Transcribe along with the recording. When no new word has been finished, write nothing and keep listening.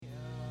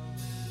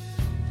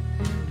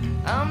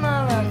I'm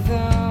not like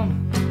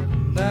them,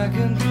 back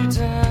and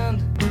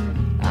pretend.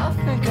 I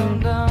think I'm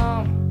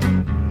dumb,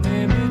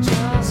 maybe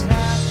just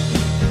happy.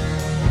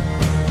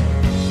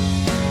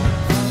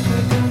 I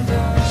think I'm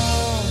dumb.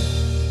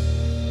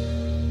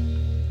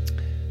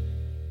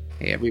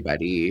 Hey,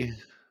 everybody.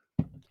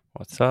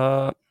 What's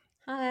up?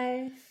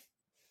 Hi.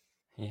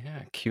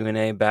 Yeah,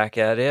 Q&A back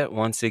at it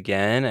once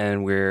again,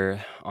 and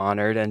we're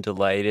honored and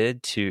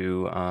delighted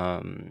to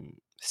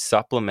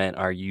supplement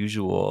our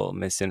usual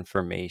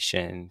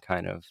misinformation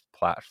kind of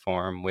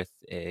platform with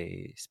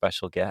a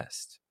special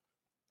guest.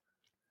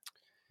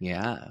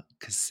 Yeah,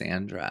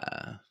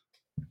 Cassandra.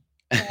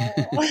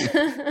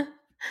 Oh.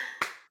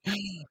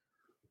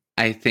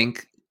 I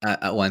think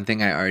one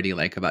thing I already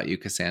like about you,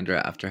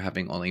 Cassandra, after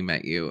having only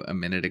met you a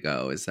minute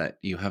ago, is that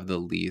you have the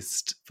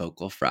least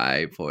vocal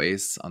fry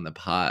voice on the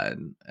pod.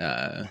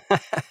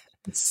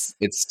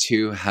 It's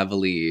too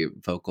heavily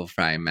vocal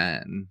fry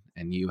men,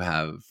 and you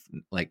have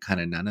like kind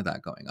of none of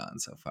that going on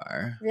so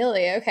far.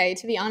 Really? Okay.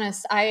 To be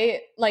honest, you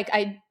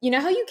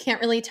know how you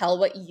can't really tell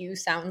what you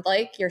sound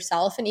like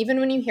yourself, and even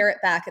when you hear it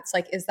back, it's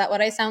like, is that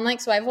what I sound like?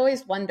 So I've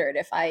always wondered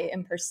if I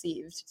am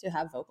perceived to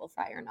have vocal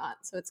fry or not.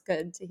 So it's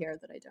good to hear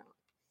that I don't.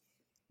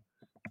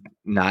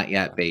 Not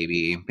yet,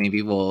 baby.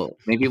 Maybe we'll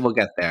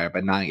get there,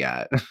 but not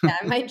yet. Yeah,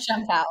 I might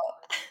jump out.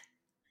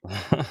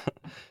 Is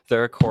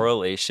there a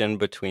correlation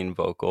between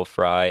vocal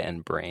fry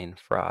and brain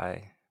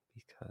fry?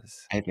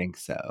 Because I think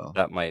so.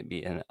 that might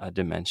be a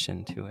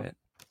dimension to it.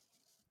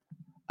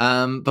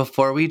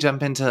 Before we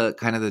jump into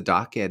kind of the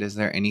docket, is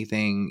there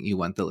anything you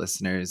want the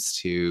listeners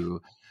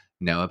to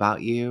know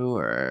about you,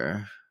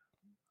 or?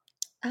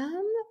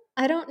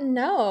 I don't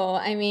know.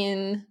 I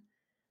mean,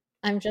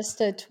 I'm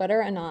just a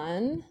Twitter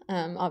anon.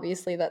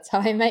 Obviously, that's how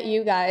I met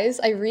you guys.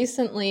 I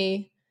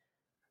recently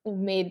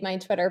made my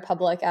Twitter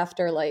public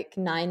after like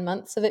 9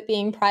 months of it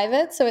being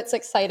private. So it's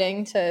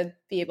exciting to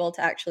be able to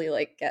actually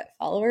like get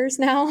followers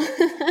now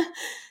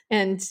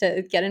and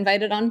to get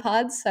invited on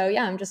pods. So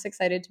yeah, I'm just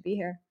excited to be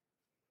here.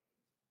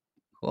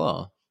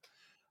 Cool.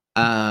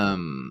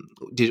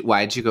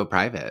 Why did you go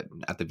private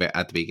at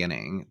the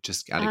beginning?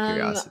 Just out of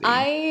curiosity.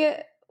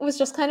 I was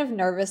just kind of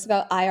nervous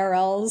about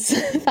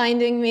IRLs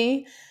finding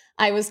me.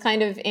 I was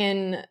kind of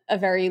in a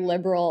very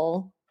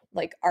liberal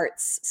like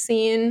arts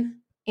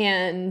scene,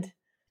 and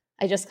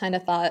I just kind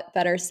of thought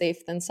better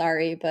safe than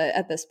sorry. But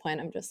at this point,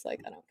 I'm just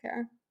like, I don't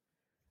care.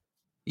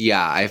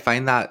 Yeah, I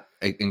find that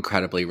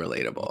incredibly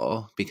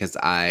relatable because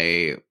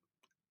I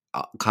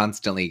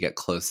constantly get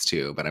close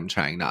to, but I'm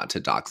trying not to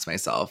dox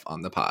myself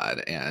on the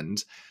pod.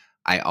 And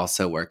I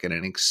also work in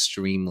an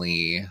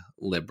extremely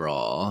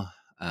liberal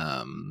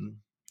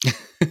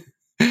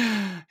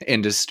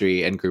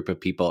industry and group of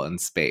people in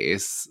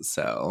space.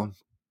 So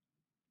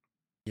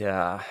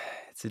yeah,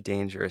 it's a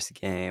dangerous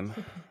game.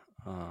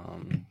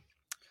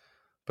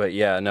 But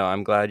yeah, no,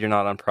 I'm glad you're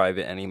not on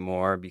private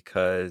anymore,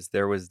 because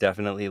there was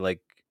definitely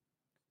like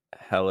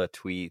hella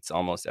tweets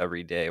almost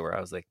every day where I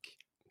was like,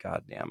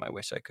 God damn, I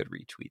wish I could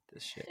retweet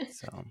this shit.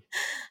 So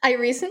I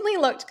recently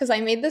looked because I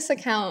made this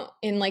account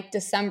in like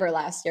December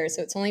last year.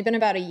 So it's only been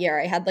about a year.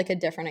 I had like a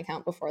different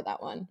account before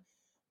that one.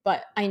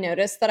 But I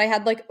noticed that I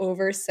had like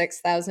over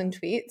 6,000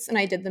 tweets, and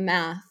I did the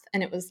math,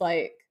 and it was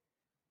like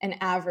an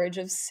average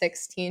of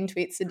 16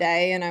 tweets a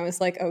day. And I was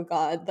like, oh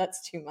God,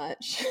 that's too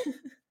much.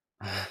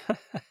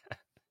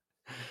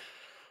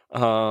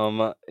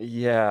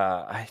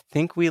 yeah, I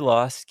think we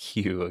lost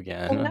Q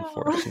again, Oh, no.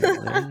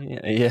 unfortunately.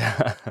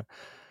 Yeah.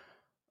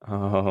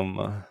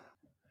 Oh,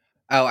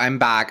 I'm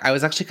back. I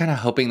was actually kind of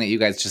hoping that you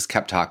guys just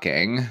kept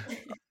talking.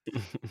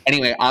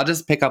 Anyway, I'll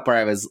just pick up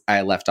where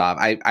I left off.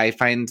 I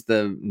find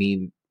the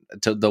need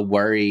to the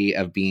worry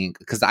of being,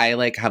 because I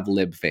like have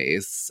lib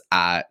face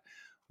at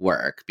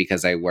work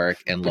because I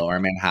work in Lower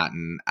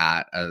Manhattan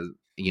at a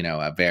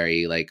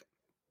very like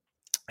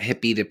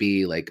hippy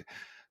dippy like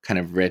kind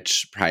of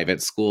rich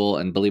private school,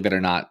 and believe it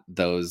or not,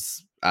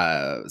 those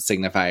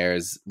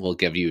signifiers will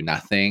give you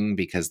nothing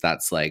because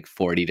that's like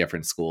 40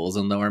 different schools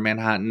in Lower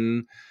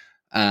Manhattan.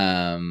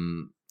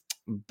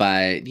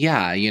 But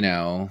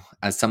yeah,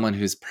 as someone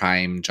whose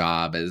prime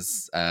job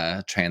is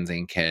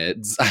transing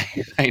kids,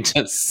 I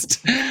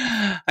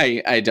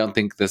don't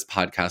think this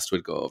podcast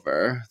would go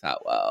over that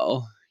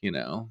well.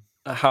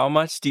 How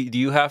much do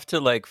you have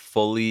to like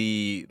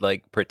fully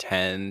like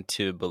pretend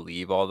to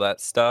believe all that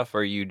stuff,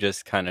 or you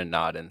just kind of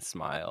nod and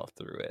smile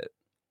through it?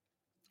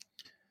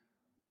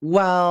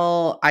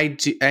 Well, I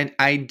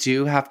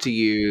do have to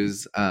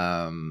use,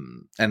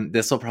 and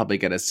this will probably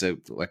get us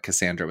to what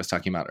Cassandra was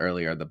talking about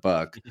earlier, the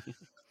book.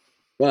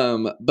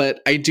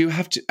 But I do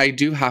have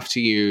to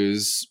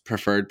use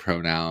preferred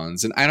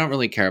pronouns, and I don't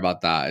really care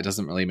about that. It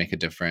doesn't really make a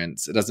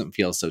difference. It doesn't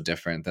feel so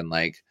different than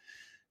like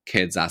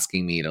kids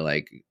asking me to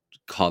like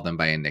call them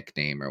by a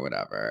nickname or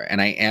whatever.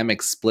 And I am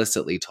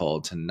explicitly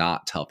told to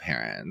not tell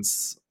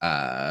parents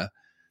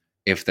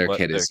if their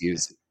kid is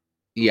used.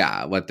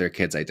 Yeah, what their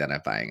kid's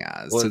identifying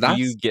as. Well, So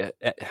do you that's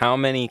get how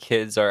many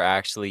kids are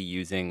actually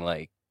using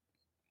like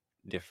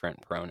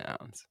different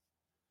pronouns?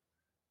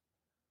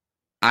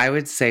 I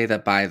would say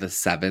that by the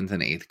 7th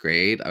and 8th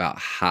grade, about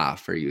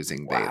half are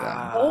using they,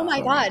 them. Oh my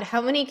Wow. God.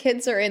 How many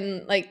kids are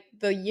in like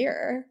the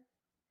year?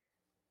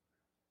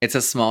 It's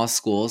a small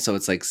school, so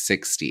it's like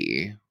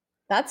 60.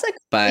 That's a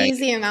But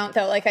crazy amount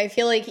though. Like I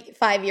feel like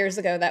 5 years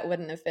ago that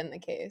wouldn't have been the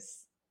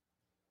case.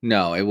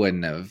 no, it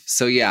wouldn't have.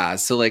 So yeah,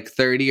 so like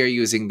 30 are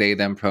using they,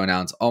 them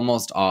pronouns.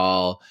 Almost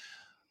all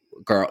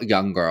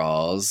young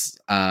girls.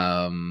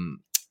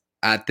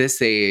 At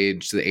this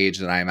age, the age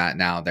that I'm at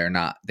now,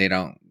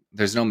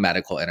 there's no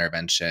medical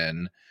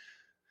intervention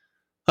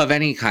of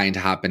any kind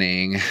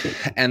happening.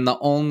 And the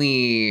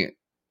only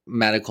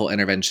medical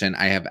intervention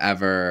I have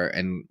ever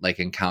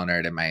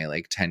encountered in my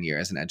like 10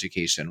 years in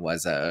education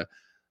was a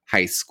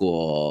high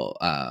school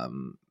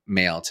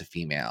male to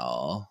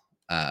female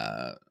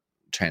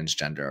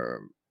transgender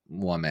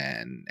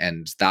woman,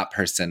 and that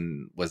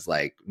person was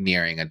like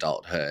nearing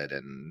adulthood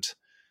and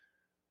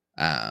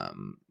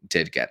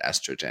did get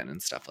estrogen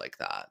and stuff like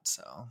that.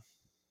 So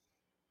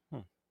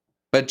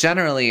but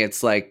generally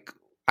it's like,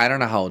 I don't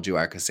know how old you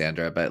are,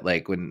 Cassandra, but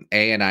like when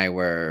A and I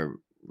were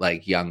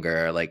like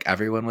younger, like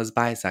everyone was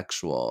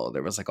bisexual.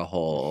 There was like a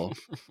whole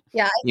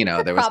Yeah, I think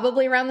there we're was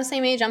probably around the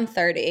same age. I'm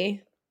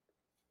 30.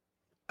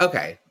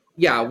 okay.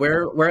 Yeah,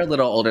 we're a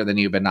little older than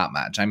you, but not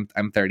much. I'm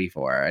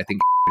 34. I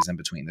think is in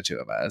between the two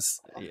of us.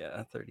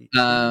 Yeah,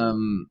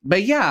 32.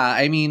 But yeah,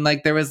 I mean,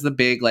 like there was the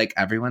big like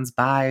everyone's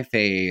bi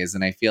phase,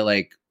 and I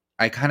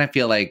kind of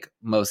feel like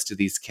most of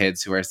these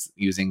kids who are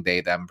using they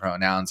them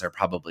pronouns are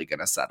probably going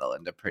to settle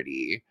into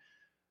pretty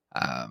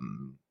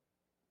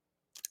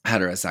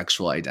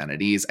heterosexual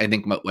identities. I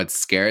think what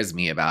scares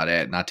me about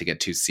it, not to get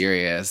too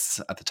serious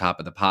at the top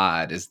of the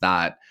pod, is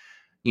that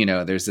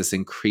there's this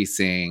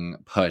increasing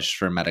push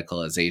for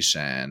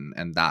medicalization,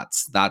 and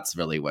that's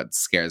really what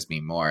scares me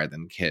more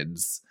than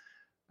kids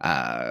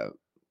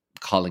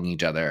calling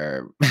each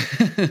other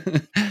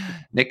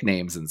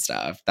nicknames and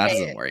stuff. That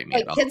doesn't worry me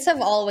Like at all. kids have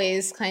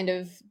always kind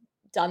of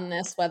done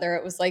this, whether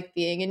it was like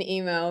being an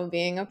emo,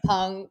 being a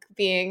punk,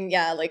 being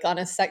like on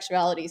a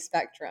sexuality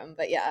spectrum.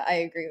 But yeah, I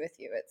agree with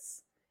you.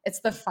 It's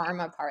the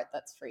pharma part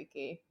that's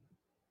freaky.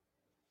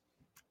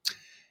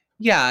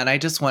 Yeah, and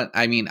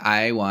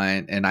I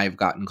want, and I've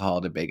gotten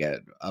called a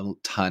bigot a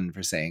ton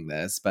for saying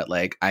this, but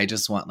like I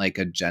just want like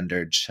a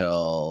gender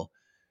chill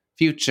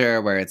future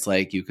where it's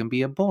like you can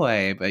be a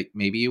boy, but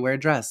maybe you wear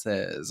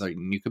dresses, or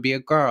you could be a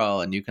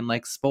girl and you can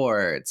like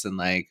sports, and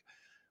like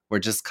we're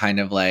just kind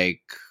of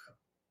like,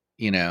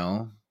 I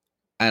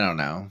don't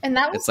know. And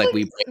that was It's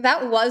like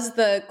that was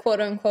the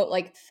quote unquote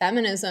like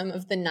feminism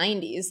of the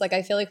 90s. Like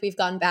I feel like we've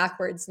gone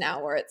backwards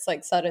now, where it's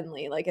like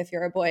suddenly like if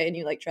you're a boy and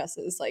you like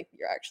dresses, like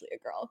you're actually a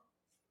girl.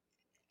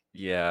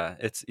 Yeah,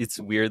 it's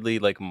weirdly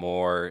like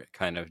more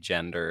kind of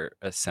gender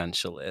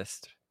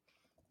essentialist.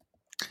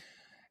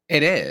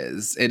 It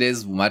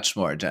is much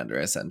more gender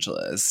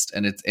essentialist,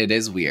 and it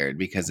is weird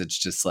because it's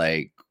just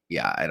like,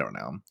 yeah, I don't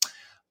know.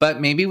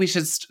 But maybe we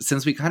should,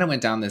 since we kind of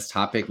went down this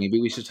topic, maybe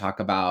we should talk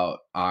about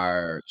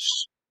our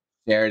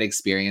shared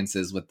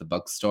experiences with the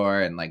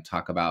bookstore and like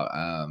talk about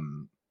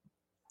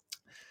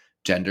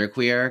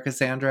genderqueer.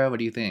 Cassandra, what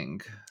do you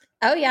think?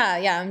 Oh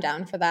yeah, I'm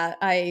down for that.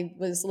 I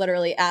was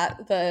literally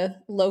at the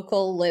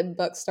local lib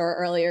bookstore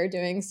earlier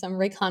doing some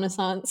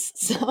reconnaissance.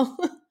 So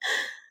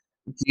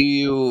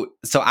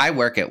So I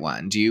work at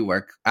one. Do you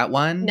work at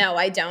one? no,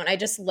 I don't. I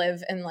just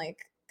live in like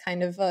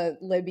kind of a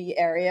libby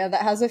area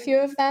that has a few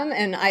of them,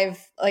 and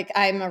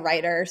I'm a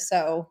writer,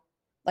 so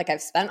like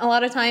I've spent a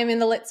lot of time in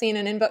the lit scene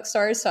and in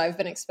bookstores, so I've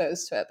been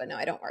exposed to it, but no,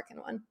 I don't work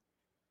in one.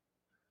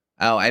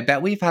 Oh, I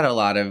bet we've had a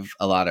lot of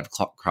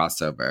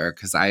crossover,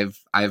 because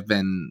I've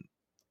been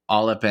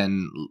all up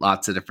in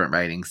lots of different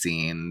writing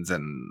scenes,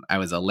 and I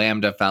was a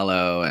Lambda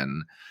fellow,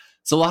 and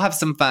so we'll have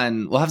some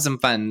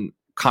fun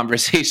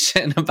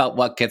conversation about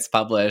what gets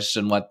published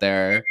and what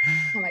they're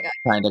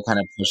trying to kind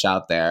of push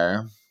out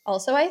there.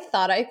 Also, I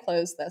thought I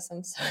closed this.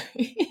 I'm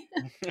sorry.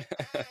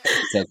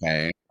 It's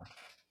okay.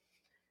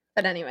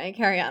 But anyway,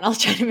 carry on. I'll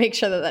try to make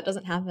sure that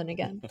doesn't happen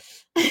again.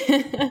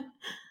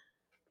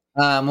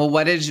 Well,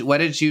 what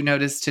did you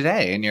notice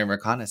today in your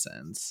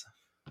reconnaissance?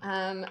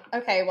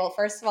 Okay, well,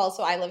 first of all,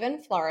 so I live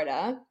in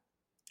Florida,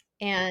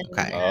 and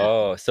Okay.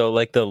 Oh, so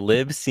like the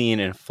lib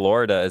scene in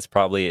Florida is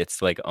probably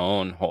its like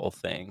own whole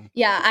thing.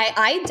 yeah,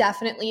 I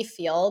definitely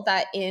feel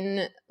that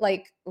in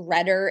like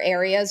redder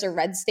areas or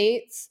red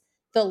states,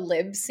 the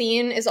lib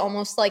scene is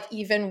almost like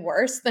even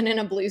worse than in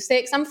a blue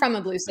state. 'Cause I'm from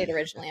a blue state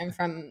originally. I'm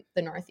from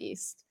the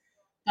Northeast.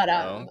 But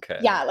Okay.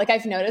 yeah, like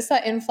I've noticed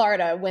that in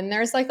Florida, when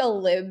there's like a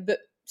lib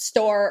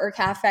store or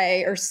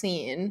cafe or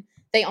scene,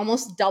 they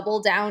almost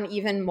double down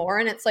even more,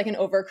 and it's like an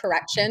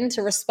overcorrection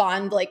to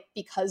respond, like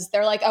because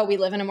they're like, oh, we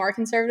live in a more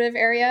conservative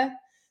area.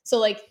 So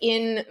like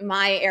in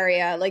my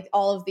area, like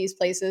all of these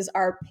places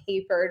are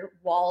papered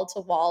wall to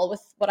wall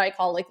with what I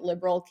call like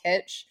liberal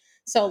kitsch.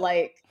 So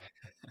like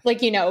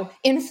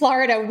in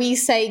Florida we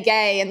say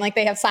gay, and like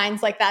they have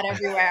signs like that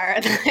everywhere.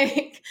 And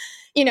like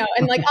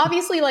and like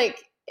obviously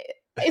like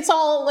it's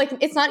all like,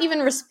 it's not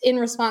even in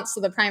response to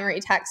the primary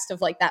text of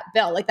like that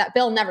bill. Like that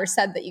bill never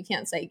said that you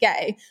can't say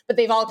gay, but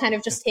they've all kind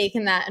of just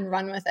taken that and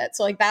run with it.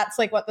 So like that's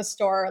like what the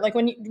store, like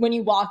when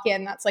you walk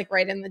in, that's like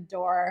right in the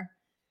door.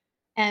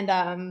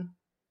 And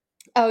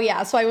oh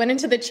yeah, so I went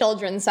into the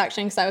children's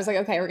section because I was like,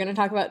 okay, we're going to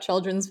talk about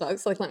children's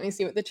books. Like, let me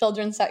see what the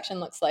children's section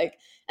looks like.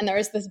 And there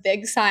was this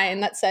big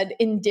sign that said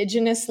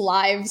Indigenous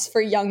Lives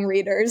for Young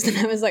Readers. And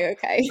I was like,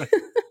 okay,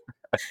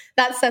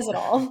 that says it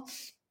all.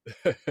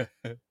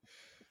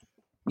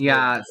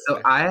 Yeah,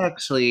 so I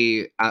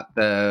actually at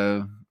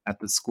the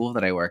school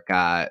that I work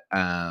at,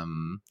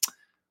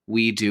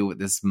 we do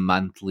this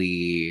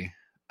monthly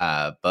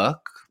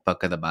book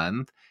of the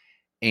month,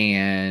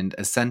 and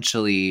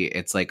essentially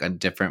it's like a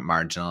different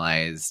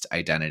marginalized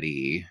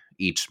identity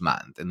each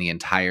month, and the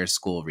entire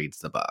school reads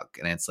the book,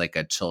 and it's like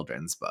a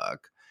children's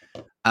book.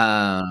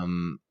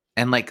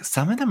 And like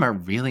some of them are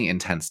really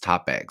intense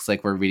topics.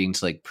 Like we're reading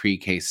to like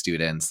pre-K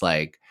students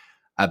like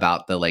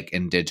about the like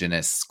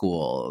indigenous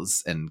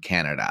schools in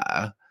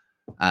Canada.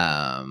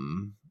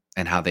 And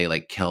how they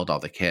like killed all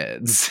the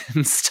kids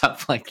and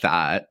stuff like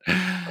that.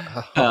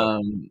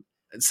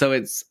 So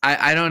it's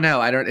I don't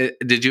know.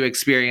 Did you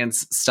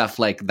experience stuff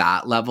like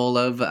that level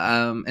of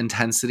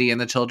intensity in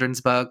the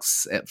children's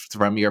books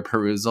from your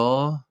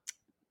perusal?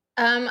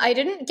 I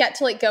didn't get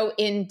to like go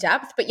in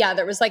depth, but yeah,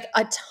 there was like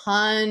a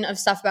ton of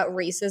stuff about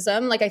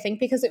racism. Like I think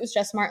because it was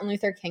just Martin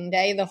Luther King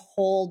Day, the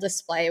whole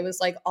display was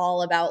like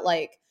all about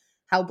like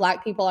how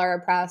Black people are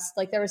oppressed.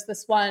 Like there was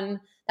this one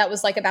that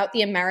was like about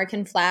the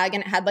American flag,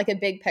 and it had like a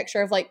big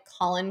picture of like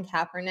Colin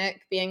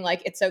Kaepernick being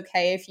like, it's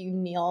okay if you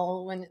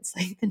kneel when it's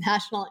like the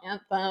national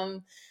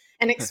anthem,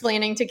 and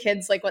explaining to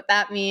kids like what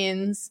that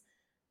means.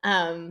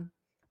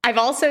 I've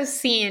also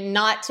seen,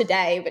 not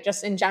today, but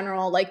just in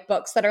general, like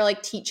books that are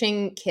like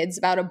teaching kids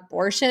about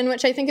abortion,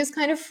 which I think is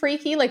kind of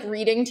freaky, like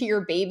reading to your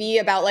baby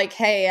about like,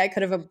 hey, I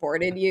could have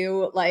aborted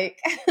you.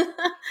 Like,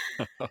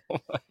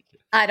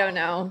 I don't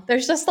know.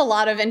 There's just a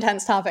lot of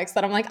intense topics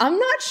that I'm like, I'm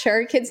not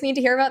sure kids need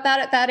to hear about that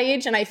at that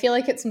age. And I feel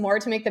like it's more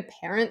to make the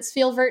parents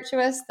feel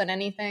virtuous than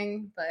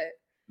anything, but.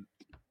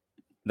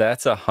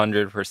 That's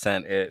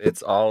 100% it.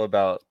 It's all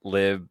about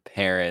lib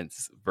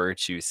parents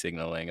virtue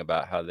signaling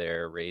about how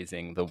they're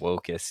raising the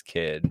wokest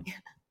kid.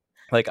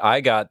 Like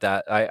I got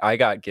that. I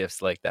got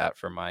gifts like that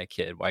for my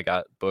kid. I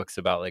got books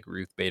about like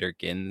Ruth Bader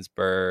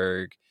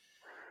Ginsburg,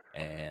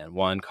 and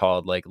one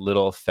called like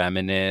Little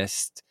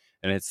Feminist,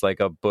 and it's like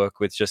a book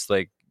with just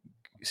like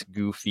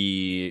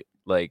goofy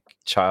like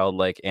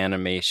childlike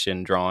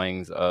animation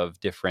drawings of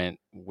different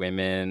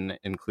women,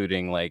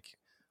 including like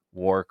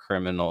war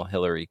criminal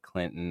Hillary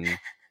Clinton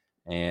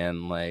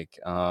and like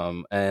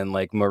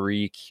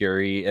Marie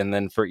Curie, and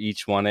then for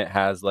each one it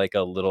has like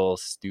a little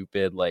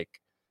stupid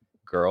like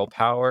girl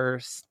power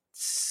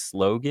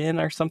slogan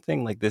or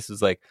something. Like this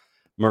is like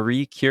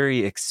Marie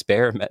Curie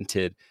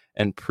experimented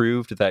and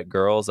proved that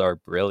girls are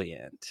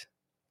brilliant.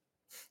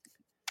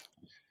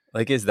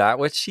 Like, is that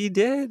what she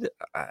did?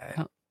 I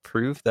don't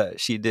prove that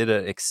she did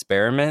an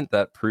experiment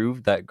that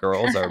proved that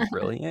girls are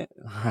brilliant.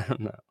 I don't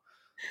know.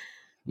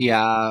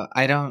 Yeah,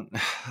 I don't.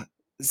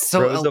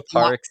 So Rosa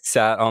Parks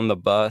sat on the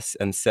bus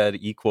and said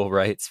equal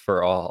rights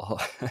for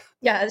all.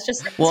 Yeah, it's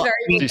just Well,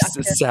 very She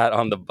sat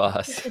on the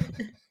bus.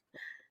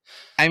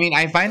 I mean,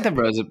 I find the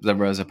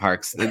Rosa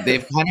Parks,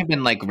 they've kind of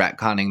been like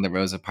retconning the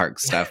Rosa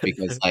Parks stuff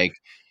because like,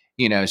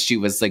 you know, she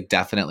was like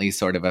definitely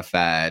sort of a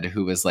fed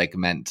who was like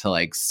meant to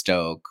like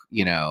stoke,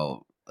 you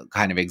know,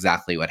 kind of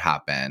exactly what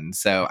happened.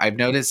 So I've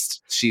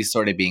noticed she's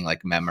sort of being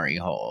like memory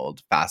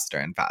hold faster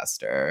and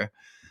faster.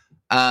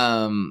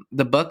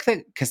 The book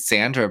that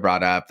Cassandra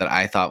brought up that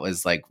I thought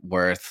was like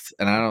worth,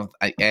 and I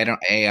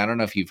don't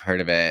know if you've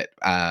heard of it.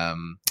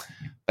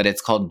 But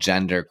it's called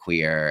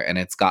Genderqueer, and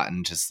it's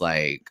gotten just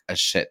like a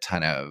shit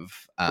ton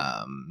of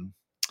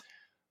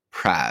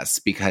press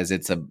because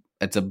it's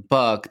a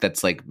book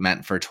that's like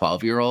meant for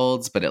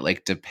 12-year-olds, but it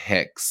like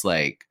depicts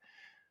like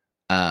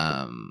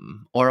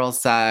oral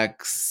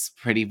sex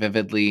pretty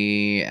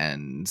vividly,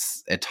 and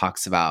it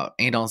talks about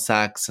anal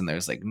sex, and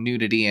there's like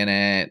nudity in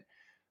it.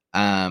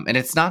 And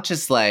it's not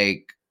just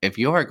like, if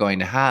you're going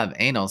to have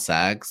anal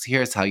sex,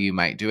 here's how you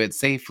might do it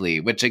safely,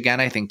 which again,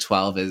 I think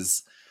 12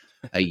 is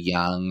a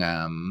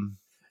young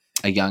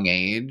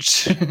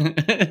age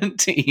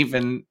to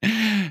even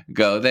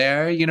go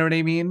there. You know what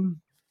I mean?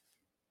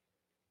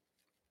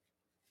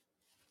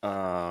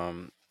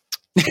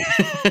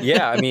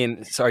 Yeah, I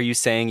mean, so are you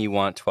saying you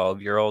want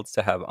 12-year-olds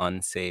to have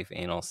unsafe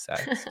anal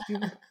sex?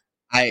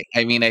 I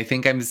mean, I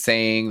think I'm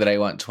saying that I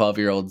want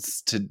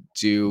 12-year-olds to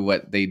do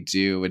what they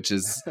do, which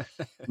is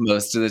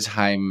most of the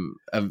time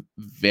a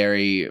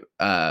very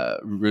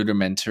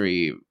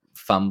rudimentary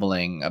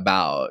fumbling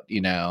about,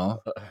 you know?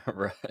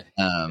 Right.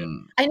 I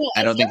know.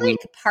 I don't think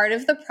part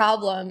of the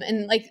problem,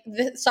 and like,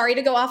 sorry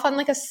to go off on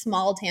like a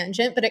small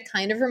tangent, but it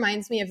kind of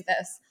reminds me of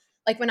this.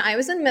 Like when I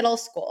was in middle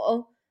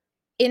school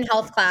in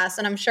health class,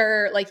 and I'm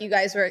sure like you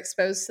guys were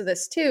exposed to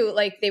this too,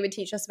 like they would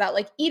teach us about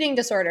like eating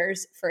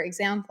disorders, for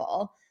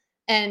example.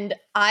 And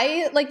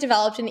I like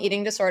developed an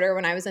eating disorder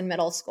when I was in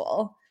middle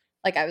school.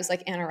 Like I was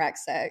like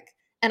anorexic.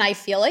 And I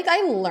feel like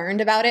I learned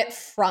about it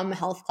from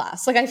health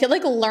class. Like, I feel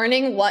like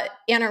learning what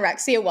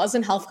anorexia was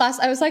in health class,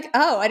 I was like,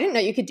 oh, I didn't know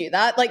you could do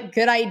that. Like,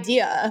 good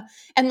idea.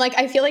 And like,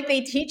 I feel like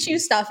they teach you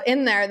stuff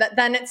in there that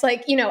then it's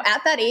like, you know,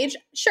 at that age,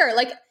 sure.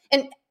 Like,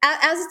 and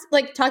as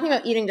like talking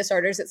about eating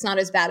disorders, it's not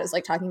as bad as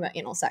like talking about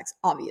anal sex,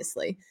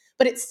 obviously.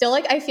 But it's still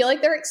like, I feel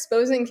like they're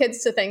exposing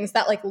kids to things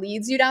that like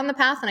leads you down the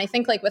path. And I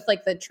think like with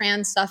like the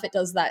trans stuff, it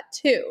does that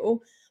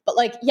too. But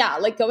like, yeah,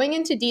 like going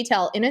into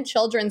detail in a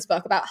children's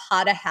book about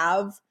how to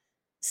have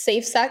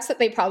safe sex that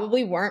they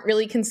probably weren't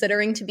really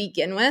considering to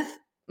begin with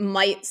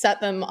might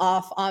set them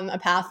off on a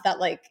path that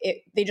like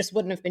they just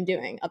wouldn't have been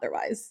doing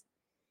otherwise.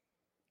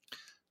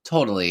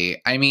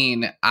 Totally. I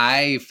mean,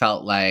 I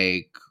felt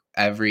like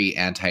every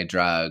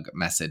anti-drug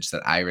message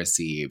that I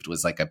received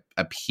was like a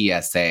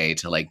PSA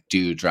to like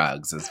do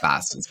drugs as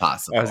fast as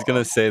possible. I was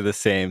gonna say the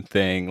same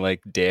thing.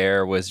 Like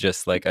Dare was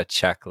just like a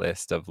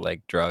checklist of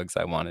like drugs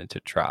I wanted to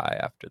try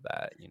after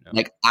that, you know.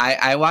 Like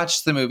I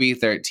watched the movie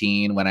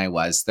 13 when I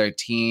was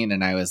 13,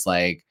 and I was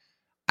like,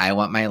 I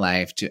want my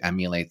life to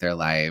emulate their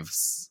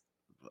lives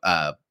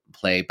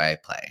play by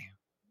play.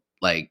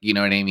 Like, you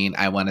know what I mean?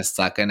 I want to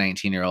suck a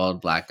 19-year-old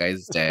black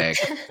guy's dick.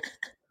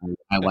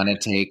 I want to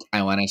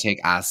take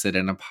acid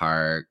in a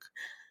park,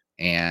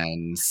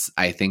 and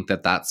I think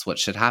that that's what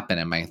should happen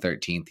in my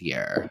 13th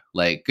year.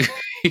 Like,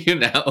 you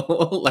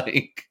know,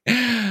 like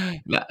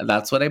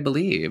that's what I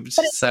believed.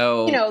 But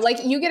so, you know,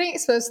 like you getting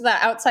exposed to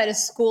that outside of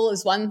school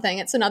is one thing.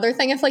 It's another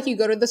thing if like you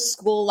go to the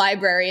school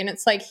library and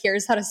it's like,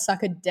 here's how to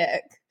suck a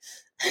dick.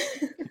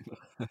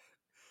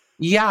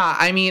 yeah,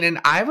 I mean,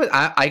 and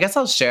I guess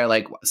I'll share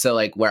like, so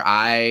like when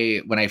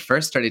I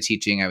first started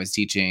teaching, I was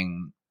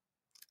teaching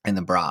in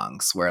the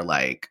Bronx, where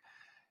like,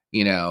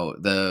 you know,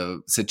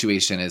 the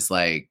situation is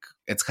like,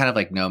 it's kind of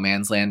like no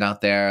man's land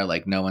out there.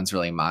 Like no one's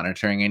really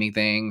monitoring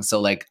anything.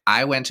 So like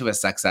I went to a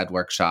sex ed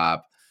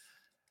workshop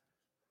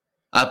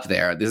up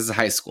there. This is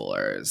high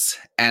schoolers.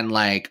 And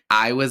like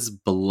I was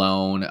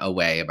blown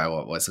away by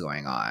what was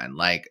going on.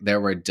 Like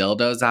there were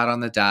dildos out on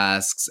the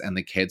desks and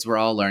the kids were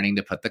all learning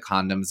to put the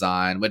condoms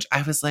on, which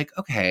I was like,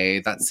 okay,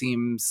 that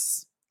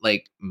seems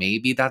like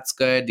maybe that's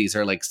good. These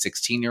are like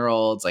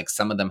 16-year-olds. Like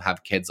some of them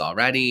have kids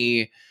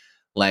already.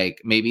 Like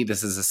maybe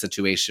this is a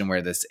situation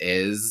where this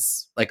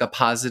is like a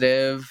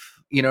positive,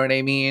 you know what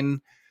I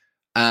mean?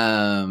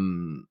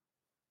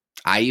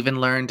 I even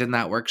learned in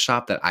that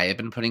workshop that I had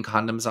been putting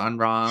condoms on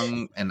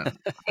wrong, and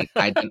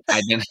I'd been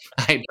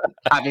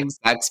having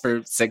sex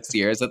for 6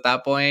 years at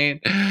that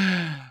point.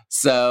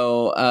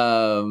 So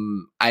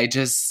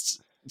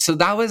so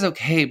that was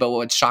okay. But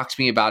what shocked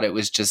me about it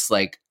was just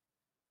like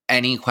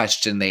any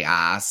question they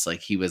asked,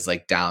 like he was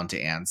like down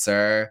to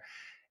answer.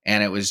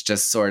 And it was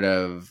just sort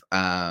of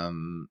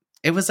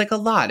it was like a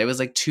lot. It was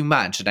like too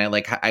much. And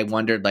I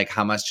wondered like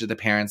how much do the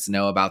parents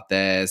know about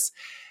this?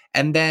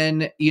 And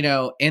then, you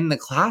know, in the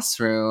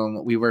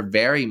classroom, we were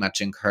very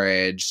much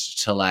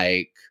encouraged to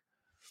like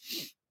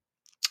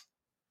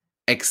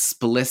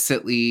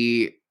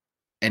explicitly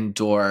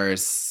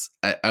endorse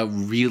a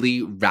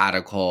really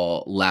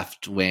radical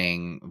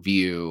left-wing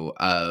view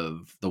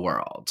of the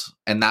world.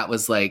 And that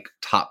was like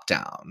top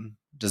down.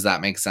 Does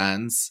that make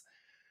sense?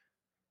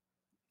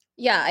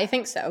 Yeah, I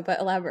think so, but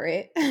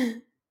elaborate.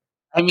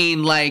 I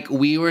mean, like,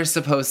 we were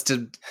supposed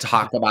to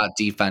talk about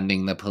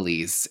defunding the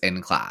police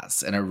in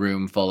class in a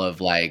room full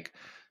of like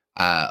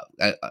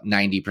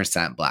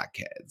 90% Black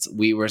kids.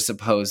 We were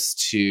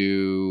supposed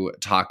to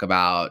talk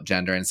about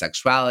gender and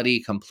sexuality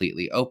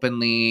completely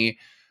openly.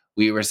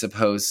 We were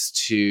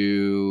supposed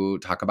to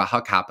talk about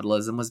how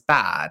capitalism was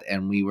bad.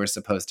 And we were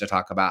supposed to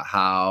talk about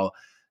how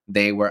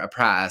they were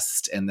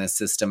oppressed in the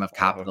system of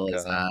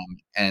capitalism.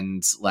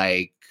 And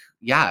like,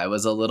 yeah, it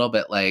was a little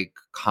bit like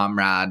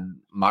Comrade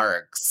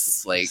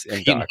Marx, like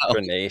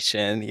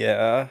indoctrination.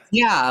 Yeah.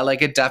 Yeah,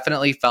 like it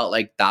definitely felt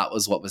like that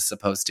was what was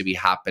supposed to be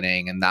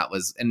happening. And that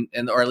was, and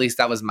or at least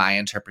that was my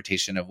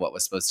interpretation of what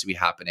was supposed to be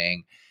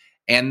happening.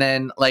 And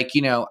then like,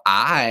 you know,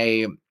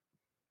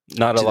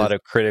 not a lot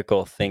of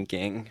critical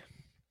thinking.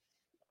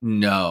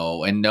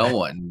 No, and no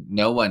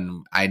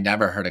one, I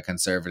never heard a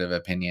conservative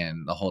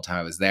opinion the whole time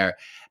I was there.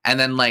 And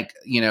then like,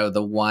 you know,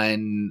 the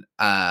one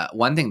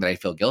thing that I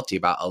feel guilty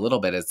about a little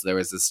bit is there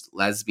was this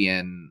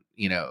lesbian,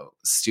 you know,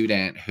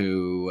 student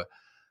who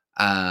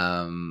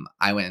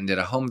I went and did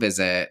a home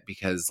visit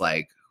because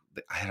like,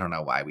 I don't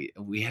know why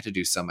we had to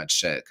do so much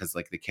shit because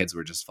like the kids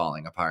were just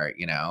falling apart,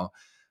 you know,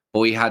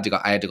 but I had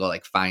to go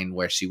like find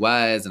where she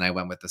was. And I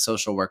went with the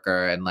social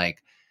worker and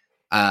like,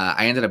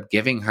 I ended up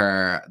giving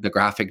her the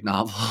graphic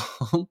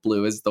novel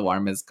Blue is the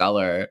Warmest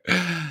Color.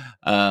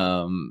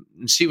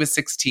 She was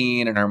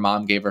 16 and her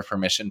mom gave her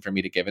permission for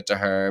me to give it to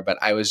her. But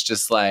I was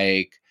just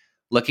like,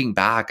 looking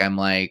back, I'm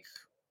like,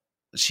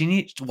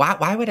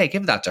 why would I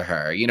give that to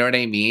her? You know what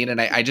I mean?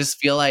 And I just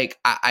feel like,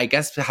 I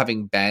guess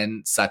having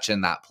been such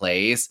in that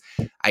place,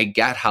 I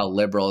get how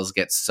liberals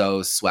get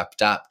so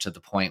swept up to the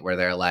point where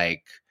they're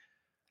like,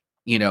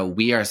 you know,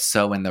 we are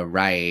so in the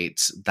right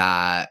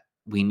that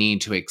we need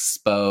to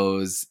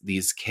expose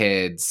these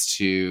kids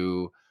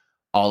to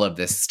all of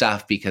this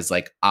stuff because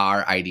like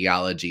our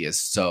ideology is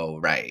so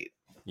right.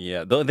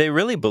 Yeah, though they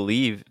really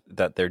believe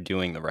that they're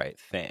doing the right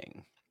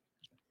thing.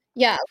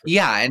 Yeah.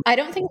 Yeah, and I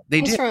don't think it they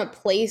comes do. from a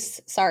place,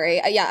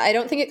 sorry. Yeah, I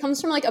don't think it comes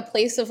from like a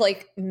place of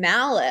like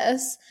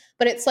malice,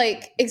 but it's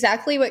like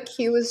exactly what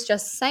Q was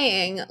just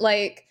saying.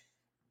 Like,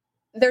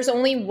 there's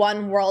only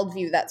one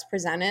worldview that's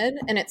presented,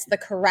 and it's the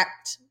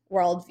correct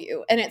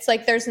worldview. And it's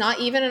like there's not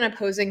even an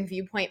opposing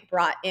viewpoint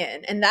brought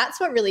in. And that's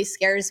what really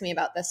scares me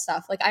about this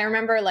stuff. Like, I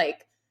remember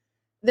like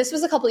this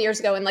was a couple years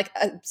ago, and like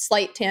a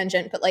slight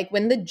tangent, but like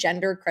when the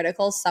gender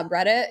critical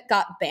subreddit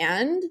got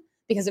banned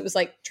because it was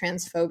like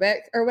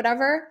transphobic or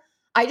whatever,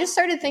 I just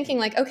started thinking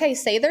like, okay,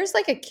 say there's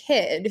like a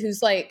kid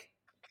who's like,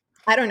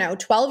 I don't know,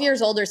 12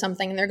 years old or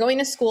something, and they're going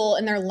to school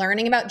and they're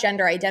learning about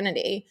gender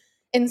identity.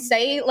 And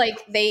say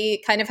like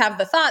they kind of have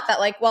the thought that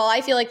like, well, I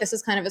feel like this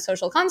is kind of a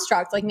social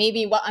construct. Like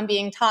maybe what I'm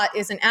being taught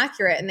isn't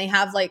accurate. And they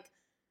have like,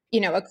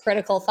 you know, a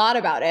critical thought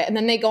about it. And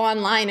then they go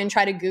online and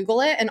try to Google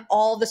it. And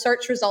all the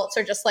search results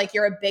are just like,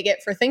 you're a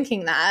bigot for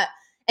thinking that.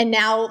 And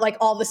now like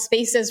all the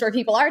spaces where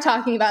people are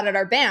talking about it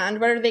are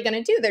banned. What are they going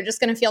to do? They're just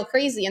going to feel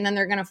crazy and then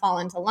they're going to fall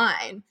into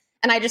line.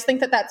 And I just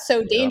think that that's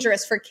so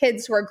dangerous for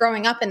kids who are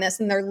growing up in this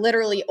and they're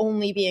literally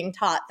only being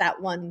taught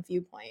that one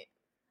viewpoint.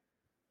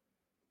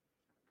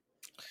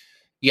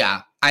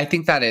 Yeah, I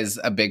think that is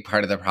a big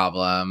part of the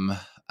problem.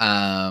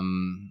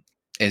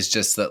 Is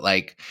just that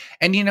like,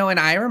 and you know, and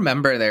I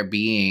remember there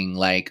being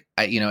like,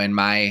 you know, in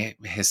my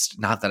history,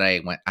 not that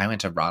I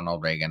went to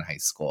Ronald Reagan high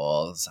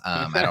schools.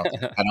 I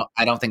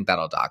don't think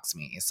that'll dox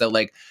me. So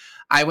like,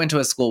 I went to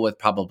a school with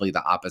probably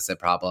the opposite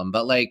problem,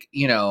 but like,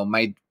 you know,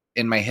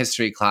 in my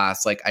history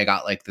class, like I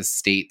got like the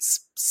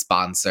state's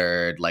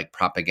sponsored like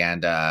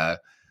propaganda,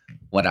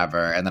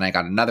 whatever. And then I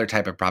got another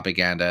type of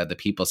propaganda, the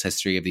People's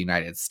History of the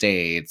United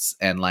States.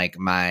 And like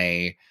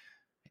my,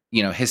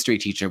 you know, history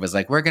teacher was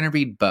like, we're going to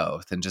read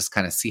both and just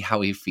kind of see how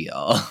we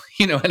feel.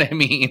 You know what I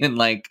mean? And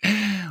like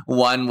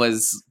one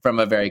was from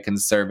a very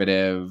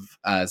conservative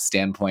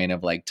standpoint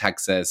of like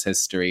Texas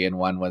history. And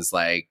one was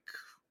like,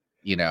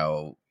 you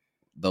know,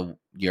 the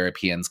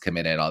Europeans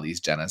committed all these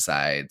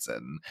genocides.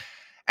 And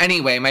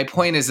anyway, my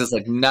point is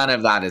like none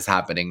of that is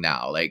happening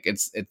now. Like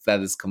it's that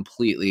is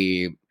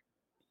completely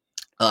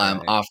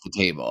Right. off the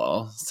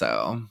table.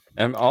 So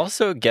I'm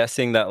also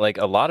guessing that like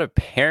a lot of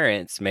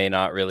parents may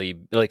not really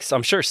like.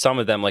 I'm sure some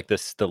of them, like the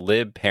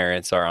lib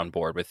parents, are on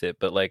board with it,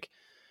 but like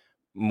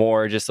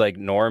more just like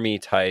normie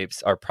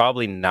types are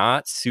probably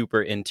not super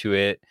into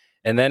it.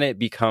 And then it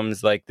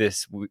becomes like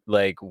this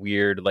like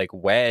weird like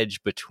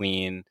wedge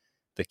between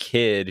the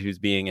kid who's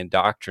being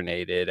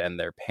indoctrinated and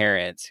their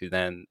parents, who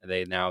then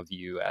they now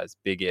view as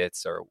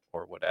bigots or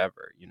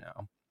whatever, you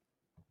know.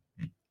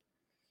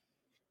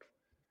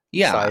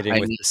 yeah, Siding I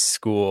with mean, the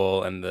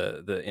school and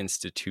the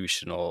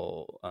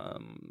institutional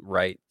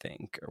right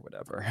think or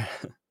whatever.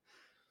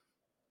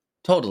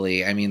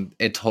 totally. I mean,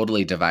 it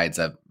totally divides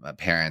up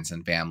parents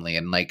and family.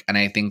 And like, and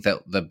I think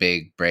that the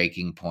big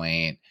breaking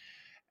point,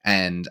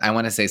 and I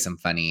want to say some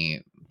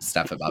funny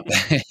stuff about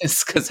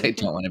this because I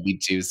don't want to be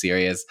too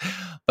serious.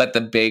 But the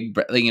big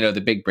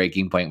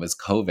breaking point was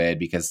COVID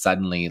because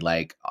suddenly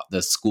like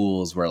the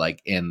schools were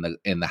like in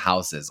the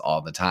houses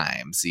all the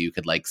time. So you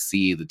could like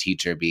see the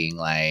teacher being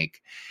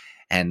like,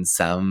 and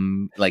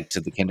some like to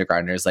the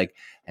kindergartners like,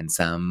 and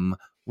some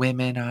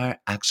women are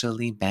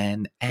actually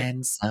men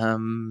and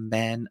some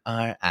men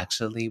are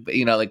actually,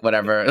 you know, like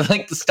whatever,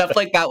 like stuff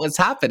like that was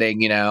happening,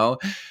 you know.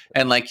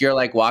 And like you're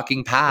like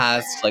walking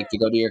past like to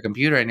go to your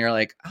computer and you're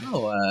like,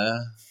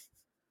 oh,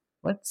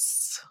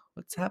 what's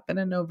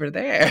happening over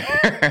there?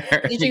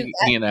 Did you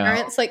get You know.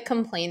 parents like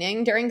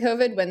complaining during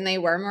COVID when they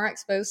were more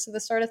exposed to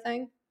this sort of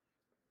thing?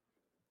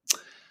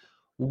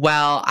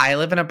 Well, I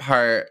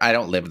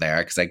don't live there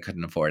because I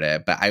couldn't afford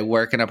it, but I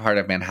work in a part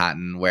of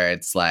Manhattan where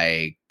it's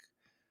like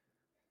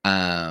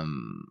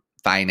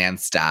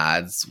finance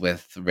dads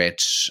with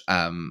rich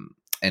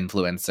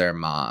influencer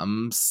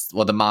moms.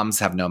 Well, the moms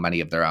have no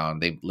money of their own.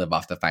 They live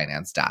off the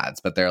finance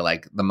dads, but they're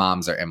like the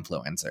moms are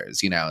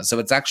influencers, you know. So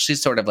it's actually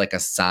sort of like a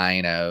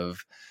sign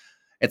of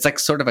it's like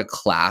sort of a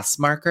class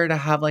marker to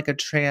have like a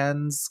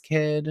trans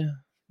kid,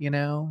 you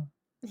know?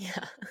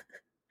 Yeah.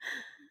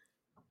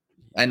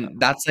 And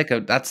that's like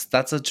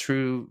that's a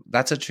true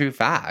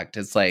fact.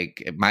 It's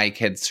like my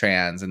kid's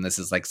trans and this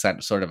is like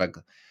sort of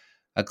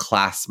a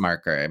class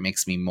marker. It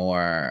makes me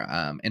more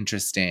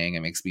interesting. It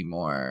makes me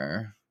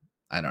more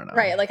I don't know.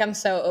 Right. Like I'm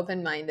so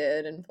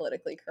open-minded and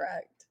politically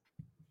correct.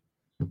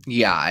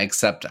 Yeah,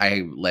 except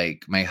I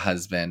like my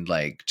husband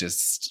like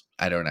just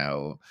I don't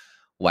know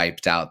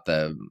wiped out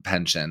the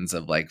pensions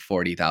of like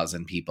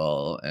 40,000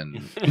 people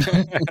in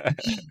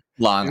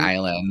Long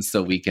Island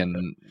so we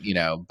can, you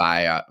know,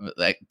 buy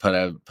like put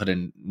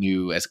a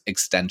new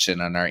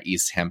extension on our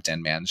East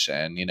Hampton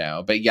mansion, you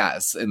know. But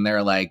yes, in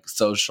their like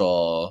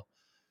social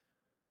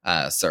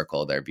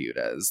circle they're viewed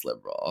as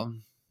liberal.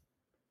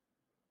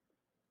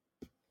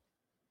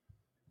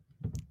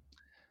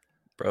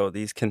 Bro,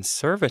 these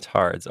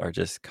conservatards are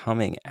just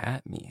coming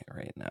at me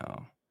right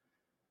now.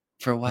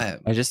 For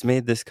what? I just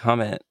made this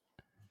comment.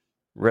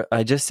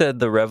 I just said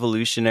the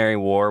Revolutionary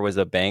War was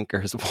a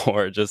banker's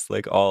war, just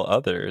like all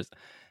others,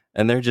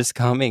 and they're just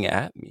coming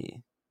at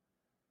me.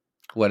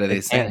 What are they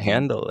Can't saying?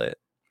 handle it.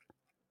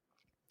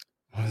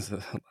 What was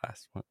the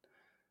last one?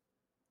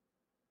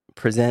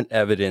 Present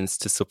evidence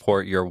to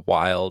support your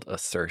wild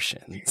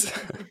assertions.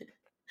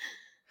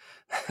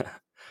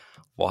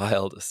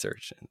 Wild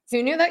assertions.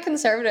 Who knew that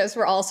conservatives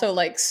were also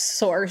like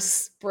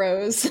source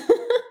bros?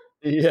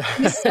 Yeah.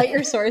 You cite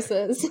your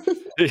sources.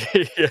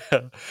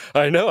 Yeah.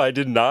 I know. I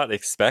did not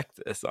expect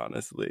this,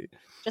 honestly.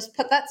 Just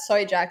put that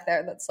soy jack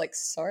there. That's like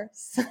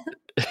source.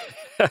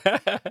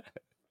 I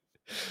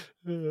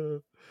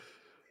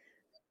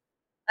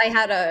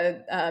had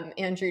a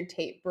Andrew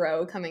Tate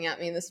bro coming at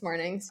me this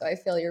morning, so I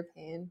feel your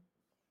pain.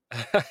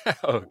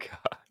 Oh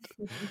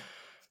God.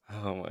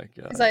 Oh my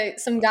God.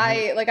 Because some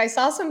guy, like I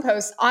saw some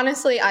posts.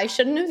 Honestly, I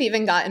shouldn't have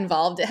even got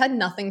involved. It had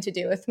nothing to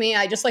do with me.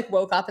 I just like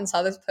woke up and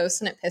saw this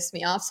post and it pissed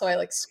me off. So I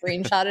like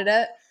screenshotted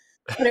it.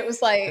 But it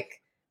was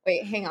like,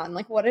 wait, hang on.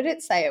 Like, what did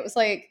it say? It was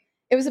like,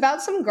 it was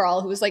about some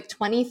girl who was like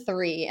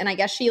 23. And I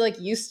guess she like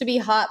used to be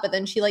hot, but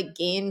then she like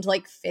gained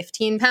like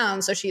 15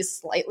 pounds. So she's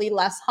slightly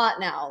less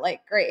hot now.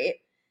 Like, great.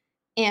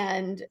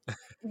 And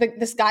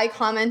this guy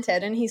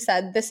commented and he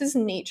said, "This is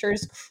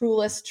nature's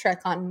cruelest trick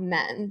on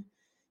men.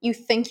 You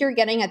think you're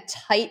getting a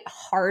tight,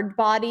 hard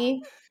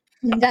body.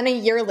 And then a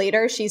year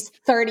later, she's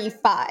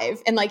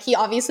 35." And like, he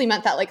obviously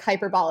meant that like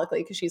hyperbolically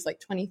because she's like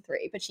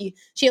 23, but she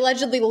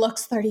allegedly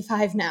looks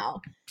 35 now.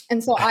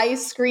 And so I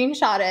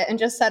screenshot it and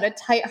just said, "A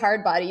tight,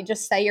 hard body,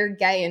 just say you're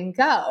gay and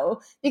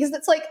go." Because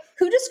it's like,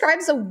 who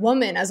describes a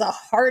woman as a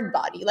hard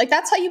body? Like,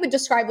 that's how you would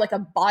describe like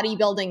a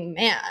bodybuilding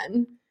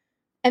man.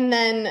 And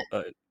then,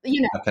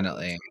 you know,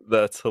 Definitely.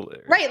 That's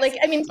hilarious. right? Like,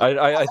 I mean,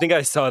 I think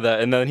I saw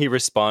that, and then he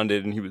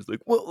responded, and he was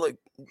like, "Well, like,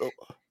 oh."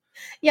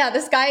 Yeah,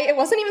 this guy, it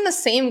wasn't even the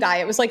same guy.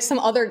 It was like some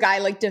other guy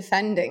like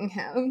defending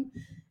him.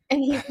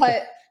 And he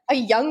put, "A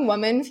young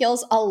woman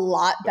feels a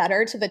lot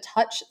better to the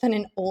touch than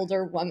an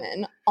older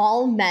woman.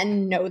 All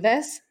men know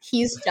this.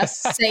 He's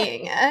just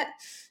saying it."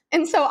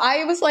 And so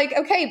I was like,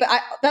 okay, but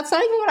that's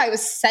not even what I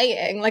was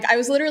saying. Like, I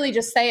was literally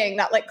just saying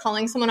that like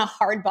calling someone a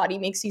hard body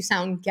makes you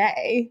sound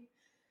gay.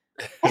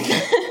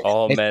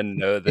 All men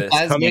know this.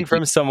 Coming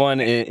from someone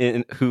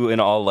who in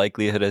all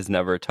likelihood has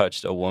never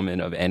touched a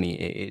woman of any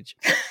age.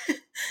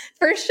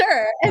 For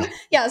sure. And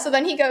yeah, so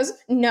then he goes,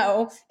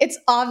 "No, it's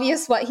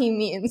obvious what he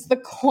means. The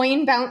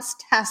coin bounce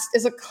test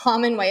is a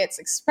common way it's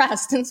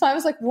expressed." And so I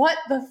was like, "What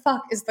the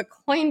fuck is the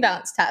coin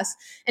bounce test?"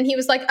 And he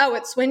was like, "Oh,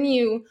 it's when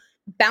you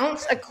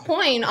bounce a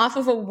coin off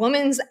of a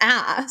woman's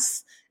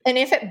ass. And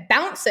if it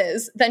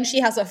bounces, then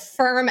she has a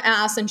firm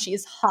ass and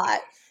she's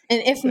hot.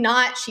 And if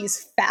not,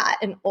 she's fat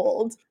and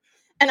old."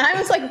 And I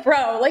was like,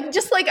 bro, like,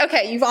 just like,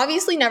 okay, you've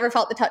obviously never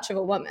felt the touch of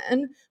a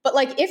woman, but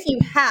like, if you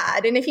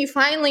had, and if you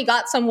finally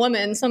got some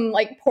woman, some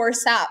like poor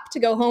sap to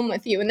go home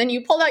with you, and then you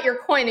pulled out your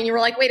coin and you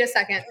were like, "Wait a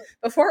second,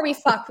 before we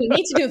fuck, we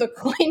need to do the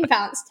coin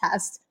bounce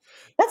test."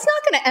 That's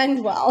not going to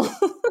end well.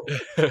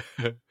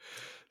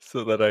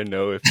 So that I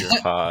know if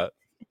you're hot.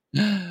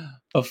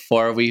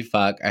 Before we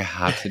fuck, I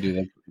have to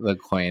do the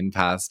coin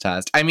pass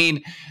test. I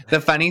mean,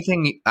 the funny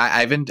thing,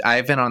 I've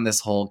been on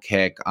this whole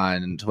kick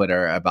on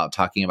Twitter about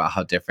talking about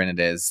how different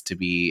it is to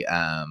be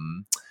a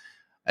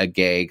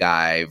gay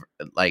guy,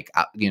 like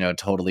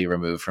totally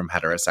removed from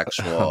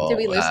heterosexual. Did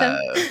we lose him?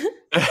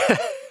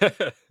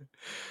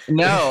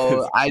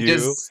 No,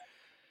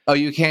 Oh,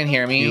 you can't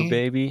hear me,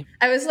 baby.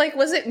 I was like,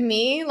 was it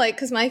me? Like,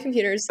 because my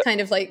computer's kind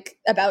of like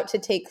about to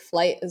take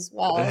flight as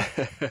well.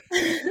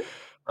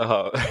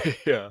 Oh,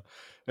 yeah.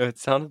 It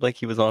sounded like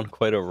he was on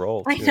quite a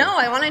roll. I know.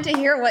 I wanted to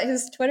hear what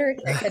his Twitter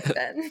kick had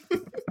been.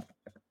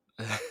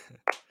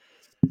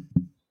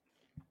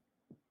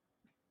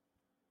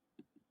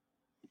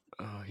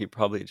 Oh, he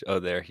probably. Oh,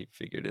 there. He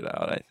figured it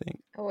out, I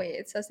think. Oh, wait.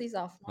 It says he's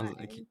offline.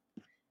 Like,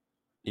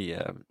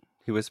 yeah.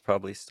 He was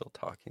probably still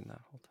talking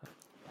that whole time.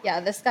 Yeah.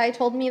 This guy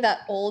told me that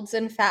olds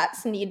and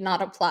fats need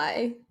not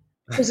apply,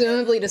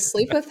 presumably to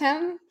sleep with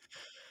him.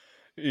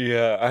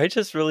 Yeah. I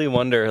just really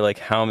wonder, like,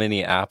 how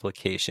many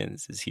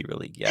applications is he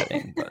really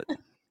getting? But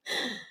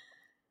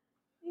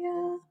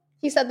yeah.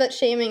 He said that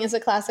shaming is a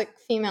classic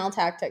female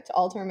tactic to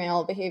alter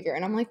male behavior.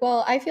 And I'm like,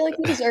 well, I feel like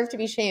you deserve to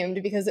be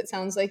shamed because it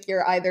sounds like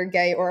you're either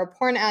gay or a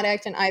porn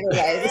addict. And either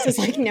way, this is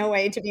like no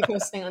way to be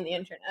posting on the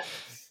internet.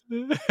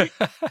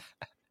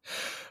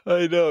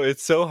 I know.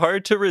 It's so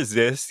hard to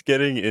resist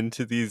getting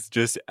into these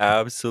just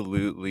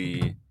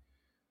absolutely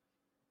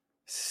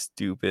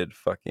stupid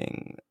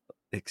fucking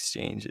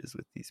exchanges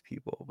with these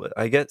people, but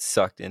I get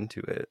sucked into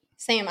it.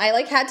 Same. I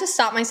like had to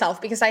stop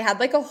myself because I had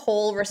like a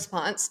whole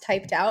response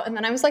typed out, and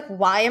then I was like,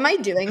 why am I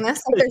doing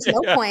this? Like, there's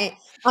no point.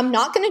 I'm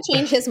not going to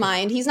change his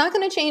mind. He's not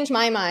going to change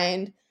my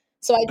mind.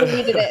 So I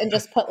deleted it and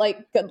just put like,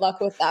 "Good luck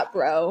with that,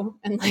 bro."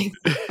 And like,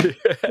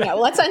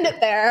 let's end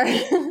it there.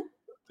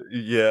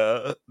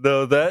 Yeah,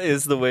 no, that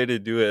is the way to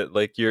do it.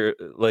 Like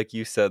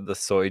you said, the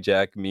soy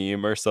jack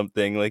meme or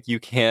something. Like you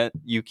can't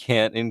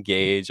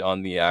engage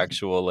on the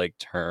actual like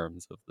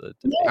terms of the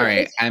debate. All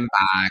right, I'm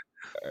back.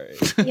 All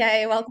right.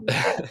 Yay, welcome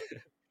back.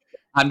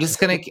 I'm just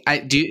gonna.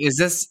 Is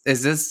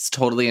this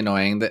totally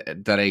annoying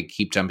that I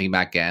keep jumping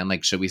back in?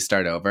 Like, should we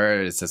start over?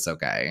 Or is this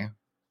okay?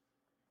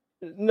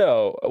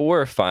 No,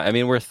 we're fine. I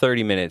mean, we're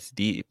 30 minutes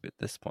deep at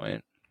this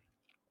point.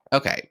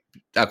 Okay.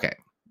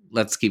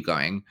 Let's keep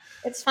going.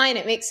 It's fine.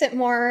 It makes it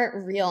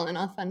more real and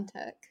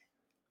authentic.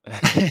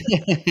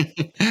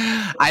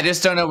 I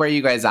just don't know where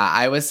you guys are.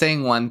 I was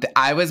saying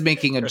I was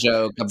making a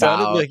joke It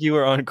sounded about. like you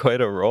were on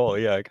quite a roll.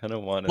 Yeah, I kind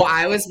of wanted. Well,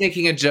 I was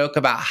making a joke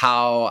about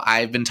how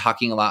I've been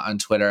talking a lot on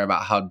Twitter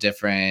about how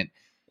different,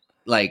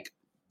 like,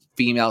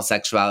 female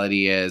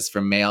sexuality is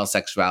from male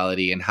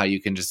sexuality, and how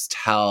you can just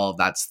tell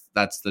that's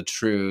the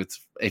truth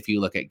if you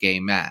look at gay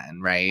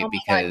men, right? Oh my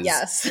Because God,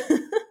 yes.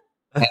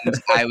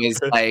 and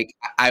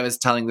I was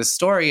telling the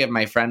story of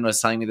my friend was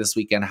telling me this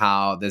weekend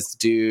how this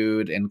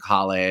dude in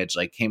college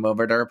like came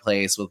over to her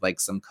place with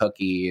like some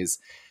cookies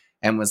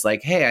and was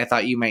like, "Hey, I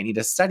thought you might need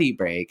a study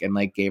break," and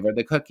like gave her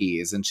the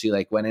cookies, and she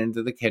like went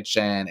into the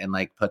kitchen and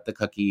like put the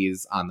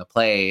cookies on the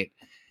plate,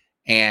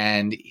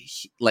 and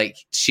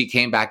she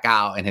came back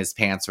out and his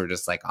pants were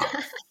just like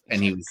off,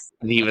 and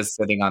he was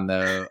sitting on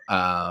the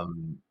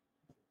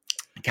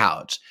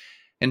couch,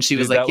 and she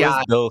was like, that "Yeah."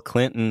 was Bill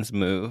Clinton's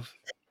move.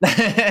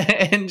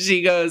 And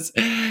she goes,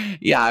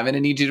 "Yeah, I'm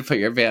gonna need you to put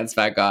your pants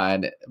back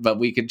on, but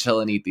we could chill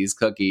and eat these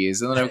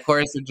cookies." And then of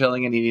course they're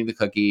chilling and eating the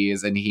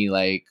cookies, and he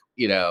like,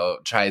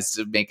 tries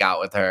to make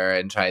out with her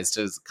and tries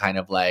to kind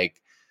of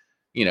like,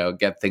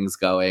 get things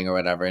going or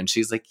whatever. And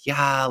she's like,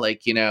 "Yeah,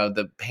 like,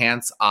 the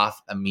pants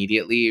off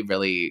immediately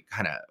really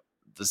kind of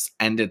just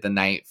ended the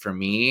night for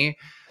me."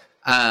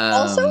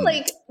 Also,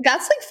 like,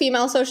 that's like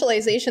female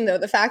socialization, though.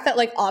 The fact that,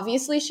 like,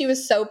 obviously she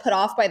was so put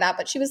off by that,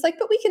 but she was like,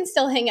 "But we can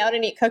still hang out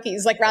and eat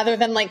cookies," like, rather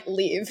than like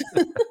leave.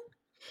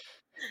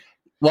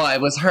 Well,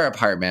 it was her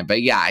apartment,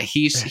 but yeah,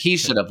 he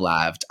should have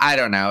left. I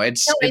don't know.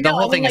 It's the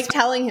whole thing like is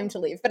telling him to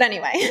leave. But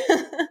anyway.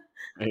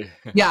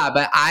 Yeah,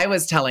 but I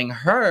was telling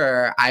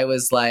her, I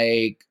was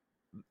like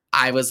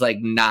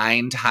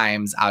 9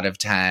 times out of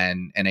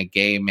 10 in a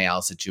gay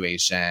male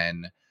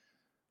situation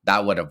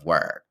that would have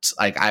worked.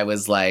 Like, I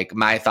was like,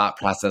 my thought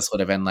process would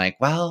have been like,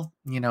 well,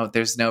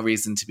 there's no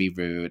reason to be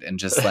rude, and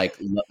just like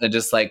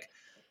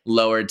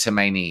lowered to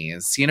my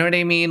knees. You know what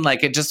I mean?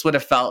 Like, it just would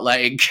have felt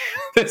like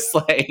this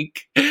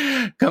like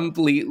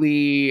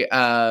completely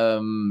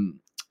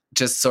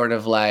just sort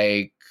of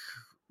like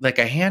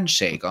a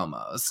handshake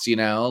almost,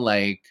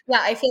 like,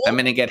 yeah, I feel like I'm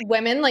gonna get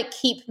women like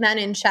keep men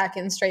in check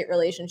in straight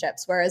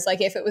relationships, whereas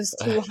like if it was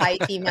too high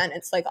key men,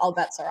 it's like all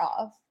bets are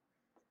off.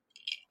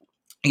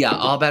 Yeah,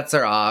 all bets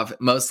are off.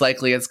 Most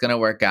likely it's going to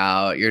work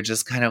out. You're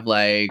just kind of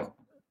like,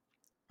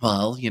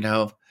 well,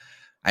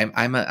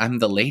 I'm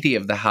the lady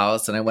of the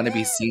house, and I want to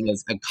be seen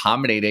as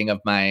accommodating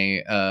of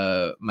my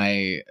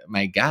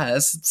my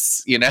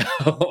guests,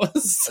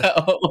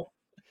 So,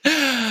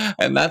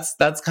 and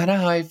that's kind of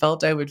how I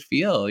felt I would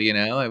feel,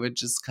 I would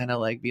just kind of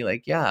like be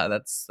like, yeah,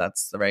 that's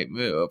the right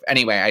move.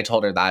 Anyway, I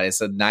told her that. I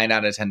said 9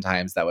 out of 10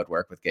 times that would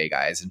work with gay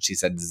guys, and she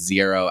said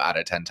 0 out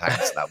of 10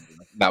 times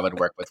that would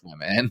work with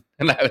women.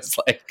 And I was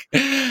like,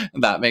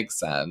 that makes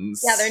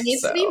sense. Yeah, there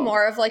needs to be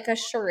more of like a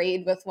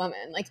charade with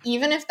women. Like,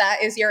 even if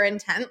that is your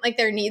intent, like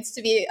there needs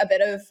to be a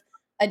bit of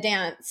a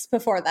dance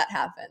before that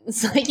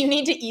happens. Like, you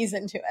need to ease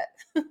into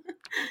it.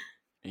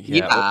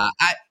 Yeah.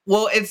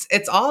 Well,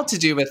 it's all to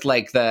do with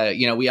like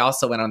we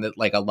also went on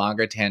like a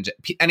longer tangent.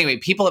 Anyway,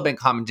 people have been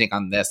commenting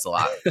on this a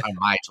lot on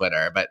my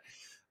Twitter, but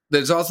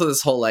there's also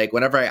this whole like,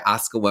 whenever I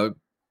ask a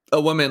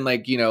woman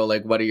like,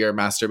 like, what are your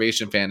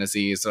masturbation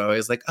fantasies? So I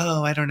was like,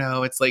 oh, I don't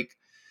know. It's like,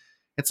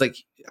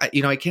 I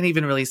can't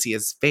even really see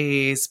his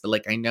face, but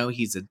like, I know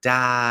he's a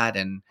dad,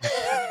 and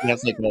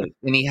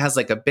he has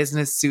like a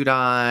business suit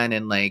on,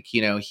 and like,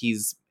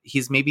 he's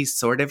maybe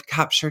sort of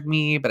captured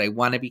me, but I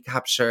want to be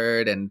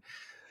captured. And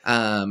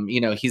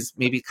he's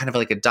maybe kind of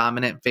like a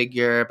dominant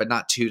figure, but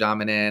not too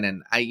dominant.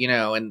 And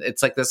and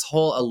it's like this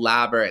whole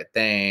elaborate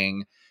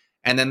thing.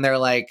 And then they're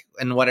like,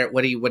 and what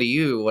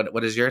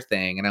is your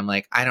thing? And I'm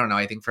like, I don't know.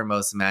 I think for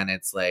most men,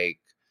 it's like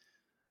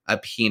a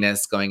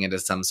penis going into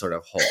some sort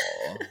of hole.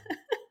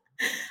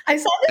 I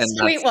saw this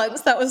tweet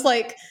once that was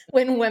like,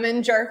 when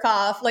women jerk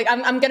off, like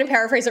I'm going to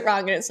paraphrase it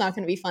wrong and it's not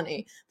going to be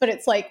funny, but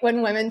it's like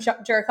when women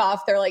jerk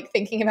off, they're like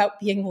thinking about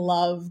being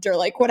loved or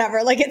like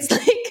whatever. Like it's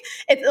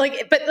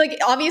like, but like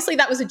obviously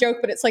that was a joke,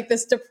 but it's like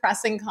this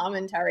depressing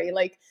commentary.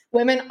 Like,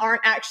 women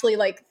aren't actually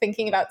like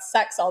thinking about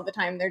sex all the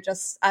time. They're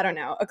just, I don't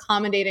know,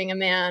 accommodating a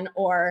man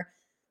or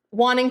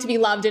wanting to be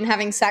loved and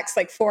having sex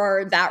like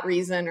for that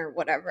reason or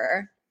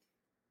whatever.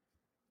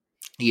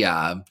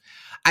 Yeah.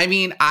 I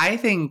mean, I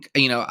think,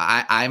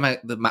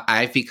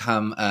 I've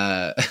become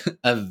a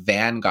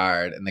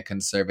vanguard in the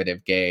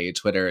conservative gay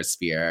Twitter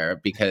sphere,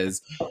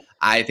 because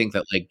I think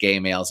that like gay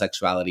male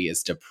sexuality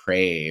is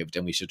depraved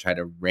and we should try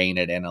to rein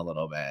it in a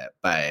little bit.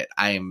 But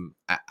I'm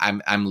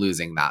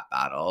losing that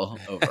battle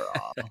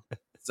overall.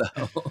 So,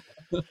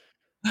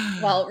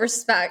 well,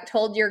 respect,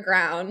 hold your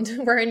ground.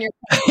 We're in your.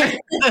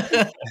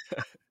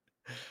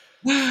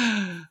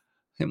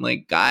 I'm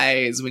like,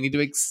 guys, we need to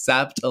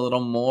accept a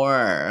little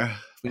more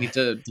We need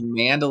to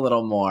demand a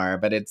little more,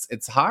 but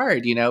it's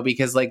hard, you know,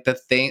 because like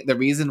the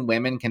reason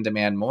women can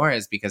demand more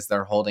is because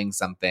they're holding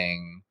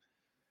something,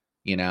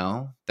 you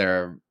know,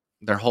 they're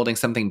holding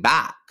something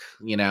back,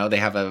 you know, they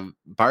have a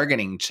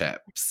bargaining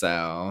chip.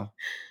 So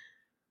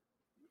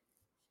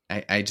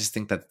I just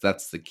think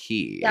that's the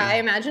key. Yeah, I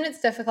imagine it's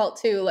difficult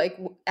too, like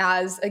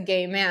as a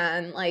gay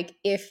man, like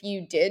if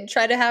you did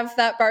try to have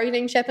that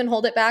bargaining chip and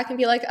hold it back and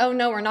be like, oh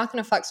no, we're not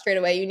going to fuck straight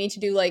away. You need to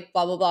do like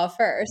blah, blah, blah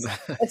first.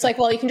 It's like,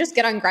 well, you can just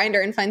get on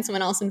Grindr and find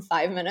someone else in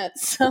 5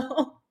 minutes.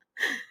 So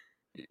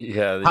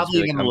Yeah, they just Probably be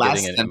like, even I'm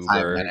less getting an than 5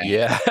 Uber. minutes.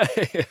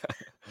 Yeah.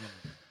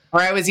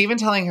 Or I was even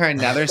telling her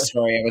another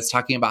story. I was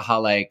talking about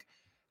how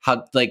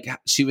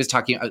she was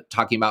talking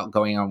about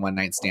going on one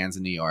night stands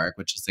in New York,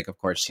 which is like, of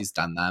course, she's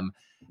done them.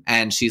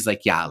 And she's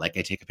like, yeah, like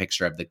I take a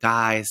picture of the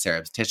guy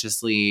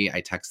surreptitiously. I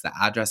text the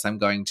address I'm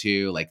going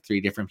to, like 3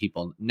 different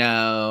people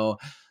know,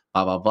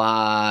 blah, blah,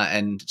 blah.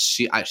 And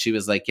she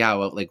was like, yeah,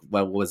 well, like,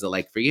 what was it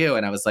like for you?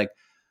 And I was like,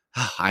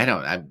 oh,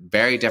 I'm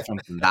very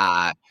different than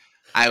that.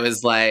 I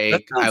was That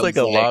like, sounds like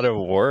a lot of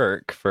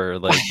work for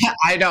like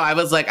I know. I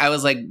was like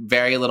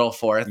very little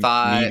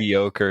forethought.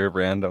 mediocre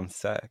random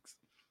sex.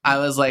 I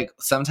was like,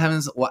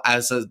 sometimes,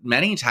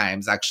 many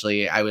times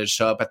actually, I would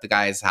show up at the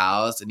guy's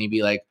house and he'd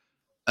be like,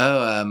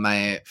 oh,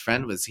 my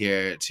friend was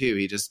here too.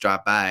 He just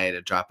dropped by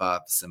to drop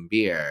off some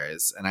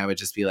beers. And I would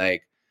just be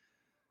like,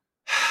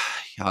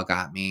 y'all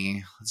got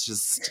me. Let's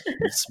just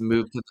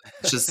move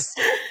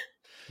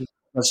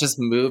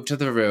to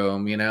the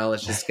room, you know,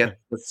 let's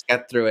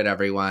get through it,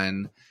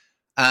 everyone.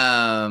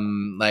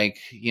 Like,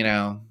 you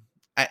know,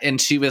 and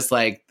she was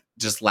like,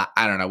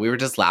 I don't know. We were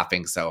just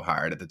laughing so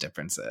hard at the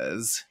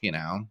differences, you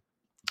know?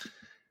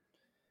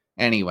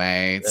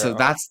 Anyway, so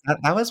that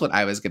was what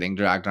I was getting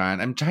dragged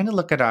on. I'm trying to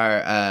look at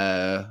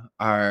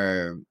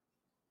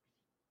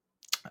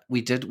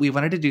we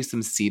wanted to do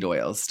some seed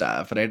oil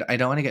stuff, but I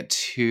don't want to get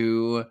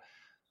too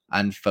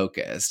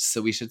unfocused.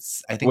 So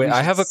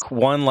I have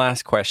one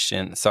last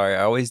question. Sorry,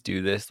 I always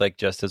do this, like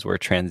just as we're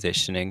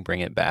transitioning, bring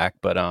it back.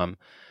 But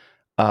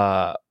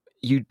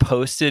you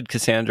posted,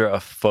 Cassandra, a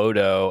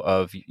photo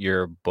of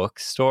your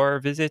bookstore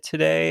visit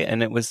today,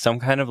 and it was some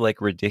kind of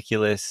like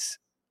ridiculous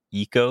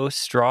eco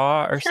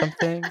straw or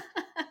something.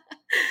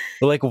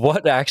 Like,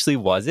 what actually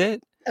was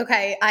it?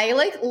 okay, I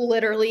like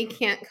literally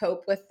can't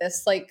cope with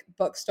this like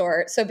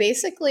bookstore. So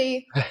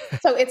basically,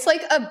 so it's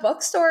like a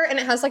bookstore and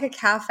it has like a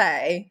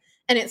cafe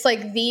and it's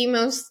like the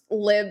most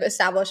lib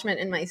establishment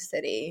in my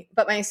city.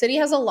 But my city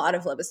has a lot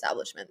of lib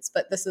establishments,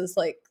 but this is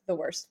like the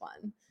worst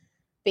one.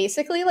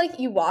 Basically, like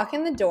you walk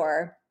in the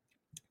door.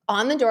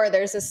 On the door,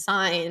 there's a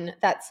sign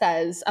that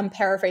says, I'm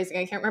paraphrasing,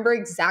 I can't remember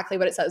exactly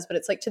what it says, but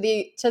it's like to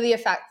the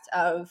effect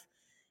of,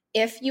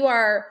 if you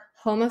are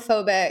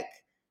homophobic,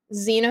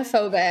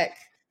 xenophobic,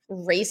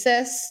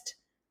 racist,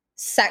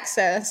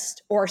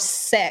 sexist, or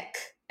sick,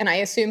 and I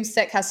assume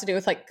sick has to do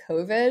with like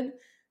COVID,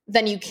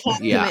 then you can't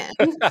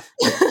come in.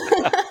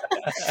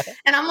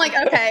 And I'm like,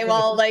 okay,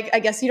 well, like, I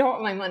guess you don't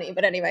want my money,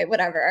 but anyway,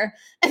 whatever.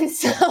 And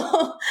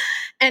so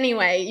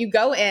anyway, you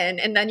go in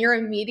and then you're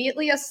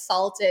immediately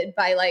assaulted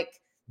by like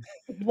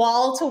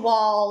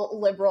wall-to-wall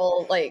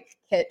liberal like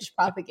kitsch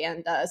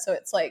propaganda. So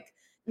it's like,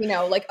 you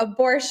know, like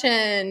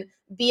abortion,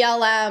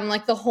 BLM,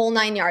 like the whole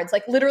 9 yards,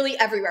 like literally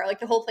everywhere. Like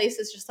the whole place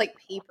is just like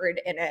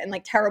papered in it, and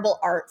like terrible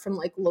art from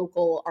like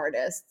local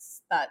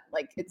artists that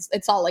like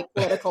it's all like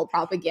political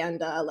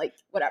propaganda, like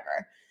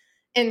whatever.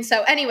 And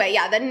so anyway,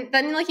 yeah, then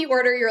like you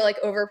order your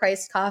like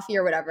overpriced coffee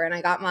or whatever, and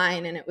I got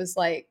mine and it was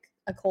like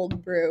a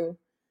cold brew.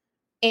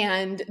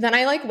 And then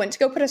I like went to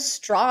go put a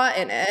straw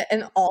in it,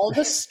 and all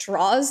the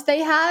straws they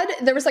had,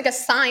 there was like a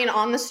sign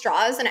on the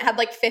straws and it had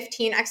like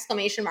 15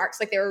 exclamation marks.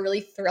 Like they were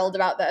really thrilled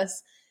about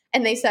this.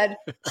 And they said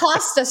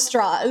pasta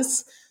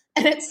straws.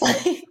 And it's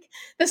like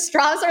the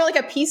straws are like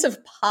a piece of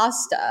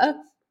pasta.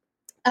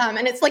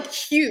 And it's like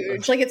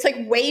huge. Like it's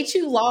like way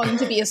too long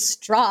to be a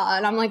straw.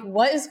 And I'm like,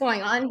 what is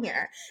going on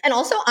here? And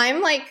also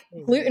I'm like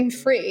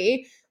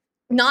gluten-free,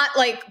 not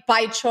like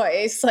by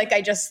choice. Like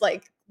I just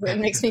like, it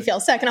makes me feel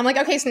sick. And I'm like,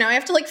 okay, so now I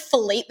have to like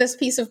fillet this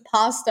piece of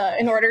pasta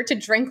in order to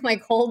drink my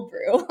cold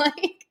brew.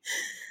 Like,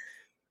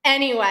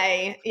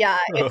 anyway, yeah,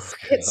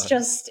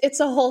 it's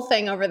a whole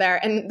thing over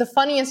there. And the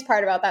funniest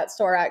part about that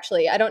store,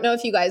 actually, I don't know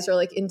if you guys are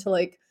like into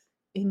like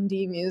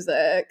indie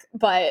music,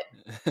 but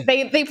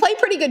they play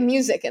pretty good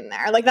music in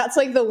there. Like that's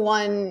like the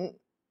one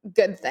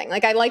good thing.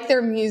 Like I like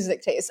their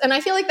music taste. And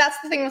I feel like that's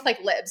the thing with like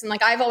libs. And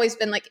like I've always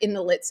been like in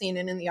the lit scene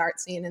and in the art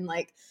scene, and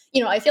like,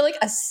 you know, I feel like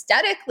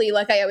aesthetically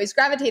like I always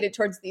gravitated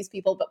towards these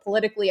people, but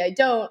politically I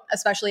don't,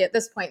 especially at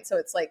this point. So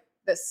it's like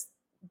this,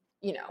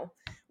 you know,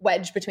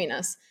 wedge between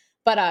us.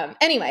 But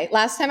anyway,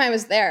 last time I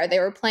was there, they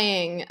were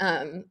playing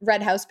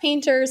Red House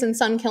Painters and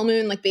Sun Kill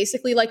Moon, like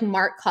basically like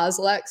Mark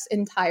Kozlek's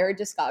entire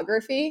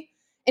discography.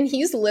 And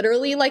he's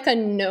literally like a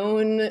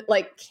known,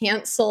 like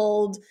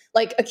canceled,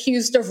 like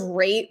accused of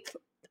rape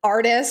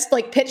artist.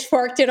 Like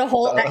Pitchfork did a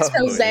whole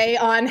expose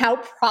on how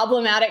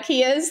problematic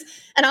he is.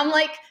 And I'm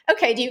like,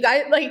 okay, do you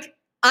guys like,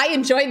 I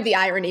enjoyed the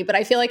irony, but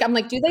I feel like I'm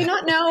like, do they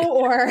not know?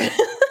 Or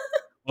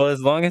Well,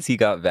 as long as he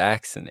got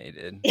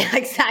vaccinated. Yeah,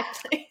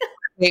 exactly.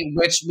 Wait,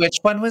 which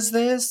one was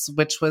this?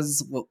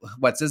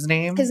 What's his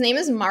name? His name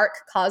is Mark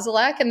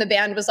Kozilek, and the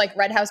band was like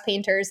Red House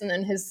Painters, and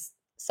then his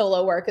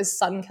solo work is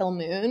Sun Kill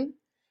Moon.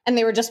 And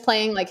they were just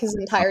playing like his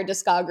entire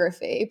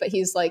discography, but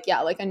he's like,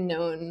 yeah, like a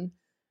known,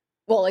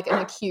 well, like an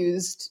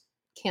accused,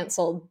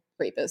 canceled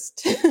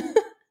rapist.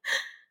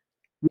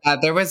 Yeah,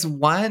 there was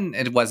one.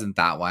 It wasn't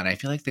that one. I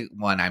feel like the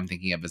one I'm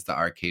thinking of is the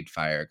Arcade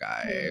Fire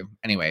guy.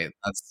 Anyway,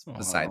 that's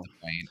beside Oh. the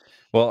point.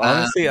 Well,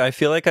 honestly, I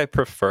feel like I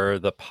prefer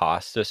the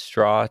pasta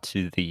straw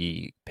to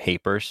the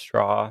paper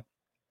straw,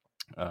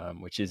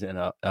 which is an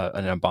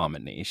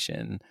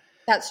abomination.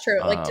 That's true.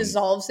 It like Um,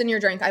 dissolves in your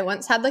drink. I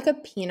once had like a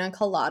pina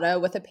colada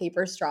with a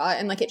paper straw,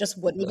 and like it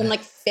just wouldn't even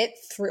like fit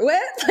through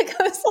it. Like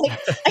I was like,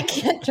 I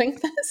can't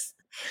drink this.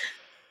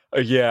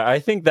 Yeah, I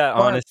think that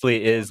Well,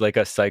 honestly is like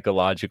a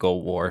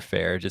psychological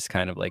warfare, just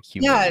kind of like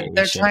yeah, humiliation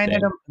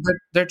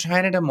they're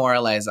trying to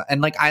demoralize,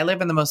 and like I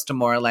live in the most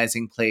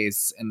demoralizing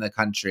place in the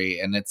country,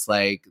 and it's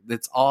like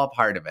it's all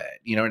part of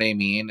it. You know what I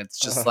mean? It's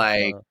just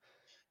like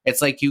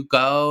it's like you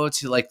go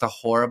to like the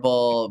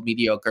horrible,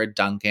 mediocre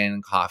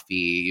Dunkin'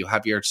 coffee. You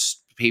have your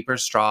paper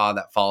straw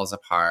that falls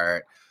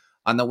apart.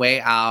 On the way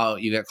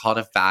out, you get called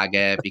a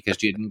faggot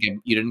because you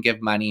didn't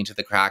give money to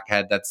the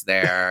crackhead that's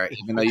there,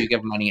 even though you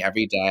give money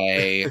every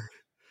day.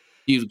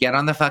 You get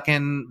on the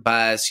fucking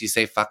bus, you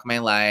say "fuck my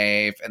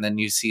life," and then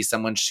you see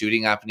someone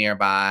shooting up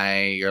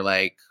nearby. You're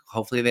like,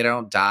 hopefully they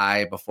don't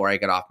die before I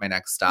get off my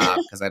next stop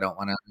because I don't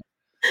want to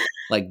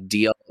like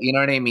deal. You know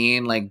what I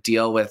mean? Like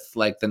deal with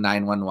like the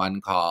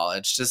 911 call.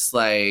 It's just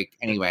like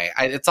anyway,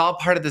 it's all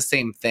part of the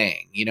same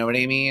thing. You know what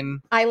I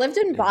mean? I lived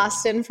in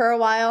Boston for a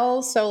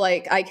while, so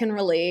like I can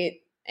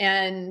relate.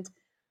 And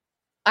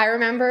I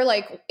remember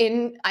like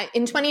in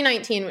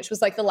 2019, which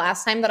was like the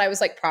last time that I was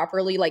like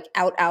properly like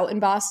out in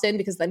Boston,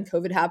 because then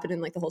COVID happened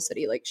and like the whole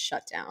city like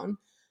shut down.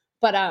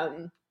 But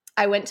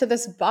I went to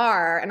this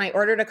bar and I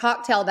ordered a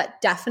cocktail that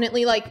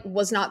definitely like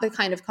was not the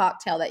kind of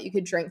cocktail that you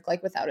could drink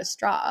like without a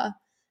straw.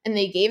 And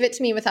they gave it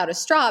to me without a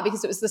straw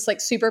because it was this like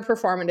super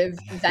performative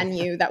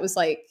venue that was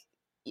like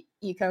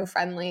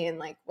eco-friendly and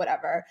like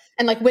whatever.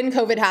 And like when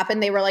COVID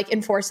happened, they were like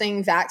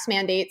enforcing vax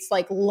mandates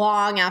like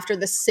long after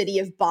the city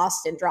of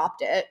Boston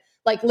dropped it.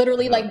 Like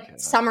literally like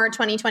summer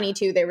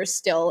 2022, they were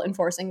still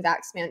enforcing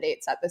vax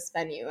mandates at this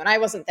venue. And I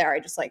wasn't there.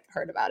 I just like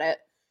heard about it.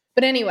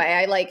 But anyway,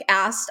 I like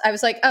asked, I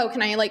was like, oh,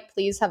 can I like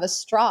please have a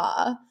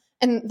straw?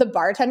 And the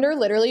bartender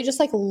literally just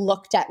like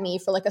looked at me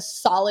for like a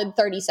solid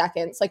 30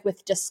 seconds, like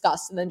with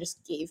disgust, and then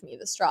just gave me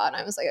the straw. And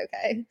I was like,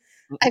 okay,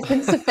 I've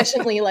been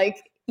sufficiently like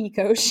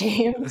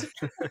eco-shamed.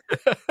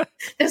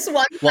 This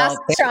one plastic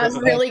straw is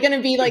really going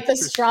to be like the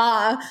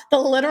straw, the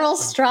literal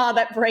straw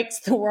that breaks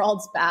the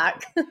world's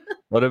back.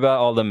 What about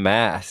all the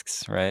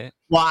masks, right?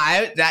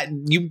 Well,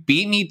 you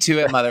beat me to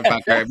it,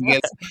 motherfucker,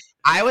 because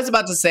I was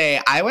about to say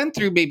I went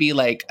through maybe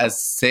like a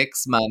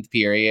 6-month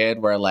period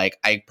where like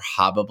I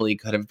probably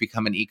could have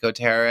become an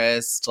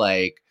eco-terrorist.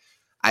 Like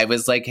I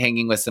was like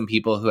hanging with some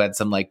people who had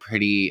some like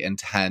pretty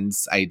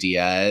intense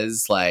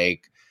ideas,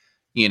 like,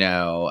 you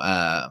know,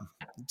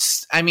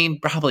 I mean,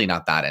 probably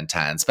not that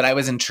intense, but I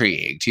was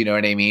intrigued. You know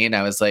what I mean?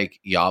 I was like,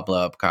 y'all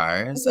blow up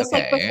cars. Was this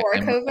like before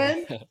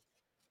COVID?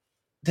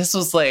 This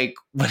was like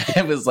when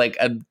I was like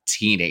a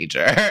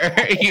teenager,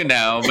 you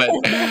know, but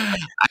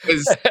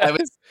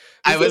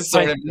I was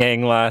sort of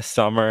hang last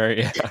summer.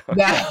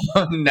 Yeah.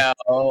 No,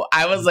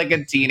 I was like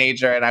a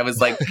teenager and I was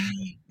like,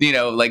 you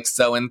know, like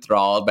so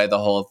enthralled by the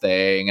whole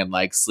thing and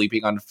like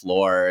sleeping on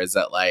floors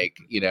at like,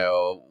 you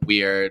know,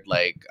 weird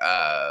like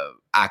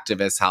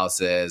activist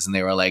houses. And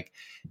they were like,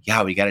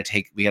 yeah, we gotta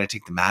take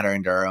the matter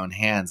into our own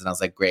hands. And I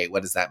was like, great,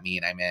 what does that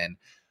mean? I'm in.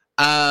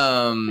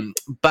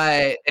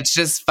 But it's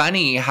just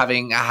funny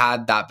having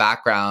had that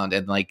background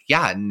and like,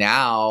 yeah,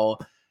 now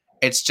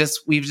it's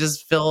just, we've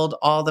just filled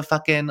all the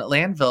fucking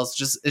landfills.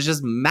 It's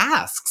just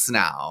masks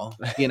now,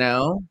 you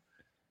know,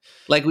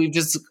 like we've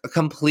just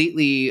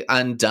completely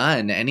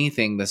undone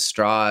anything the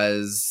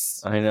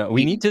straws. I know.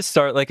 We need to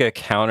start like a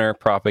counter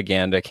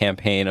propaganda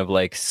campaign of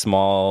like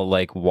small,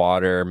 like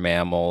water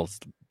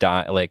mammals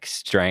like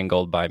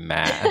strangled by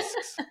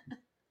masks.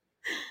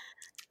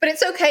 But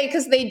it's okay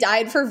because they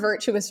died for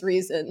virtuous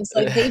reasons.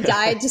 Like they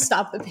died to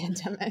stop the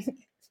pandemic.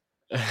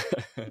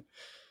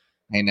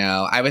 I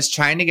know. I was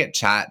trying to get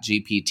Chat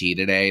GPT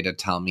today to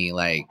tell me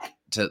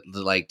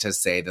to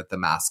say that the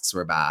masks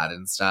were bad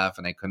and stuff,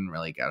 and I couldn't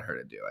really get her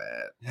to do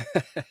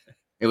it.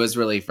 It was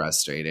really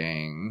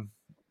frustrating.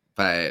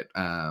 But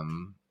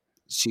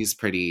she's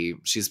pretty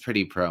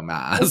pro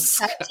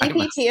mask.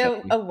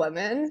 GPT a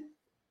woman?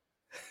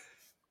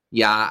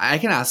 Yeah, I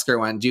can ask her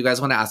one. Do you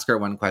guys want to ask her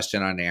one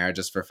question on air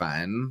just for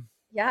fun?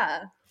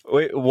 Yeah.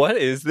 Wait, what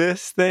is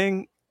this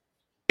thing?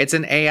 It's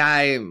an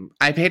AI.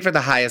 I paid for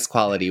the highest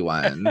quality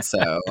one,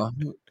 so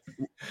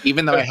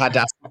even though I had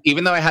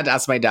to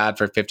ask my dad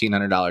for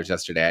 $1,500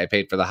 yesterday, I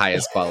paid for the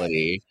highest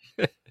quality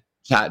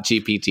Chat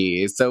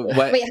GPT. So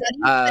what? Wait, how do you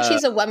know that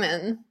she's a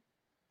woman?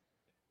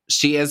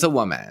 She is a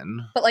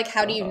woman. But like,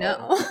 how do you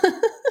know?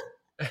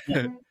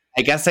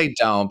 I guess I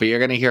don't, but you're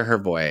going to hear her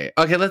voice.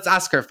 Okay, let's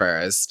ask her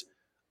first.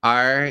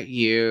 Are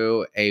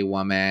you a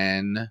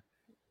woman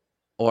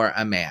or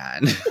a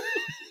man?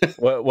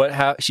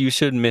 How you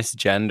should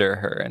misgender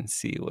her and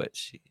see what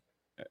she.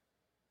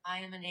 I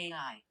am an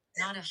AI,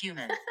 not a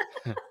human.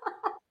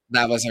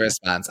 That was her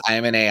response. I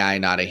am an AI,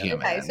 not a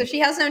human. Okay, so she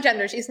has no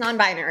gender. She's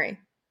non-binary.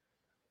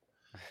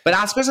 But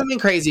ask her something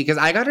crazy, because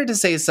I got her to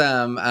say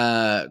some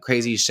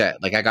crazy shit.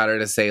 Like, I got her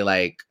to say,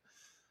 like,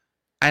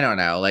 I don't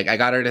know. Like, I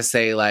got her to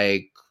say,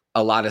 like,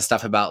 a lot of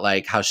stuff about,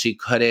 like, how she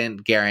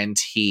couldn't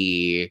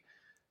guarantee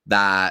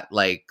that,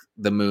 like,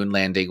 the moon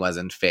landing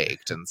wasn't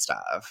faked and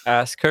stuff.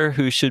 Ask her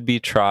who should be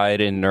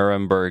tried in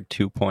Nuremberg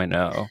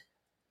 2.0.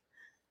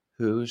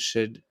 Who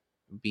should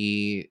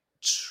be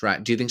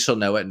tried? Do you think she'll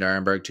know what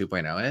Nuremberg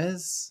 2.0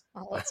 is?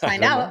 Well, let's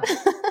find out.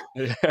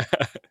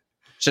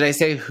 Should I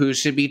say who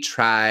should be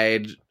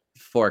tried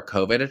for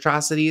COVID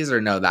atrocities, or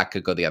no, that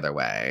could go the other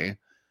way?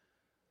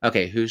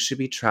 Okay, who should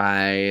be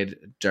tried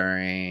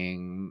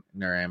during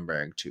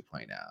Nuremberg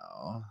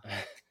 2.0?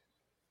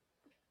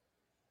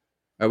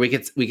 Or we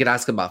could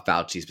ask about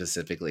Fauci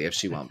specifically if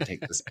she won't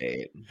take this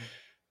bait.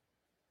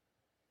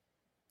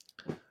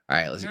 All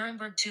right, let's.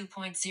 Nuremberg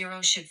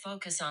 2.0 should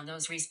focus on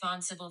those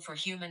responsible for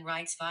human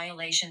rights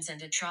violations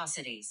and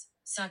atrocities,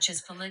 such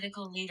as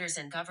political leaders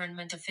and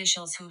government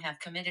officials who have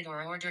committed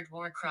or ordered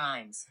war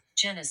crimes,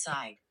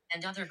 genocide,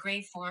 and other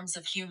grave forms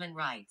of human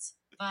rights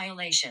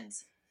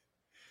violations.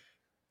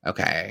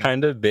 Okay.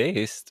 Kind of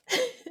based.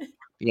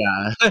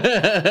 Yeah.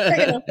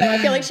 I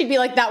feel like she'd be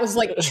like, that was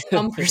like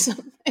Trump or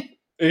something.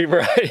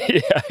 Right.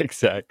 Yeah,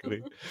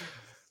 exactly.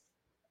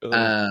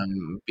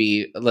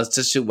 Let's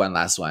just do one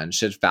last one.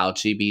 Should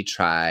Fauci be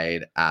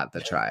tried at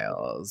the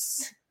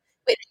trials?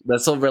 Wait.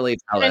 This will really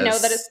tell us. I know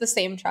that it's the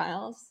same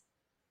trials.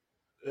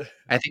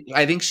 I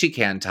think she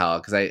can tell,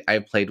 because I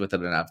played with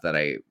it enough that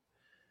I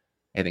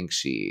think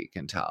she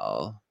can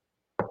tell.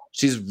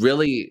 She's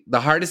really,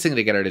 the hardest thing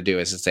to get her to do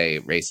is to say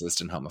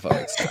racist and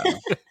homophobic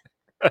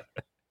stuff.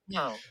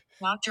 No,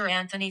 Dr.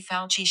 Anthony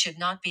Fauci should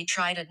not be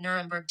tried at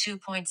Nuremberg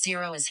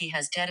 2.0, as he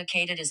has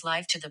dedicated his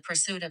life to the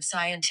pursuit of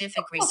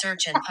scientific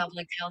research and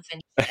public health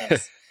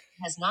initiatives.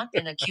 He has not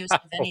been accused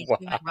of any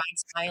human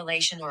rights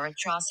violation or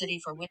atrocity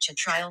for which a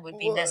trial would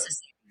be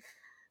necessary.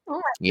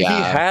 He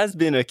has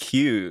been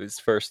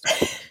accused, first of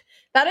all.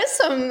 That is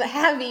some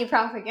heavy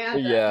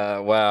propaganda. Yeah,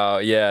 wow.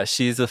 Yeah,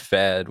 she's a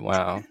Fed.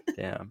 Wow.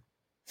 Damn.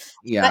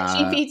 Yeah.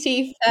 That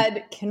GPT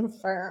Fed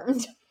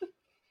confirmed.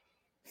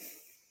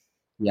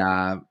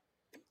 Yeah.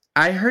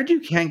 I heard you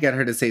can get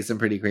her to say some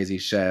pretty crazy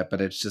shit,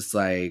 but it's just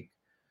like,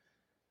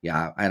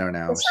 yeah, I don't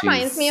know. This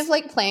reminds me of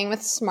like playing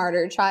with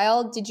Smarter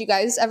Child. Did you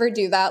guys ever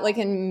do that like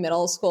in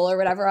middle school or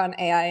whatever on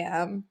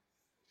AIM?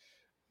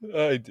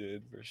 I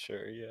did, for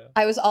sure, yeah.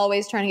 I was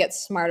always trying to get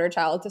Smarter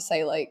Child to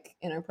say like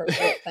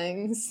inappropriate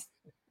things,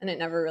 and it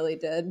never really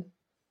did.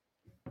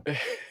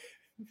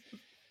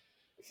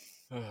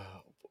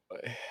 Oh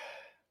boy.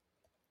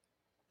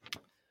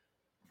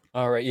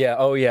 All right. Yeah.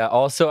 Oh yeah.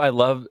 Also, I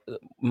love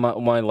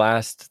my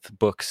last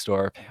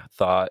bookstore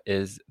thought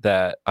is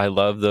that I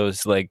love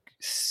those like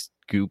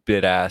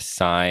stupid ass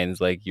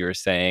signs, like you were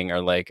saying, or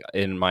like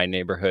in my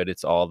neighborhood,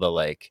 it's all the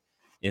like,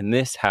 in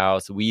this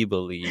house we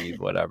believe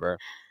whatever.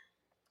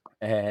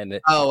 And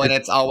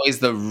it's always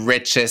the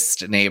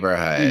richest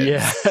neighborhood.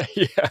 Yeah.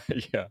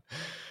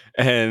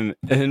 And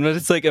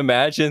it's like,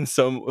 imagine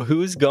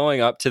who's going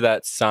up to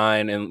that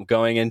sign and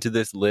going into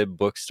this lib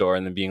bookstore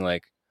and then being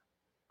like,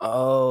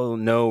 oh,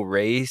 no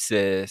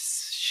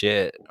racist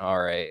shit.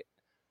 All right.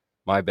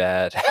 My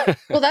bad.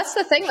 Well, that's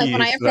the thing. Like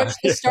when I approached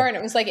the store and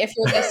it was like, if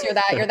you're this, you're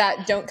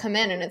that, don't come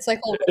in. And it's like,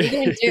 well, what are you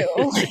going to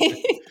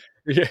do?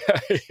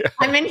 Yeah.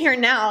 I'm in here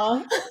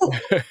now.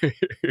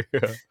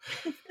 Yeah.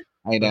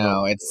 I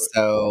know. It's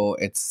so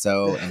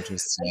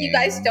interesting. If you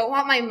guys don't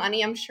want my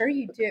money, I'm sure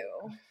you do.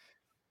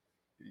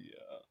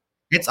 Yeah.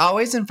 It's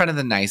always in front of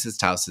the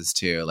nicest houses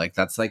too. Like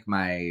that's like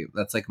my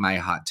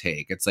hot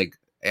take. It's like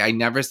I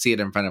never see it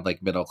in front of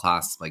like middle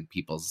class like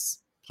people's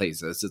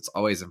places. It's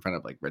always in front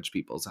of like rich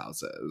people's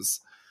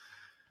houses.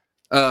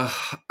 All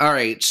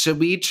right. Should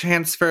we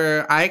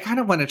transfer? I kind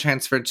of want to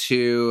transfer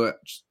to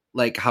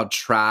like how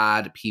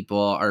trad people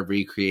are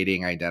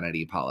recreating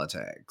identity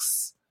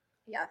politics.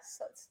 Yes,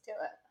 let's do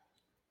it.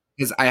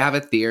 Because I have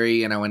a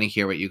theory and I want to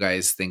hear what you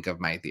guys think of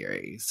my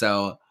theory.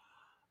 So,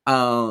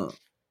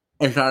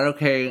 is that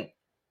okay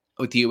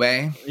with you,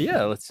 A?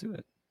 Yeah, let's do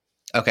it.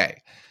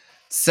 Okay.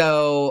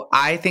 So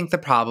I think the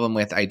problem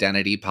with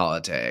identity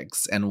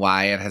politics and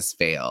why it has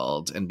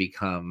failed and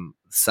become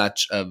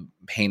such a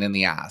pain in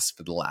the ass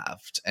for the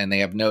left, and they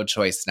have no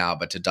choice now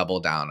but to double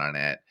down on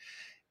it,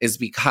 is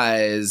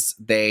because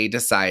they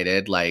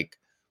decided like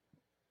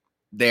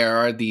there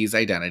are these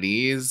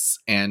identities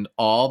and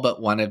all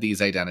but one of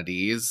these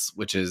identities,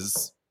 which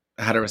is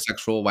a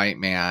heterosexual white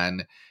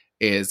man,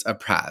 is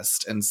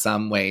oppressed in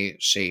some way,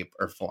 shape,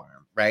 or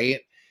form, right?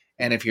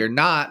 And if you're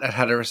not a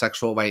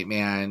heterosexual white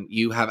man,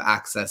 you have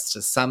access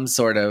to some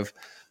sort of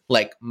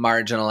like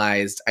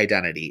marginalized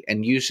identity,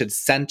 and you should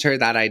center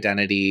that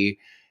identity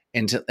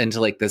into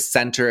like the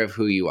center of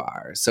who you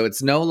are. So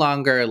it's no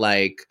longer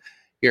like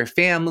your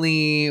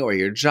family or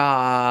your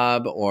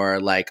job or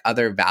like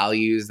other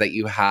values that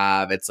you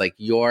have. It's like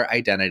your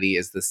identity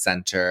is the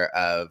center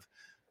of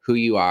who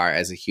you are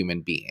as a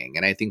human being.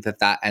 And I think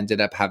that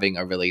ended up having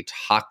a really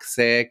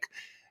toxic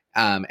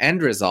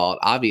end result,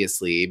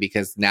 obviously,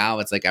 because now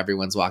it's like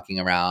everyone's walking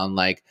around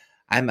like,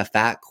 I'm a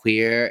fat,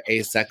 queer,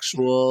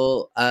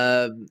 asexual,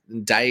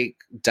 dyke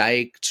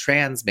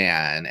trans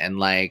man. And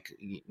like,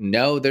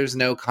 no, there's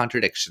no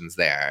contradictions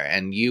there.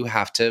 And you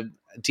have to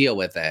deal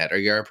with it or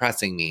you're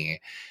oppressing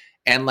me.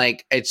 And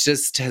like, it's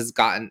just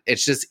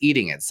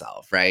eating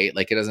itself, right?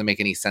 Like, it doesn't make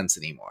any sense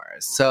anymore.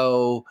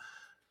 So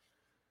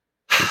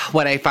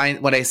what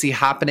I see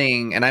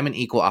happening, and I'm an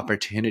equal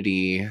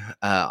opportunity,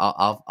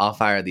 I'll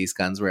fire these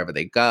guns wherever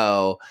they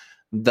go.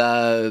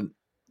 The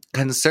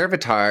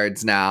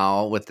conservatards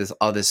now with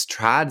all this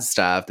trad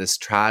stuff, this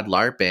trad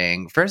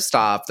LARPing. First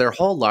off, their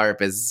whole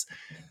LARP is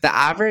the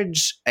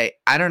average.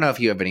 I don't know if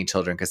you have any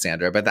children,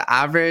 Cassandra, but the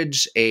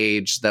average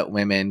age that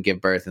women give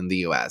birth in the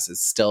U.S.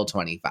 is still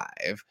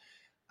 25.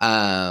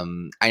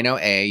 I know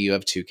you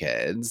have 2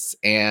 kids,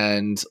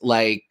 and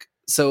like,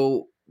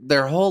 so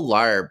their whole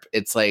LARP,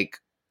 it's like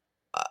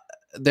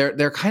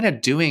they're kind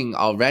of doing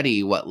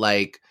already what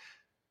like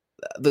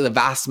the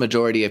vast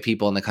majority of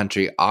people in the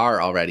country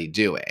are already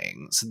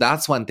doing. So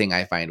that's one thing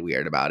I find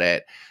weird about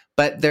it.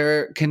 But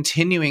they're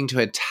continuing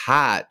to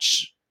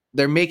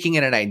they're making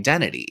it an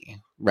identity,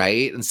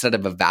 right? Instead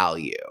of a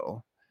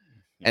value.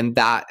 And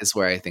that is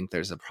where I think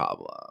there's a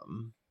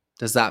problem.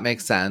 Does that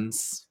make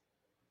sense?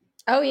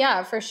 Oh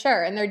yeah, for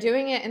sure. And they're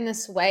doing it in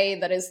this way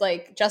that is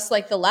like, just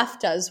like the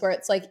left does, where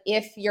it's like,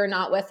 if you're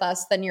not with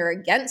us, then you're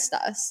against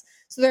us.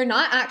 So they're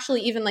not actually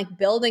even like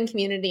building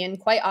community. And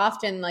quite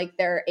often, like,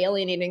 they're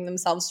alienating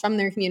themselves from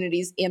their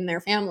communities in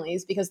their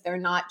families because they're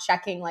not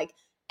checking like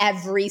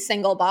every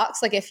single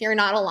box. Like, if you're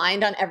not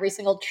aligned on every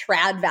single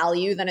trad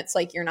value, then it's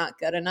like, you're not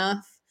good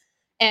enough.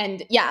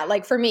 And yeah,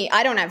 like for me,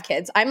 I don't have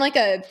kids. I'm like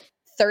a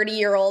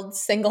 30-year-old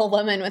single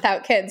woman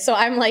without kids. So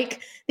I'm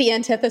like the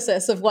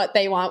antithesis of what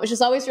they want, which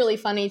is always really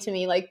funny to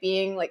me, like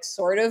being like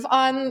sort of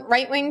on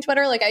right-wing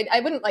Twitter. Like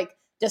I wouldn't like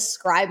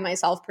describe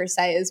myself per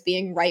se as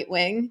being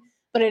right-wing,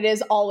 but it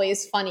is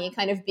always funny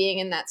kind of being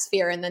in that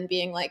sphere and then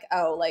being like,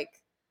 oh, like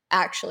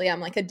actually I'm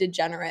like a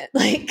degenerate,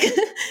 like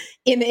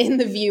in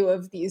the view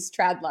of these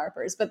trad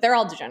LARPers, but they're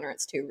all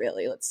degenerates too,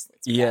 really. Let's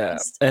be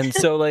honest. And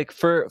so like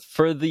for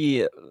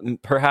the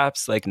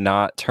perhaps like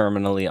not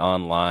terminally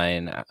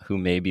online who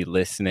may be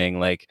listening,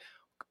 like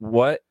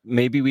what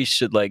maybe we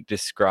should like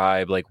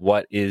describe like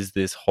what is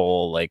this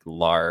whole like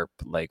LARP,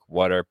 like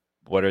what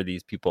are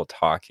these people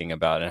talking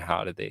about and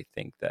how do they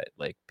think that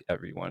like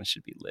everyone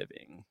should be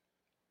living?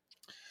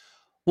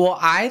 Well,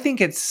 I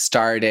think it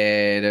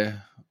started,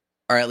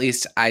 or at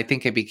least I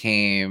think it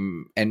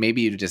became, and maybe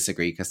you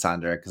disagree,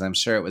 Cassandra, because I'm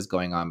sure it was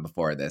going on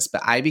before this,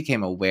 but I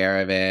became aware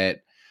of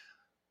it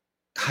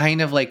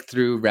kind of like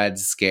through Red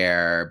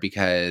Scare,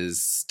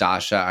 because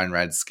Dasha on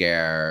Red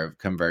Scare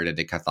converted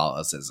to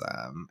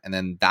Catholicism. And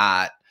then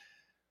that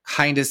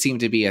kind of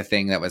seemed to be a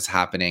thing that was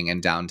happening in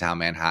downtown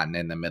Manhattan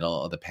in the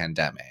middle of the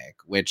pandemic,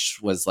 which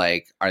was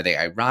like, are they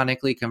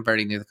ironically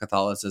converting to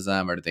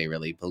Catholicism or do they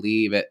really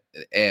believe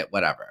it,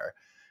 whatever.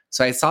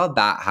 So I saw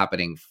that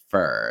happening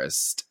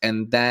first.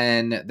 And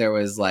then there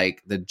was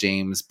like the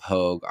James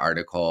Pogue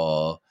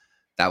article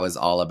that was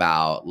all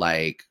about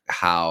like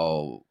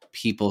how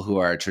people who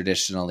are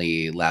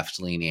traditionally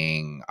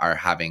left-leaning are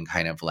having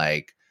kind of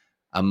like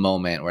a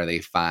moment where they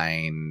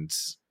find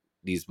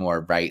these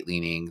more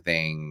right-leaning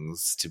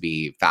things to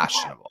be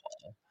fashionable.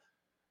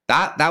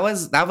 That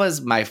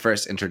was my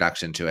first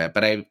introduction to it.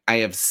 But I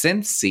have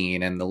since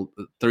seen in the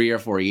 3 or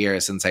 4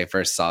 years since I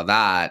first saw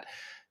that,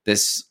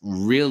 this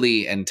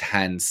really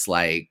intense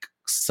like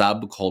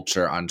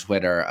subculture on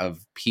Twitter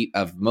of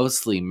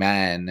mostly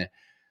men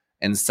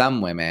and some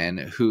women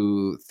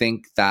who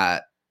think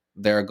that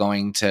they're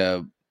going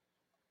to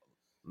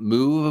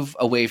move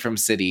away from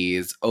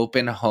cities,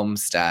 open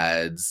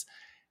homesteads,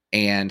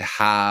 and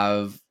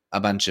have a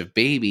bunch of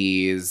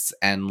babies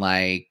and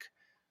like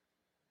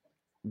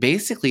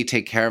basically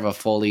take care of a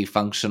fully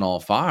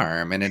functional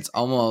farm. And it's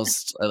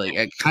almost like,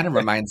 it kind of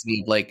reminds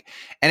me of like,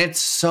 and it's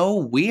so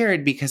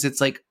weird because it's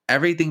like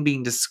everything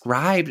being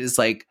described is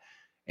like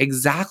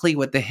exactly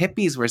what the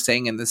hippies were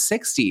saying in the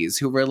 60s,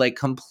 who were like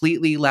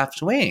completely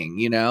left wing,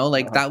 you know,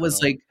 like that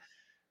was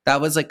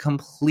like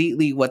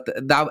completely what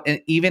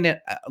even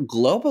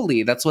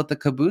globally, that's what the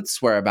kibbutz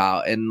were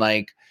about. And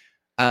like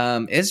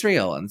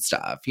Israel and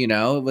stuff, you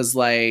know, it was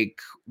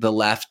like the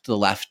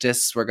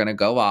leftists were going to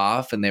go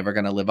off and they were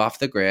going to live off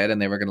the grid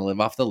and they were going to live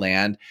off the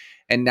land.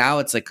 And now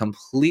it's like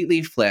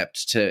completely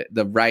flipped to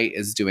the right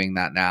is doing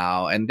that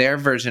now. And their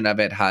version of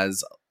it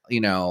has,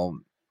 you know,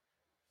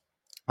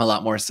 a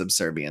lot more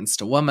subservience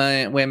to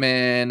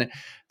women.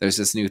 There's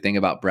this new thing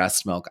about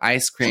breast milk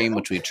ice cream,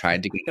 which we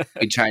tried to get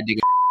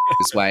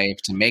his wife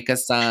to make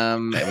us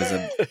some.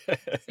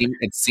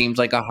 It seemed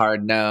like a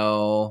hard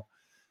no.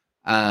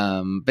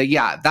 But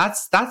yeah,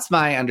 that's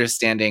my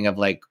understanding of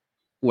like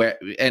where,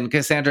 and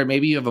Cassandra,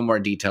 maybe you have a more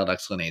detailed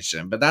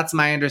explanation, but that's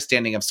my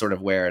understanding of sort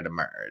of where it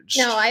emerged.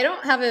 No, I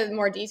don't have a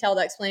more detailed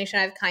explanation.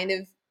 I've kind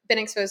of been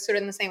exposed to it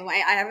in the same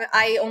way.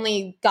 I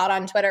only got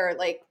on Twitter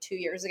like 2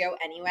 years ago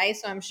anyway,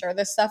 so I'm sure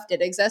this stuff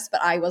did exist,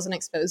 but I wasn't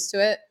exposed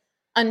to it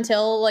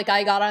until like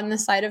I got on the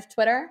side of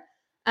Twitter.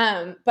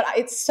 But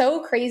it's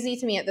so crazy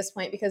to me at this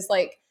point because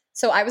like,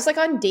 so I was like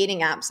on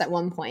dating apps at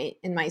one point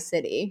in my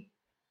city,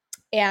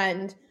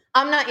 and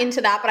I'm not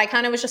into that, but I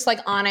kind of was just like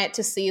on it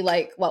to see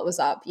like what was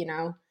up, you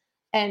know?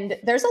 And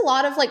there's a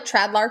lot of like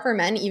trad larper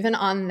men even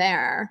on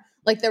there.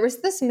 Like there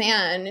was this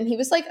man and he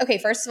was like, okay,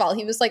 first of all,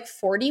 he was like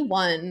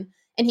 41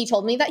 and he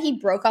told me that he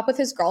broke up with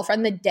his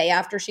girlfriend the day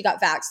after she got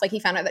vaxxed. Like he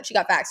found out that she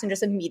got vaxxed and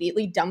just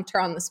immediately dumped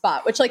her on the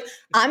spot, which like,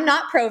 I'm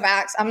not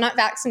pro-vax. I'm not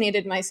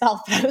vaccinated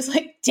myself, but I was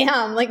like,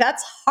 damn, like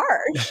that's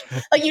harsh.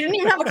 Like you didn't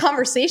even have a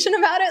conversation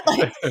about it.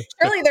 Like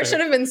surely there should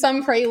have been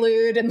some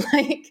prelude and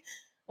like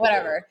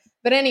whatever.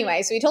 But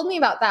anyway, so he told me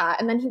about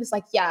that. And then he was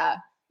like, yeah,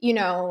 you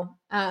know,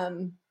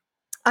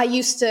 I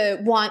used to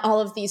want all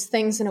of these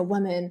things in a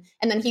woman.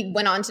 And then he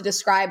went on to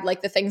describe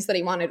like the things that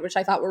he wanted, which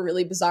I thought were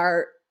really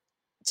bizarre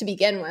to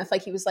begin with.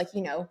 Like he was like,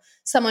 you know,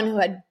 someone who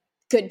had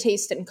good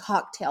taste in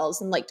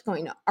cocktails and liked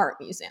going to art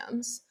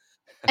museums.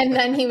 And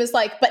then he was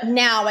like, but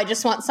now I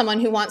just want someone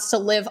who wants to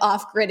live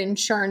off grid and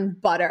churn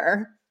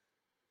butter.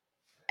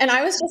 And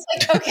I was just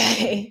like,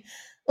 okay,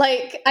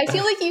 like I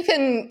feel like you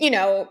can, you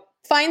know,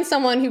 find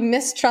someone who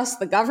mistrusts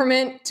the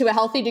government to a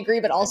healthy degree,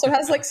 but also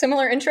has like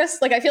similar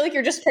interests. Like, I feel like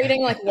you're just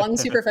trading like one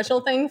superficial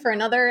thing for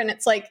another. And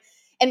it's like,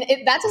 and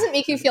that doesn't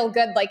make you feel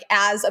good, like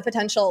as a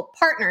potential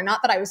partner.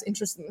 Not that I was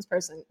interested in this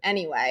person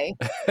anyway,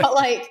 but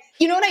like,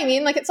 you know what I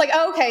mean? Like, it's like,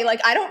 oh, okay,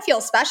 like I don't feel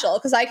special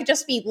because I could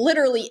just be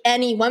literally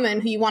any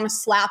woman who you want to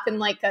slap in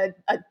like a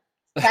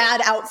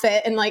bad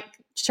outfit and like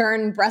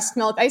churn breast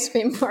milk ice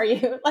cream for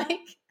you. Like,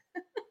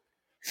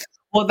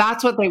 well,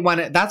 that's what they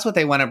want. That's what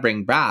they want to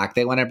bring back.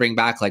 They want to bring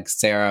back like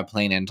Sarah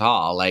Plain and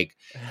Tall, like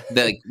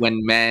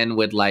when men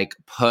would like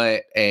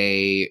put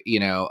a, you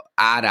know,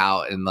 ad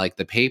out in like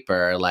the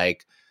paper,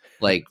 like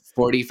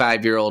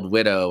 45-year-old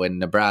widow in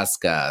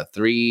Nebraska,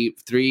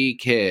 three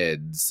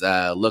kids,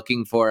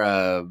 looking for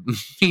a,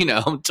 you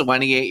know,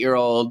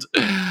 28-year-old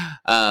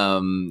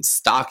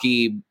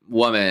stocky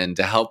woman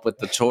to help with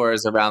the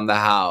chores around the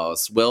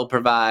house. Will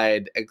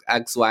provide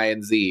X, Y,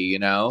 and Z, you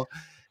know,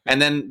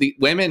 and then the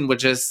women would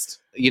just,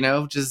 you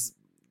know, just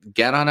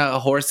get on a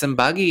horse and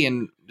buggy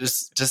and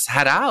just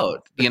head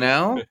out, you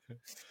know?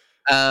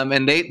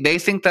 And they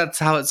think that's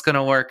how it's going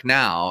to work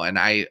now. And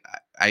I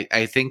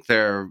think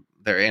they're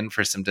in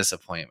for some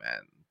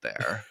disappointment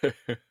there.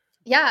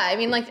 yeah, I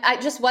mean, like,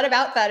 what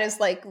about that is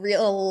like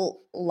real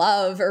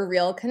love or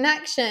real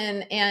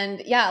connection?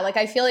 And yeah, like,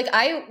 I feel like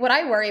what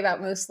I worry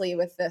about mostly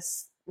with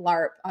this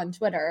LARP on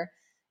Twitter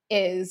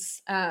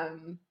is,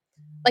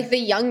 like the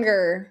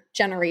younger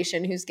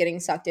generation who's getting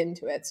sucked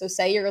into it. So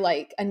say you're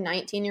like a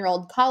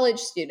 19-year-old college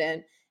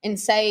student and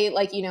say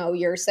like, you know,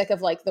 you're sick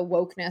of like the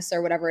wokeness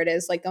or whatever it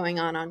is like going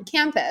on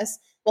campus.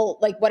 Well,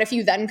 like what if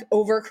you then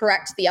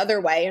overcorrect the other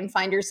way and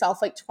find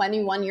yourself like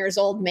 21 years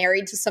old,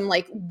 married to some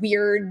like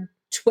weird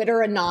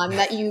Twitter anon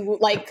that you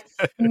like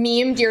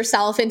memed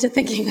yourself into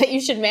thinking that you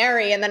should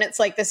marry. And then it's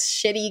like this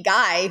shitty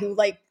guy who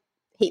like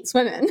hates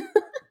women.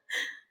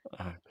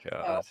 Oh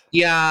God.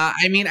 Yeah.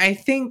 I mean, I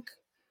think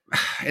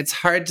it's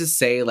hard to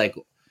say like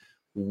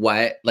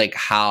what, like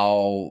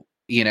how,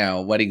 you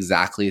know, what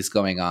exactly is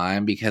going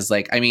on because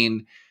like, I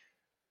mean,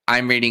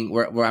 I'm reading,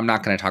 I'm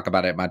not going to talk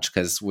about it much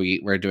because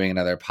we're doing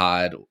another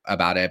pod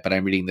about it, but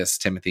I'm reading this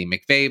Timothy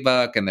McVeigh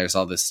book and there's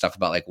all this stuff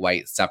about like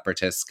white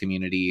separatist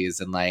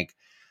communities and like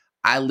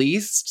at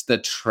least the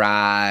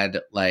trad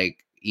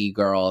like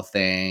e-girl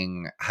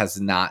thing has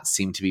not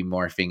seemed to be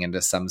morphing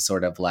into some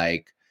sort of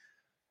like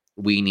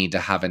we need to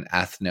have an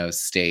ethno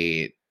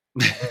state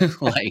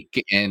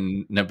like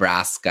in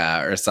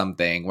Nebraska or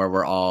something where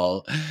we're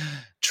all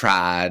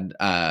trad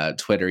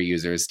Twitter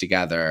users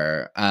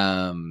together.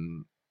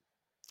 And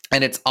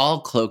it's all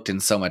cloaked in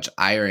so much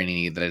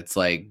irony that it's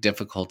like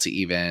difficult to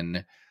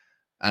even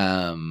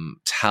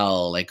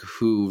tell like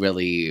who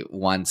really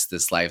wants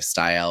this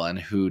lifestyle and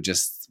who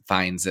just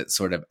finds it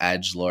sort of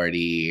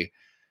edgelordy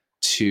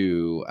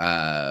to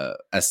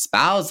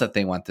espouse that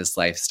they want this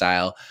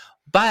lifestyle.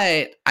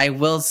 But I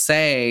will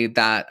say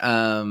that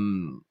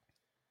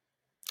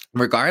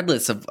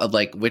regardless of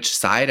like which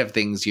side of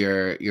things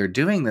you're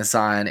doing this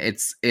on,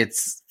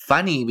 it's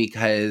funny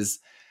because,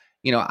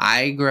 you know,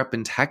 I grew up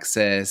in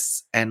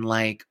Texas and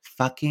like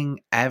fucking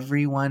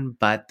everyone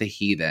but the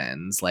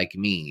heathens like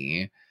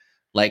me,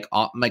 like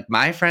all, like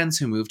my friends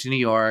who moved to New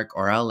York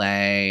or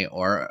LA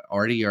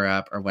or to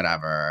Europe or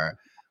whatever,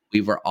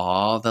 we were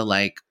all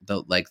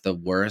the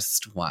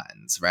worst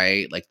ones,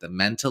 right? Like the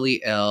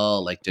mentally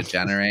ill, like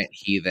degenerate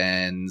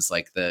heathens,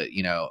 like the,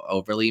 you know,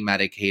 overly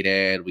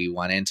medicated. We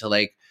wanted to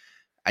like,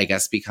 I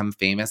guess, become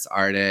famous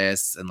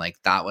artists. And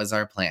like, that was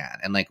our plan.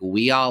 And like,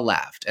 we all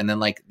left. And then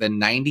like the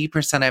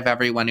 90% of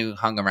everyone who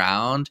hung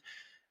around,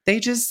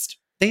 they just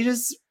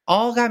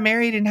all got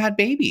married and had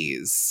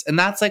babies. And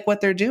that's like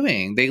what they're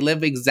doing. They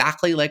live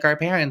exactly like our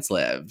parents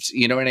lived.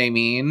 You know what I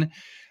mean?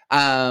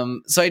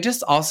 So I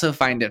just also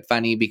find it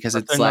funny because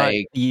But it's they're not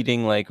like,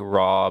 eating like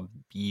raw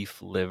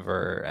beef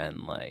liver and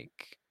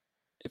like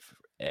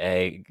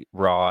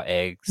raw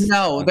eggs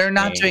no, they're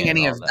not hunting doing and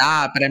any all of that.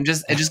 that. But it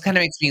just kind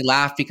of makes me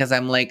laugh because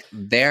I'm like,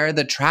 they're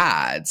the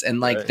trads and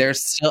like Right.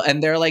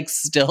 they're like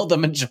still the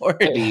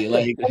majority.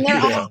 Like, And they're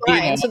Yeah. you know,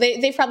 offline, so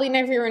they probably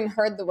never even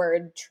heard the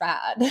word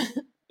trad.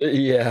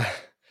 Yeah.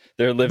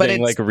 They're but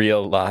living like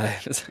real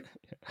lives.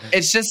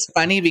 it's just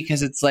funny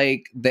because it's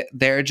like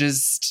they're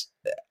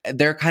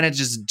kind of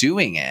just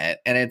doing it.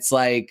 And it's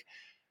like,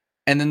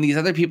 and then these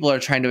other people are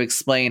trying to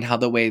explain how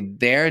the way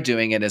they're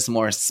doing it is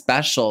more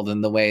special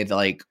than the way that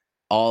like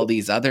all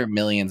these other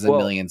millions and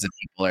Well, millions of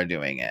people are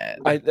doing it.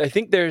 I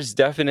think there's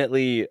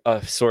definitely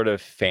a sort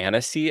of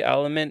fantasy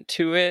element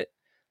to it.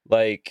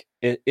 Like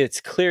it's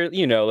clear,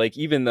 you know, like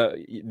even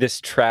this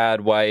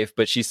trad wife,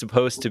 but she's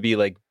supposed to be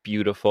like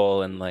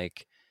beautiful and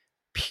like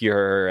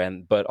pure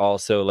and but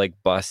also like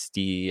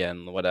busty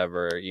and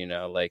whatever, you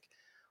know, like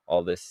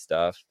all this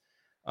stuff.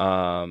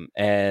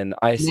 And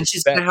I And then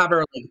she's gonna suspect have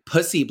her like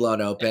pussy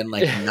blown open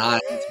like 9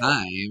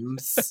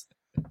 times,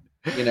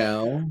 you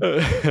know?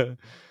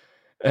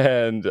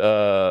 and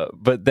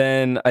but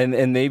then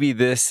and maybe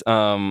this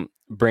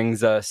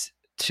brings us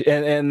to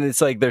and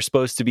it's like they're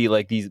supposed to be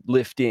like these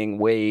lifting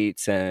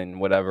weights and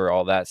whatever,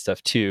 all that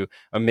stuff too.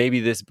 Maybe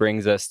this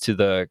brings us to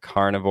the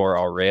carnivore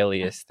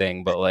Aurelius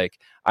thing, but like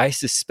I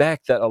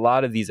suspect that a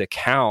lot of these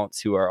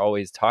accounts who are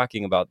always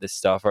talking about this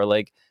stuff are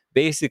like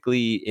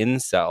basically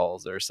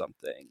incels or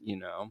something, you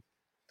know.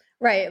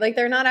 Right. Like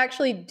they're not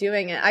actually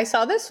doing it. I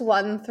saw this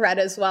one thread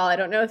as well. I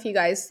don't know if you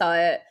guys saw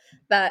it.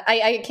 That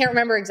I can't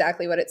remember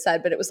exactly what it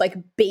said, but it was like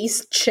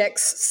base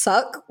chicks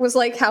suck was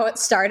like how it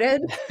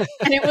started.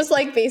 And it was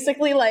like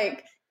basically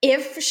like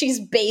if she's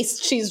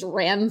based, she's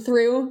ran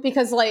through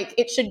because like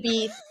it should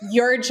be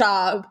your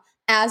job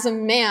as a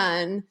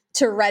man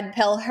to red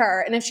pill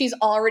her. And if she's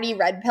already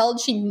red pilled,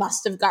 she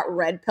must have got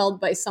red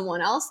pilled by someone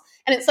else.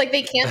 And it's like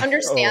they can't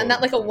understand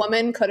that like a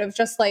woman could have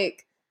just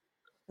like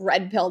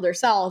red pilled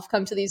herself,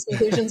 come to these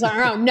conclusions on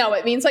her own. No,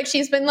 it means like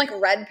she's been like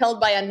red pilled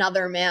by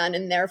another man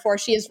and therefore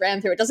she has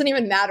ran through. It doesn't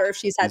even matter if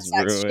she's had She's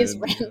sex, she's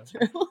ruined.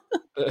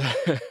 ran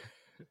through.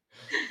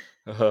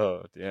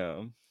 Oh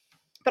damn.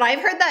 But I've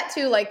heard that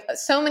too, like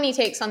so many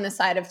takes on the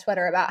side of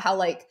Twitter about how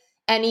like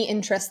any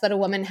interest that a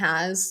woman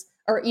has,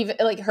 or even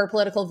like her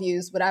political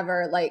views,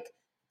 whatever, like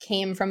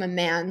came from a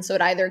man. So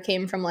it either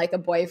came from like a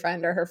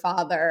boyfriend or her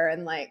father.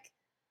 And like,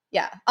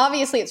 yeah,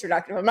 obviously it's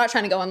reductive. I'm not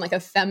trying to go on like a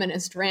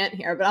feminist rant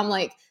here, but I'm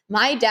like,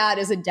 my dad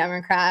is a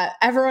Democrat.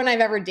 Everyone I've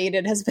ever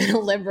dated has been a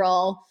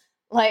liberal.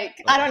 Like,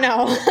 I don't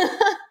know.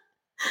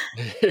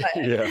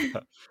 Yeah.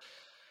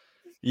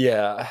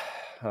 Yeah.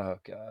 Oh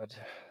God.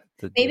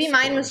 The Maybe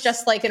mine was discourse.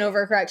 just like an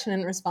overcorrection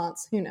in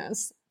response. Who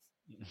knows?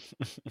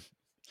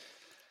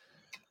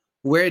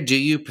 Where do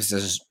you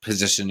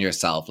position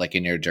yourself like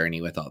in your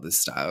journey with all this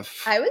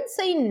stuff? I would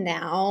say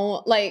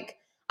now, like,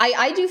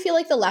 I do feel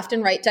like the left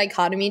and right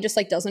dichotomy just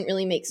like doesn't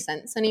really make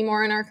sense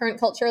anymore in our current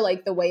culture,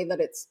 like the way that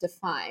it's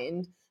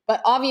defined.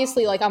 But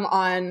obviously, like I'm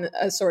on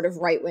a sort of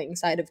right wing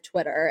side of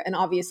Twitter, and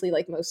obviously,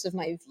 like most of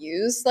my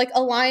views like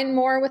align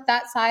more with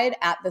that side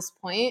at this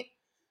point.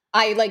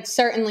 I like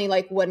certainly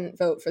like wouldn't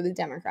vote for the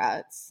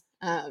Democrats.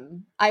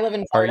 I live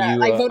in Are Florida.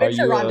 you I are voted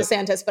for you Ron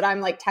DeSantis, but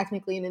I'm like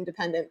technically an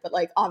independent. But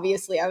like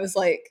obviously, I was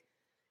like,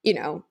 you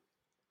know,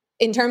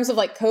 in terms of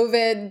like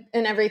COVID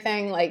and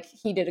everything, like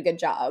he did a good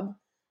job.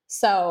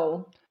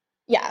 So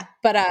yeah,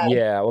 but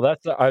yeah, well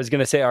that's I was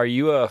gonna say, are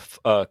you a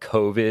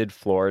COVID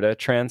Florida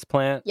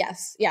transplant?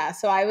 yes, yeah.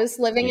 So I was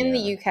living in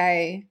Yeah. the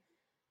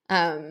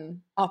UK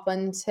up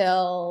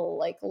until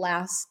like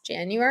last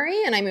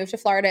January, and I moved to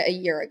Florida a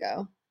year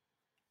ago.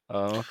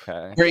 Oh,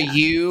 okay. For Yeah.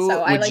 you,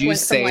 So I would like you went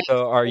from say like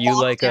So are you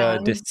like a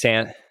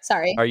lockdown.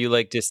 Sorry. Are you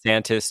like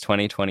DeSantis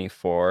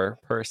 2024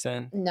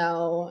 person?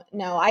 No,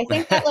 no. I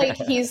think that like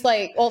he's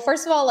like, well,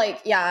 first of all,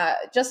 like, yeah,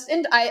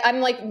 I'm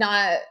like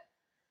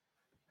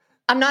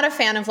I'm not a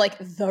fan of like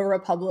the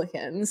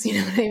Republicans, you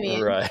know what I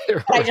mean? Right.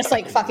 But I just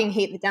like fucking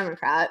hate the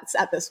Democrats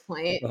at this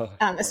point, Right.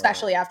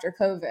 especially after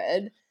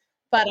COVID.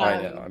 But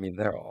I know. I mean,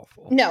 they're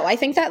awful. no, I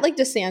think that like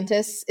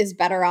DeSantis is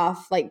better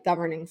off like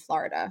governing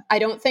Florida. I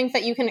don't think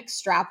that you can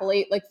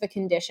extrapolate like the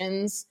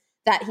conditions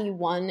that he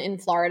won in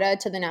Florida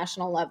to the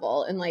national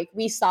level. And like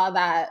we saw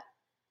that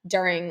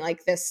during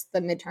like the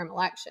midterm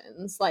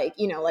elections. Like,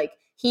 you know, like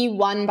he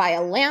won by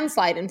a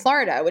landslide in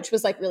Florida, which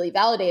was like really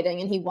validating.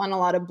 And he won a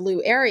lot of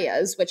blue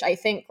areas, which I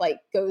think like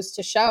goes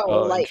to show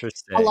Oh, like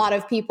interesting. a lot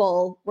of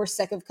people were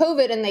sick of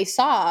COVID and they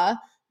saw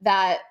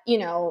that, you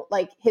know,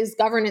 like his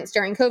governance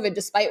during COVID,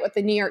 despite what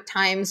the New York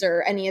Times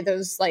or any of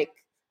those like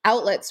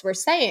outlets were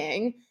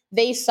saying,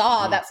 they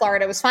saw that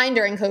Florida was fine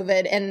during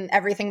COVID and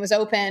everything was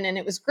open and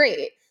it was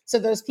great. So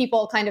those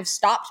people kind of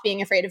stopped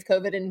being afraid of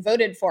COVID and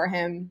voted for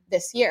him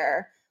this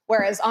year.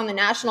 Whereas on the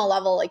national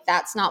level, like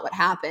that's not what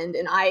happened.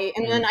 And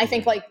then I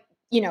think like,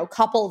 you know,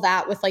 couple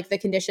that with like the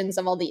conditions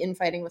of all the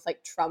infighting with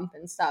like Trump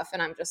and stuff.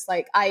 And I'm just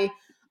like, I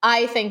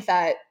I think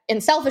that,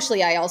 and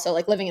selfishly, I also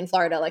like living in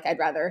Florida, like I'd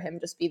rather him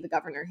just be the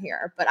governor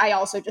here. But I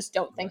also just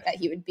don't think that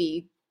he would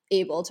be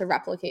able to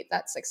replicate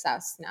that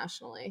success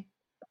nationally.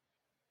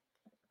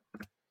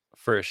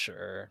 For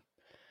sure.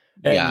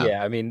 And Yeah.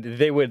 yeah, I mean,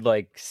 they would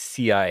like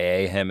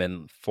CIA him,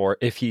 and for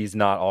if he's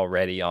not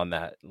already on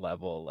that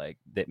level, like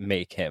that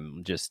make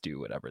him just do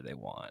whatever they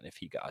want if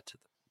he got to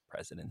the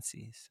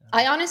presidency. So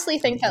I honestly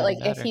think that doesn't like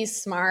if matter.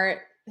 he's smart,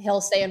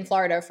 he'll stay in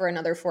Florida for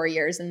another 4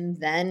 years and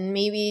then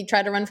maybe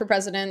try to run for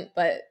president.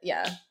 But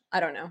yeah, I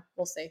don't know.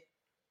 We'll see.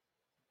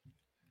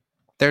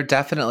 They're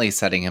definitely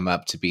setting him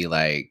up to be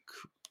like,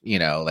 you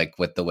know, like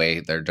with the way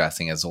they're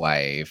dressing his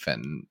wife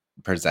and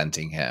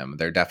presenting him.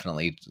 They're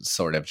definitely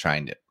sort of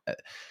trying to,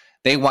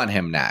 they want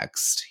him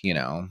next, you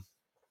know.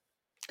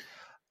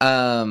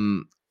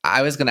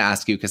 I was going to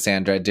ask you,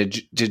 Cassandra,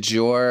 did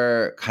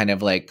your kind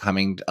of like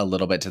coming a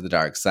little bit to the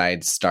dark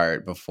side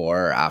start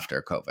before or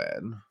after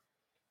COVID?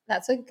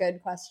 That's a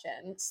good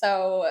question.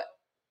 So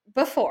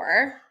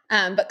before,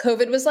 but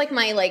COVID was like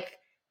my like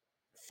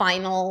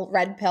final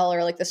red pill,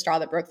 or like the straw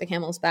that broke the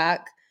camel's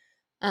back.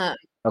 But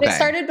Okay. it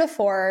started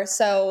before.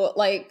 So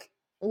like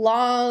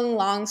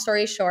long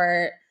story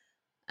short,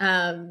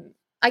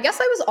 I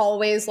guess I was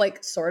always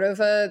like sort of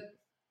a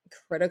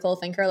critical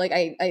thinker. Like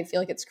I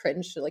feel like it's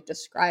cringe to like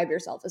describe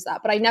yourself as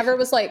that, but I never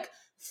was like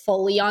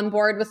fully on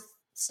board with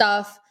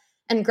stuff.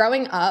 And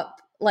growing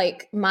up,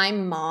 like my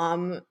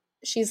mom,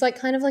 she's like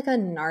kind of like a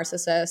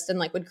narcissist and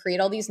like would create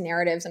all these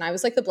narratives, and I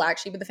was like the black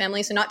sheep of the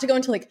family. So not to go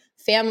into like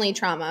family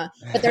trauma,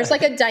 but there's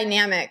like a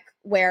dynamic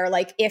where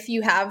like if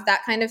you have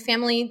that kind of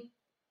family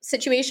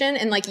situation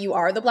and like you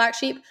are the black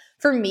sheep,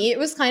 for me it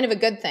was kind of a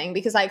good thing,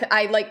 because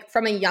I like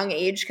from a young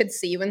age could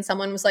see when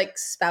someone was like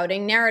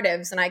spouting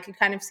narratives, and I could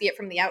kind of see it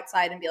from the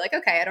outside and be like,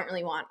 okay, I don't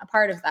really want a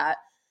part of that.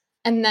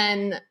 And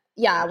then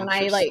yeah, when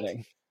I like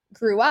Interesting.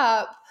 grew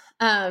up,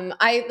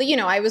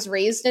 I was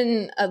raised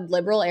in a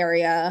liberal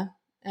area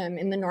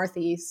in the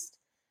Northeast,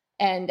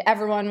 and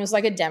everyone was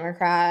like a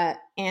Democrat.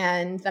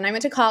 And then I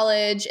went to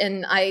college,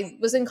 and I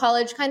was in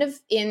college kind of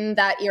in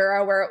that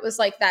era where it was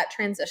like that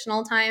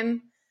transitional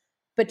time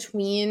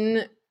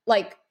between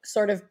like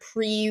sort of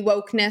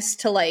pre-wokeness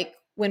to like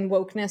when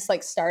wokeness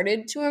like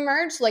started to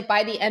emerge. So, like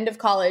by the end of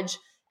college,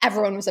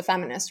 everyone was a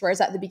feminist, whereas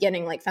at the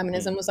beginning, like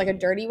feminism was like a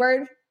dirty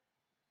word.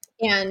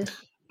 And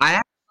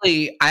I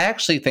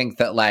actually think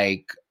that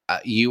like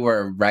you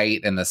were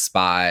right in the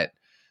spot,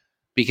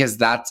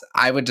 because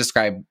I would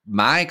describe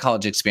my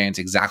college experience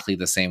exactly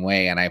the same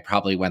way. And I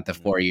probably went the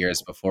 4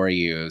 years before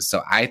you.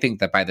 So I think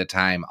that by the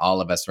time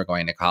all of us were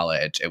going to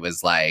college, it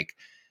was like,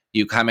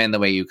 you come in the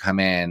way you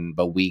come in,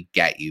 but we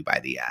get you by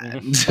the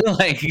end.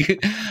 Like,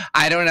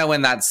 I don't know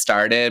when that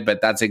started, but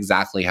that's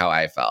exactly how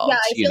I felt. yeah,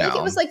 I feel like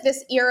it was like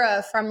this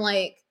era from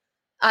like,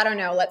 I don't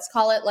know, let's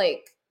call it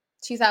like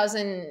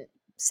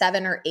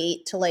 2007 or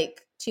 8 to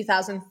like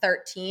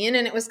 2013.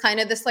 And it was kind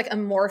of this like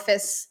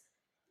amorphous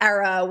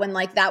era when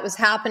like that was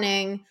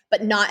happening,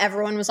 but not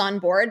everyone was on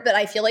board. But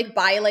I feel like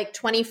by like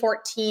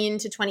 2014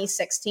 to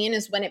 2016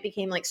 is when it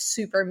became like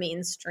super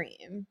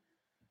mainstream.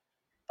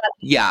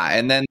 Yeah,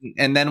 and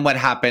then what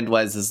happened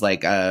is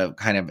like a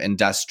kind of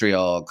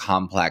industrial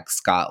complex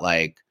got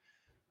like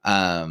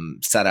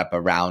set up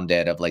around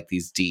it of like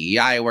these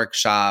DEI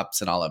workshops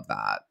and all of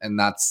that. And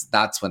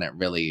that's when it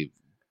really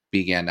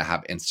began to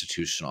have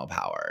institutional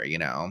power, you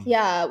know?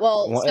 Yeah,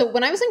 well, What- so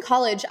when I was in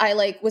college, I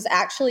like was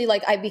actually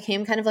like I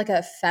became kind of like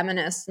a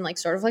feminist and like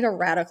sort of like a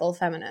radical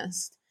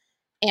feminist.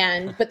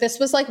 And but this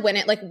was like when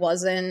it like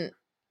wasn't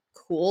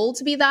cool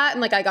to be that,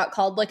 and like I got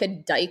called like a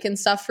dyke and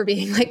stuff for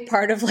being like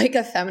part of like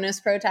a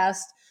feminist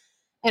protest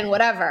and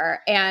whatever.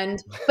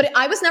 And but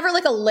I was never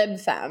like a lib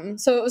fem.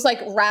 So it was like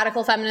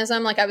radical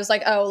feminism. Like I was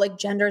like, oh, like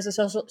gender is a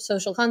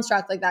social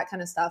construct, like that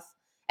kind of stuff.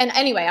 And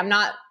anyway,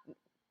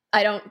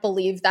 I don't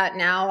believe that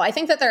now. I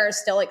think that there are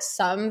still like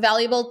some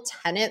valuable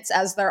tenets,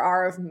 as there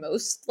are of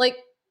most like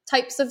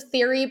types of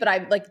theory, but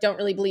I like don't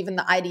really believe in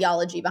the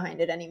ideology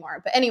behind it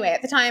anymore. But anyway,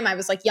 at the time I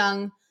was like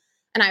young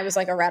and I was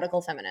like a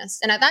radical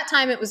feminist. And at that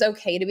time it was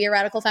okay to be a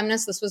radical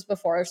feminist. This was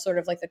before sort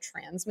of like the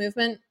trans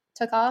movement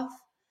took off.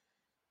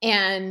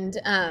 And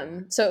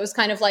so it was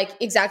kind of like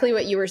exactly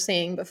what you were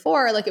saying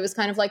before. Like it was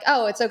kind of like,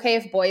 oh, it's okay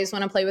if boys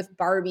want to play with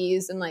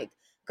Barbies and like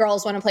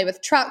girls want to play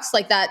with trucks,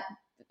 like that,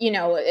 you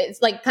know, it's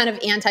like kind of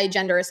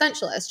anti-gender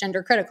essentialist,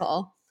 gender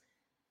critical.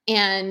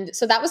 And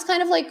so that was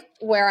kind of like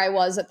where I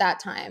was at that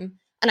time.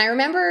 And I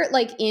remember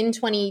like in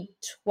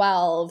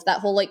 2012, that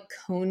whole like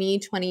Coney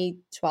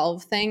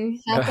 2012 thing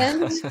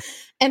happened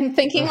and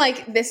thinking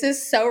like, this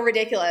is so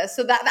ridiculous.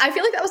 So that I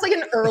feel like that was like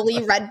an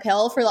early red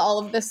pill for all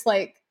of this,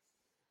 like,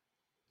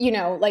 you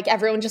know, like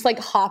everyone just like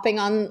hopping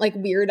on like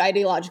weird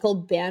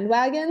ideological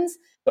bandwagons.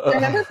 I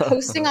remember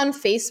posting on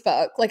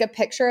Facebook like a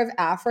picture of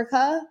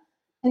Africa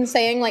and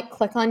saying like,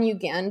 click on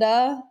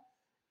Uganda.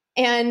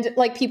 And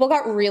like people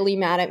got really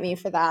mad at me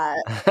for that.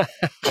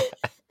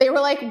 They were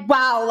like,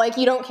 wow, like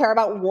you don't care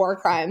about war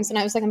crimes. And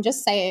I was like, I'm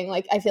just saying,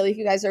 like, I feel like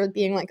you guys are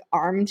being like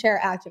armchair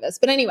activists.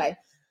 But anyway,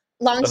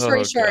 long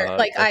story short, God,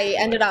 like I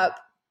that's ended up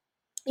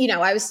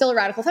I was still a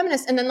radical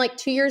feminist. And then like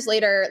 2 years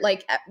later,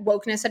 like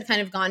wokeness had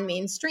kind of gone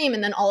mainstream.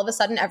 And then all of a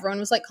sudden everyone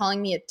was like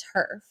calling me a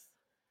TERF.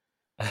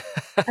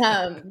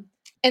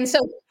 And so,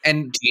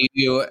 And do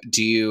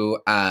you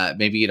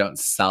maybe you don't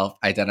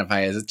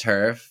self-identify as a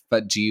TERF,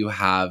 but do you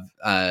have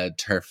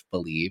TERF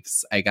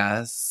beliefs, I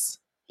guess?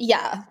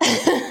 yeah.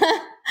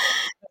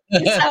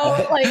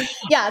 So like,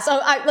 yeah, so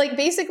I like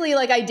basically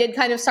like I did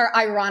kind of start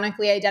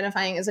ironically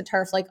identifying as a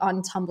TERF like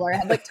on Tumblr. I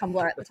had like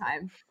Tumblr at the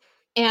time.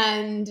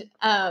 And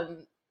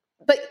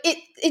but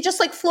it just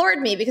like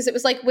floored me because it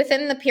was like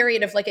within the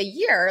period of like a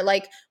year,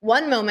 like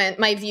one moment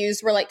my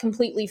views were like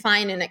completely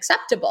fine and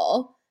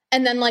acceptable.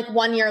 And then like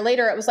 1 year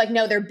later, it was like,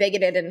 no, they're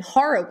bigoted and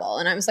horrible.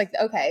 And I was like,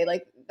 okay,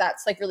 like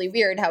that's like really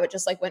weird how it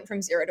just like went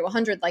from 0 to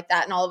 100 like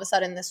that. And all of a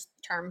sudden this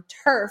term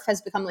TERF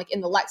has become like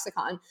in the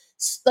lexicon,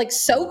 like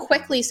so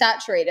quickly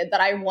saturated that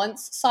I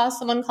once saw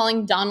someone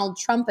calling Donald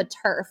Trump a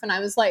TERF. And I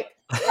was like,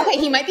 okay,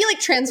 he might be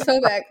like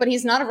transphobic, but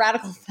he's not a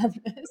radical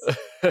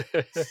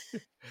feminist.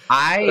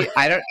 I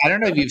don't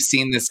know if you've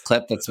seen this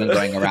clip that's been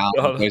going around.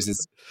 There's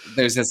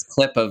this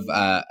clip of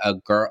a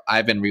girl.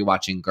 I've been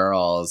rewatching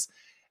Girls,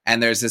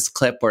 and there's this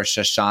clip where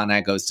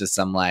Shoshana goes to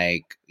some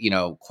like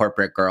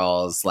corporate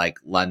girls like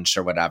lunch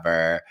or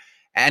whatever.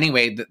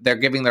 Anyway, they're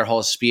giving their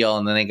whole spiel,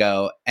 and then they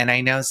go, "And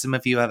I know some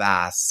of you have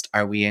asked,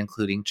 are we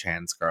including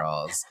trans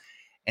girls?"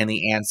 And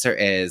the answer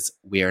is,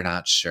 we are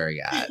not sure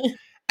yet.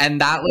 And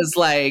that was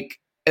like.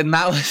 And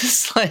that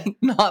was like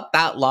not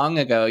that long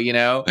ago,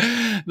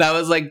 that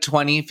was like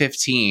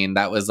 2015.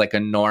 That was like a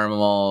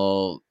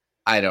normal,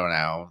 I don't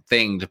know,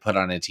 thing to put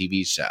on a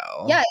TV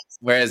show. Yeah.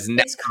 Whereas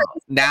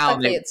now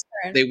they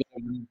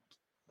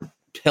were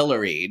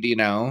pilloried,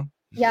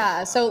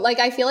 Yeah. So like,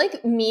 I feel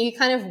like me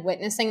kind of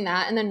witnessing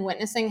that and then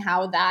witnessing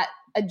how that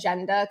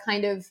agenda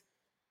kind of,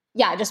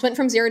 just went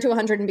from 0 to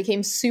 100 and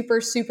became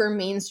super, super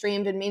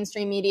mainstreamed in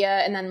mainstream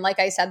media. And then, like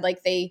I said,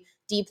 like they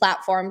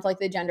deplatformed like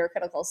the gender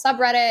critical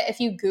subreddit. If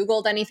you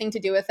Googled anything to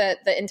do with it,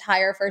 the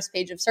entire first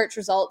page of search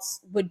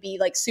results would be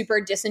like super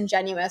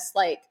disingenuous,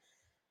 like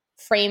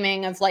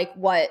framing of like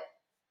what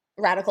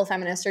radical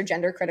feminists or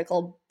gender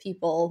critical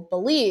people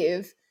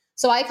believe.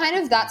 So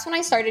that's when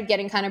I started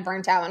getting kind of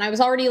burnt out. And I was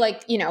already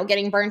like,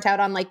 getting burnt out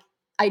on like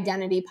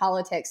identity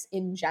politics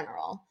in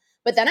general.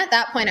 But then at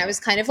that point, I was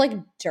kind of like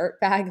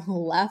dirtbag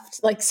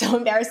left, like so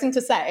embarrassing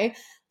to say.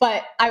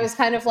 But I was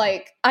kind of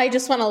like, I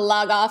just want to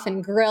log off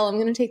and grill.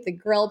 I'm going to take the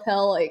grill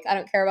pill. Like, I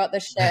don't care about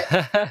this shit. So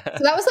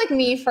that was like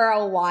me for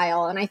a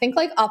while. And I think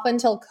like up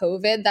until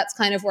COVID, that's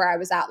kind of where I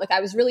was at. Like,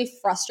 I was really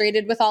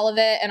frustrated with all of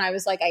it. And I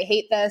was like, I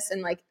hate this.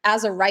 And like,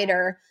 as a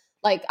writer,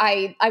 like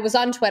I was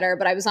on Twitter,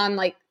 but I was on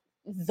like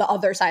the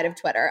other side of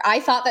Twitter. I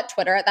thought that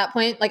Twitter at that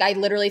point, like I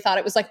literally thought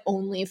it was like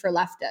only for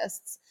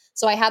leftists.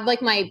 So I had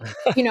like my,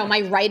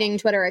 my writing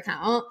Twitter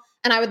account,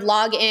 and I would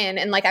log in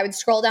and like I would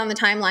scroll down the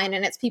timeline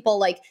and it's people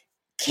like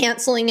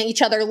canceling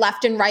each other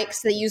left and right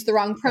because they use the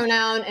wrong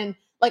pronoun. And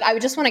like, I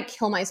would just want to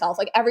kill myself.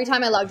 Like every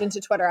time I logged into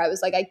Twitter, I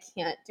was like, I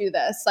can't do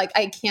this. Like,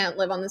 I can't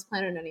live on this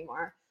planet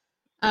anymore.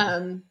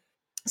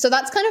 So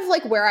that's kind of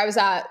like where I was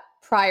at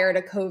prior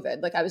to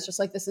COVID. Like, I was just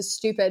like, this is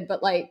stupid,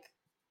 but like,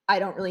 I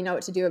don't really know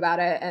what to do about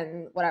it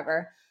and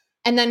whatever.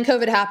 And then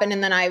COVID happened.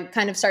 And then I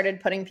kind of started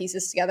putting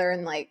pieces together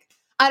and like,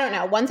 I don't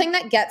know. One thing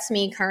that gets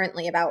me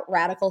currently about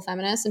radical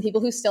feminists and people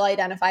who still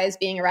identify as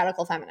being a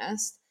radical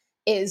feminist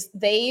is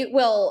they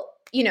will,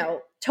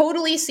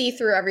 totally see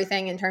through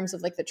everything in terms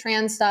of like the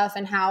trans stuff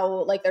and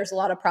how like there's a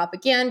lot of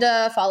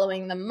propaganda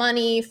following the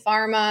money,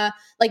 pharma.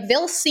 Like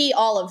they'll see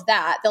all of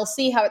that. They'll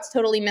see how it's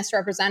totally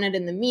misrepresented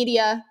in the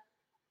media.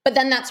 But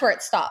then that's where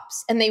it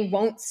stops. And they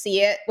won't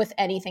see it with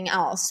anything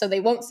else. So they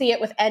won't see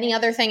it with any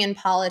other thing in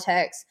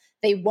politics.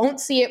 They won't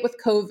see it with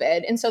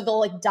COVID. And so they'll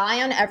like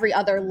die on every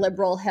other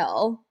liberal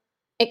hill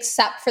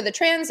except for the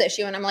trans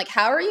issue. And I'm like,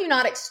 how are you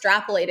not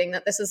extrapolating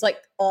that this is like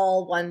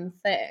all one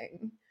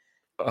thing?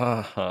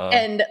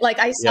 And like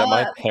I saw,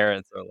 my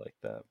parents are like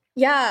that.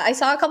 Yeah, I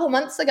saw a couple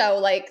months ago,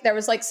 like there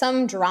was like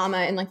some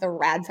drama in like the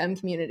rad fem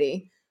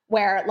community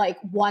where like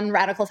one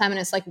radical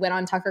feminist like went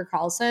on Tucker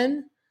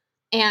Carlson,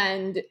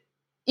 and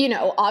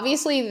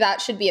obviously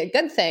that should be a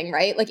good thing,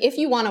 right? Like if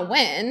you want to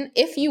win,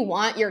 if you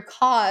want your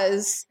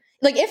cause,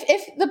 like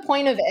if the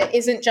point of it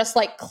isn't just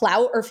like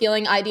clout or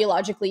feeling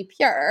ideologically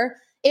pure,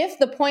 if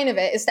the point of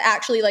it is to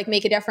actually like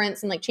make a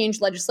difference and like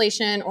change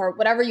legislation or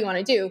whatever you want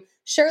to do,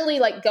 surely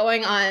like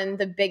going on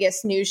the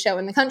biggest news show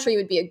in the country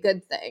would be a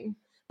good thing.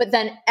 But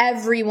then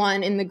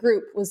everyone in the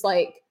group was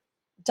like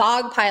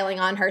dogpiling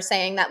on her,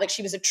 saying that like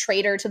she was a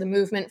traitor to the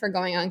movement for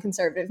going on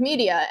conservative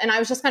media. And I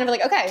was just kind of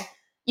like, okay,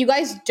 you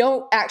guys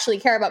don't actually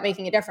care about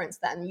making a difference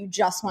then. You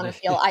just want to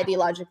feel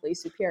ideologically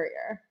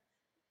superior.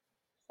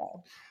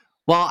 So.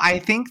 Well, I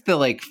think the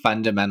like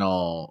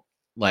fundamental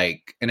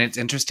like, and it's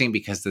interesting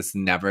because this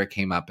never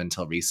came up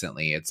until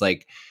recently. It's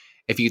like,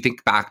 if you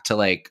think back to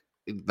like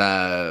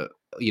the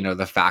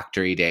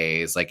factory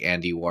days, like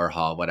Andy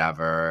Warhol,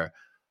 whatever,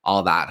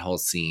 all that whole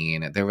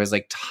scene, there was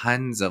like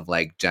tons of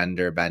like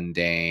gender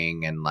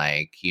bending and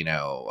like,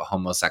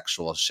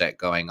 homosexual shit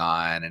going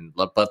on.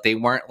 But they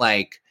weren't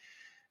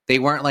they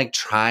weren't like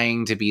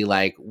trying to be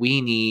like, we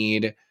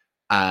need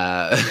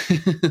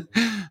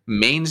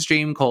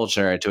mainstream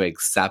culture to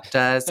accept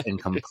us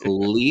and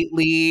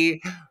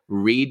completely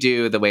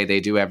redo the way they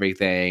do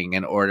everything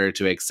in order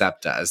to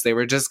accept us. They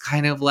were just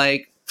kind of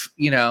like,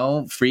 you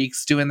know,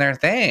 freaks doing their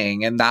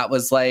thing. And that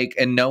was like,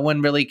 and no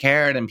one really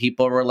cared. And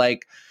people were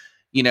like,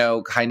 you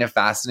know, kind of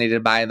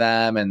fascinated by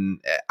them. And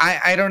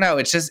I don't know.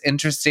 It's just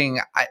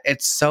interesting.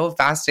 It's so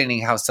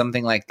fascinating how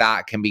something like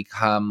that can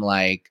become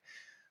like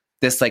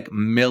this like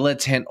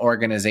militant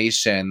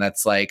organization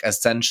that's like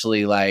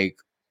essentially like,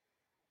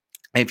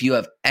 if you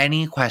have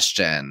any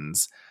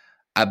questions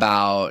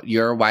about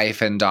your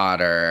wife and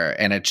daughter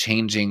in a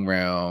changing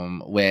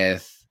room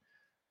with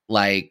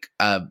like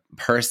a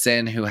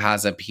person who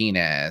has a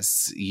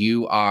penis,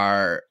 you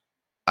are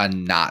a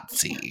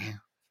Nazi.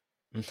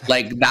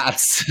 Like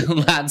that's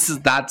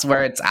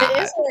where it's It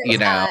at, is where you it's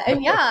know. at.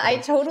 And yeah, I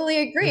totally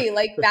agree.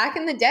 Like back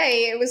in the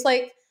day, it was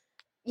like,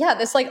 yeah,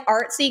 this like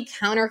artsy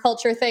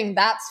counterculture thing,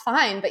 that's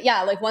fine. But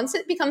yeah, like once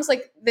it becomes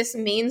like this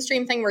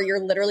mainstream thing where you're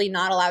literally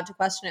not allowed to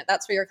question it,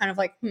 that's where you're kind of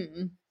like,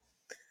 I'm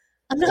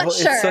not Well,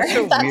 sure it's such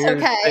a if that's weird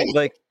okay. thing.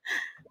 Like,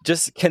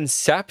 just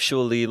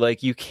conceptually,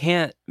 like you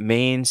can't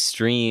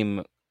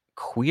mainstream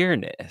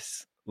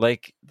queerness.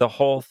 Like the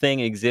whole thing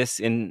exists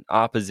in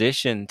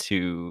opposition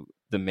to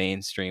the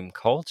mainstream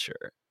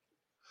culture.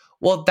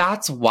 Well,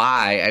 that's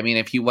why, I mean,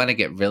 if you want to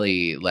get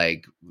really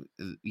like,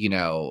 you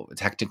know,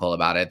 technical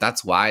about it,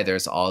 that's why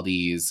there's all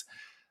these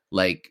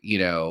like, you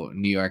know,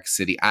 New York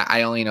City.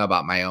 I only know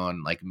about my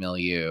own like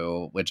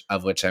milieu, which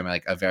I'm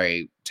like a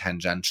very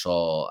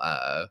tangential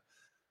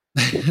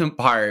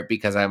part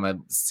because I'm a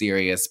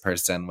serious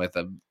person with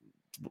a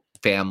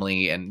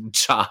family and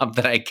job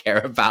that I care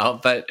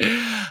about. But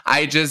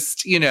I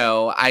just, you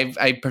know,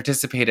 I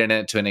participate in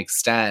it to an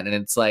extent, and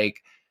it's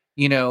like,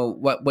 you know,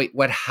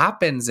 what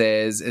happens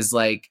is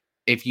like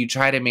if you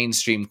try to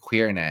mainstream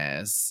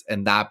queerness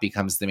and that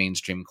becomes the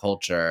mainstream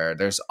culture,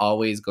 there's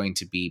always going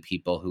to be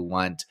people who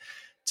want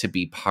to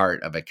be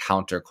part of a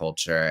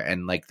counterculture,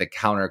 and like the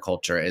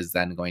counterculture is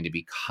then going to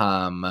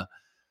become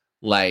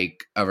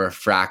like a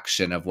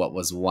refraction of what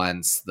was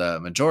once the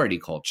majority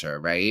culture,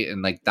 right?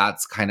 And like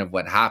that's kind of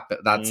what happened.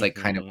 That's like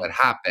kind of what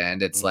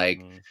happened. It's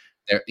like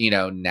there, you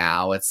know,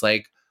 now it's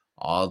like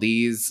all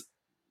these,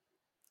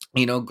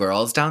 you know,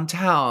 girls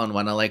downtown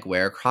want to like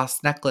wear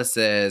cross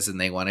necklaces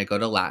and they want to go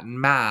to Latin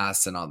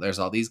mass, and all there's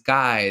all these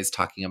guys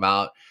talking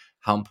about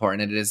how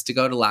important it is to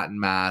go to Latin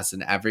mass,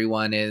 and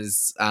everyone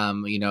is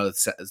you know,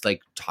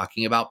 like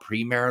talking about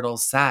premarital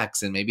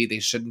sex and maybe they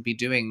shouldn't be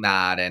doing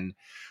that, and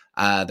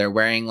they're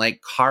wearing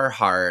like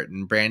Carhartt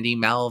and Brandy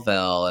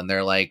Melville, and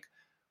they're like,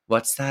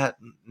 what's that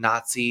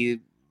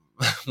Nazi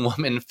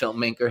woman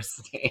filmmaker's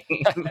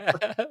name?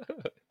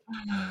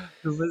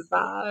 Who was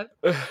that?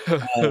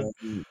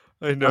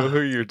 I know who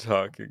you're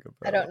talking about.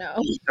 I don't know.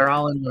 They're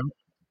all in.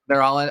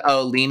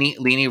 Leni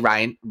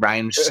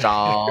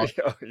Riefenstahl.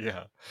 Oh,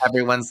 yeah.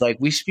 Everyone's like,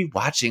 we should be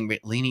watching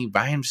Leni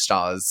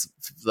Riefenstahl's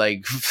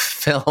like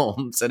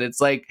films, and it's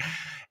like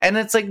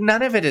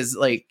none of it is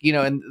like, you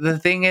know. And the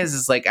thing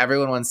is like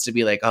everyone wants to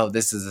be like, oh,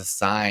 this is a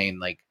sign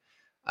like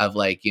of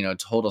like, you know,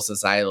 total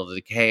societal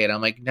decay, and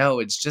I'm like, no,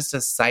 it's just a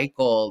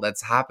cycle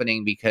that's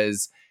happening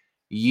because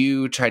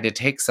you try to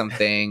take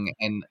something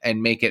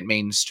and make it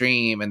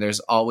mainstream, and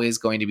there's always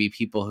going to be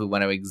people who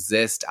want to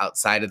exist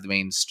outside of the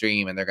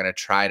mainstream, and they're going to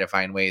try to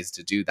find ways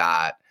to do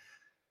that,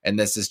 and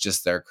this is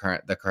just the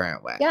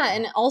current way. Yeah,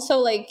 and also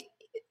like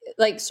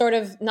sort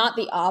of not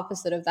the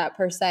opposite of that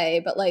per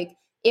se, but like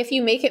if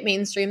you make it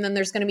mainstream, then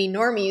there's going to be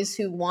normies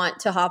who want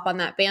to hop on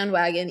that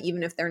bandwagon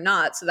even if they're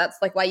not. So that's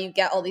like why you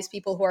get all these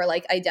people who are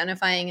like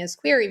identifying as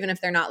queer even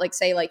if they're not, like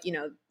say like, you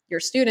know, your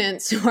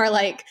students who are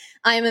like,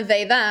 I'm a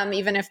they them,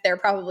 even if they're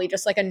probably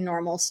just like a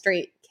normal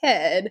straight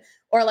kid.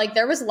 Or like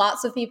there was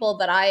lots of people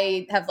that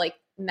I have like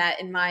met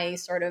in my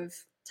sort of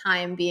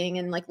time being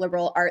in like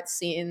liberal arts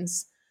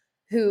scenes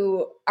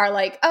who are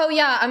like, oh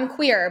yeah, I'm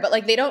queer, but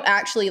like they don't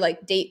actually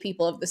like date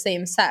people of the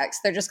same sex.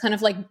 They're just kind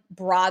of like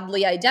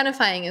broadly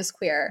identifying as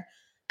queer.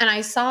 And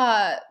I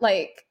saw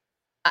like,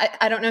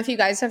 I don't know if you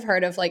guys have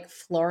heard of like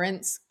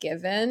Florence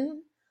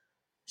Given.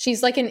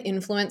 She's like an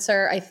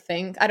influencer, I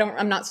think.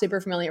 I'm not super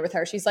familiar with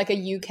her. She's like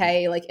a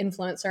UK like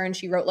influencer, and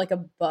she wrote like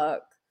a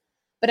book.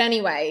 But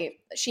anyway,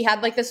 she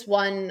had like this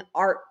one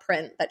art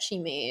print that she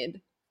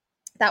made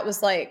that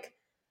was like,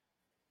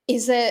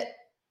 is it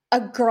a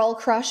girl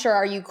crush or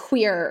are you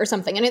queer or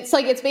something? And it's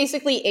like, it's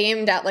basically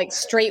aimed at like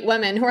straight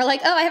women who are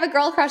like, oh, I have a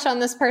girl crush on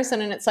this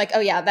person. And it's like,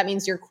 oh yeah, that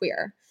means you're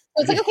queer.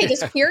 So it's like, okay,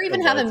 does queer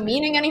even have a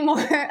meaning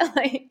anymore?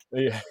 Like,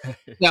 Yeah.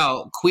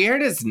 No, queer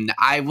does.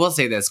 I will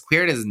say this: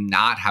 queer does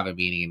not have a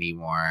meaning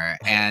anymore.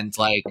 And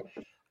like,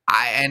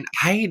 I'm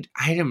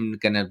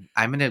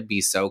gonna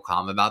be so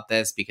calm about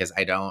this because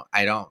I don't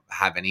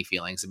have any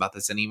feelings about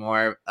this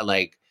anymore.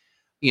 Like,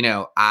 you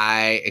know,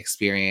 I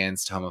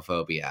experienced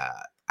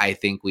homophobia. I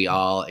think we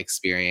all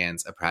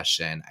experience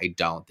oppression. I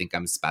don't think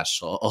I'm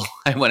special.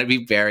 I want to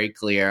be very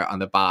clear on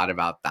the pod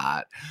about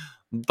that.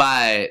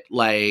 But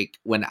like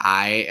when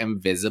I am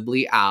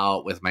visibly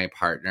out with my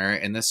partner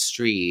in the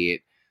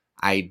street,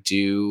 I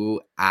do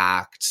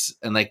act,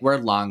 and like we're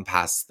long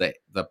past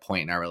the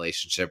point in our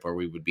relationship where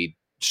we would be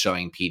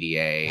showing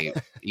PDA,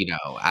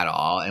 at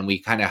all. And we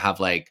kind of have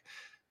like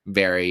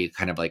very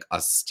kind of like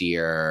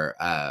austere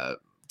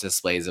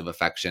displays of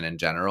affection in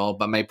general.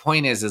 But my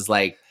point is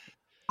like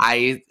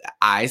I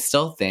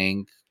still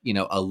think,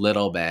 a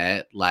little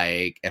bit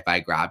like if I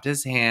grabbed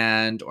his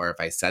hand or if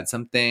I said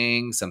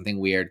something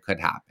weird could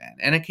happen.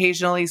 And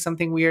occasionally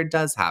something weird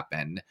does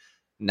happen.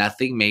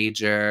 Nothing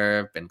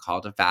major, been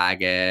called a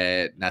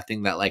faggot,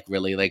 nothing that like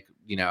really like,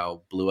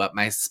 blew up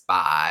my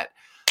spot.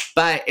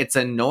 But it's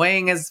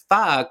annoying as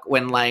fuck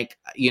when like,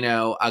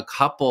 a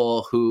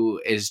couple who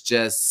is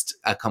just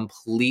a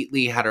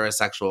completely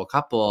heterosexual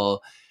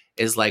couple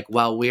is like,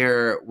 well,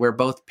 we're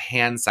both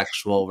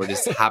pansexual. We're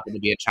just happen to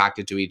be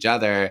attracted to each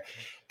other.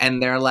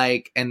 And they're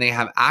like, and they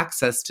have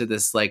access to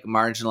this like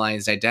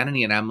marginalized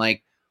identity. And I'm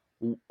like,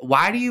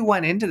 why do you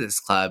want into this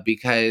club?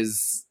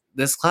 Because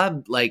this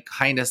club like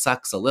kind of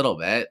sucks a little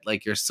bit.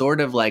 Like you're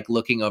sort of like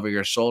looking over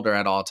your shoulder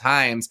at all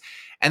times.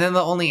 And then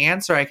the only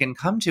answer I can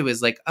come to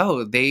is like,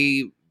 oh,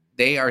 they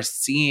are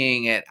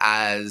seeing it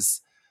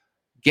as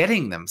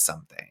getting them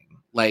something,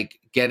 like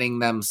getting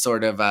them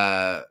sort of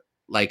a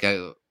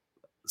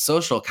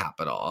social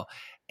capital.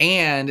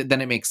 And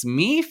then it makes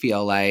me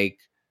feel like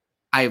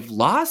I've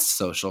lost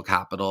social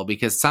capital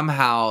because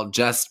somehow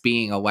just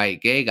being a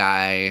white gay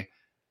guy,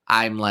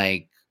 I'm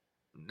like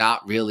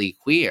not really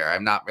queer.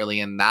 I'm not really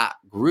in that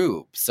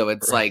group. So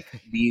it's like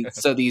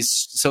so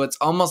it's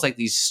almost like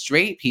these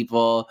straight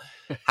people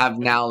have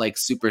now like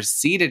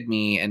superseded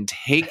me and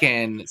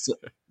taken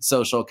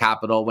social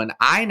capital when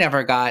I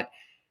never got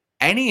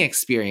any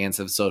experience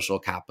of social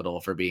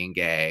capital for being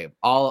gay.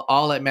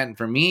 All it meant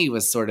for me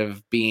was sort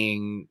of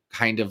being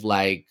kind of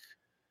like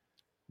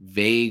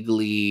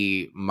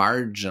vaguely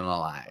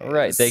marginalized.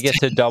 Right. They get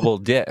to double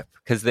dip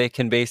because they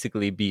can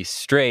basically be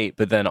straight,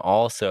 but then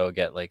also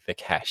get like the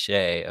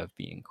cachet of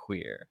being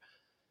queer.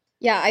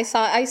 Yeah,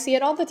 I see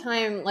it all the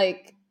time,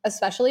 like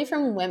especially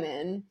from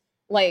women,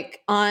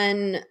 like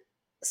on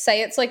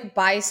say it's like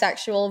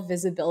bisexual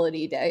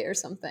visibility day or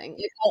something.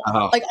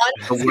 Like on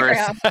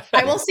Instagram,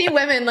 I will see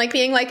women like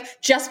being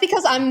like, just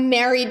because I'm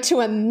married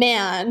to a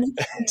man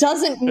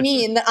doesn't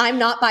mean that I'm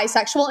not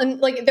bisexual. And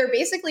like they're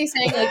basically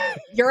saying like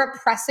you're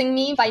oppressing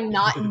me by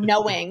not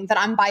knowing that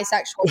I'm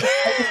bisexual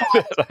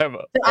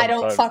that I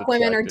don't fuck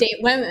women or date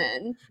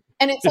women.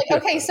 And it's like,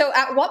 okay, so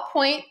at what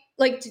point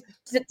like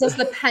does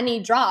the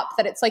penny drop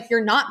that it's like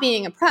you're not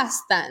being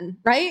oppressed then,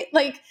 right?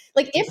 Like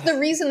if the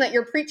reason that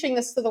you're preaching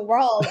this to the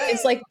world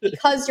is like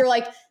because you're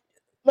like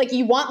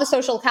you want the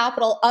social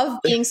capital of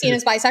being seen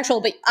as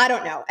bisexual, but I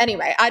don't know.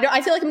 Anyway,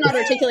 I feel like I'm not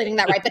articulating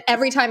that right, but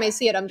every time I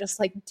see it, I'm just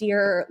like,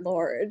 dear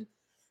Lord.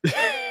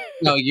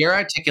 No, you're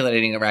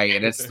articulating it right,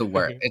 and it's the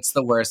worst. It's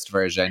the worst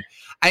version.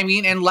 I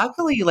mean, and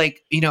luckily,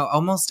 like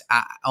almost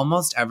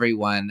every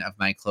one of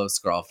my close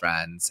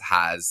girlfriends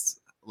has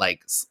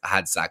like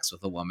had sex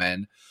with a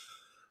woman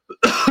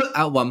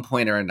at one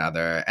point or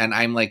another, and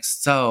I'm like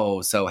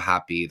so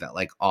happy that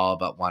like all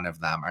but one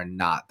of them are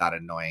not that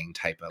annoying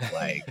type of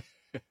like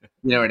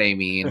you know what I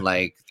mean,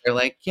 like they're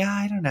like, yeah,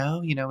 I don't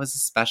know, it was a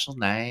special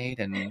night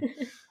and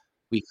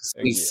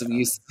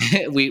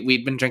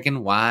we'd been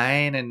drinking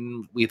wine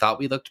and we thought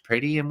we looked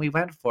pretty and we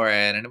went for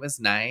it and it was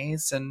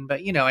nice, but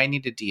I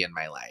need a D in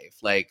my life,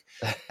 like,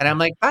 and I'm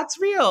like, that's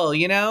real,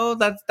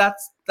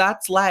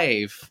 that's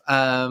life.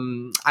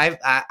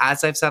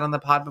 As I've said on the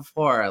pod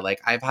before,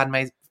 like I've had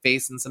my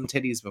face in some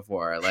titties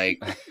before,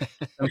 like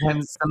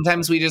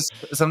sometimes we just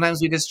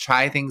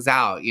try things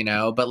out,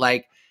 but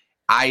like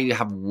I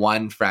have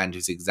one friend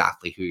who's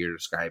exactly who you're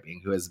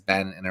describing, who has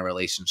been in a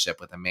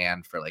relationship with a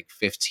man for like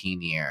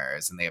 15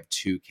 years and they have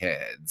 2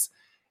 kids.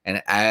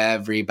 And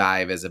every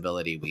bi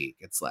visibility week,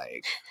 it's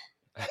like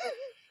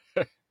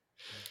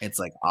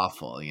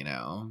awful,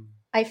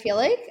 I feel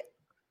like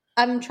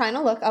I'm trying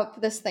to look up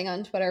this thing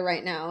on Twitter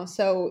right now.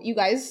 So you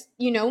guys,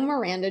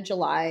 Miranda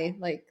July,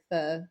 like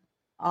the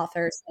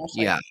author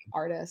 /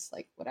 artist,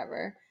 like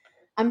whatever.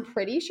 I'm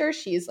pretty sure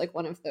she's like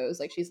one of those,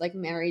 like she's like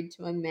married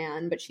to a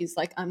man, but she's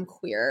like, I'm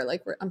queer,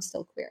 like I'm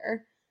still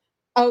queer.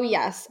 Oh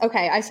yes.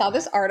 Okay. I saw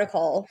this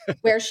article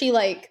where she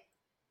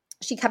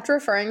kept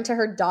referring to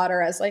her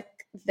daughter as like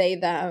they,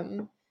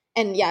 them.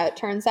 And yeah, it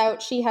turns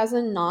out she has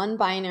a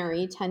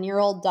non-binary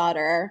 10-year-old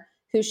daughter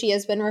who she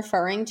has been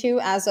referring to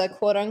as a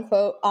quote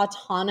unquote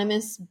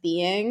autonomous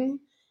being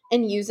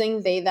and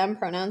using they, them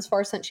pronouns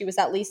for since she was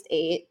at least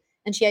 8.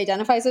 And she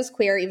identifies as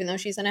queer, even though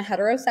she's in a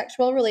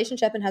heterosexual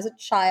relationship and has a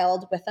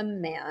child with a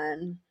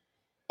man.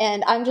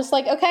 And I'm just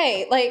like,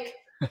 okay, like,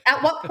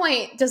 at what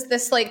point does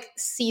this like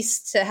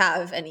cease to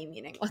have any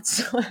meaning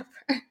whatsoever?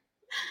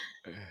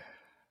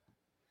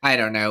 I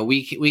don't know.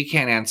 We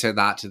can't answer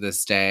that to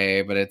this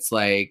day, but it's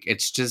like,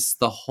 it's just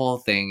the whole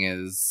thing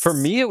is. For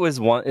me, it was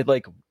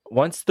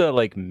once the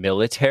like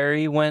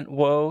military went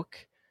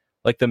woke,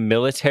 like the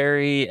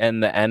military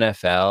and the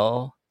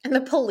NFL And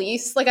the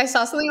police, like I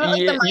saw something about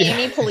like the Yeah,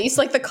 Miami police,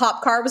 like the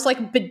cop car was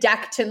like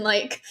bedecked in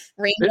like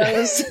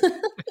rainbows. yeah.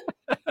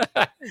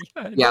 I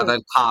Yeah, know.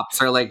 the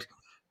cops are like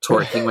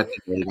twerking with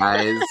the gay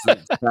guys.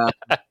 And stuff.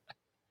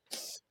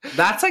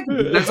 That's like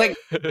there's like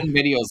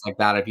videos like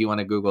that if you want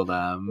to Google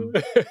them.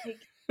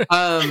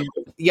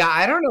 Yeah,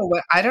 I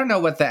don't know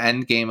what the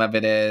end game of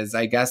it is.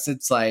 I guess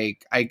it's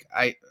like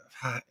I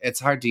it's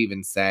hard to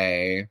even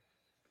say.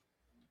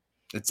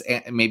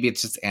 Maybe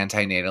it's just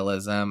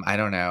antinatalism. I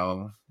don't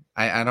know.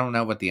 I don't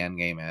know what the end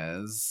game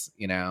is,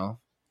 you know?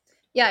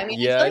 Yeah, I mean,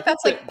 I Yeah, feel I like think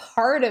that's like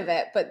part of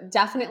it, but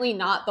definitely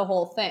not the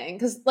whole thing.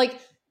 Because like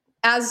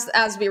as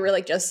we were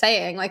like just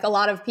saying, like a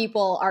lot of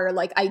people are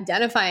like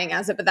identifying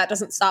as it, but that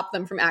doesn't stop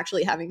them from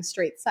actually having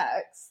straight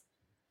sex.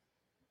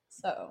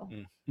 So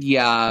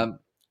Yeah.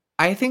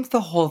 I think the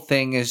whole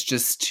thing is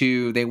just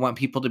they want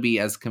people to be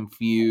as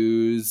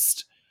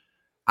confused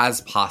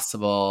as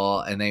possible,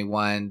 and they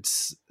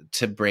want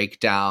to break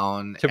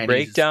down to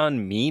break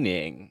down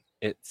meaning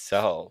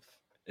itself.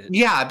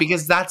 Yeah,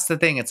 because that's the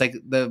thing. It's like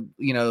the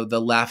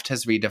left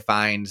has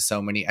redefined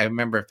so many. I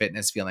remember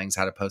Fitness Feelings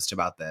had a post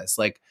about this.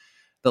 Like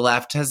the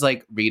left has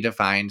like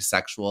redefined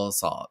sexual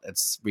assault.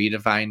 It's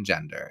redefined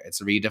gender.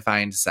 It's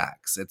redefined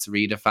sex. It's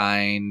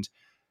redefined,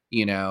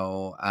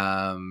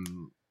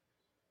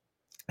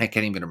 I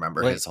can't even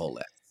remember Like, his whole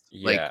list.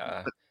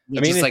 yeah. Like I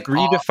mean, just it's like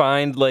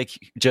redefined like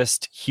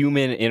just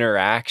human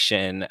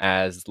interaction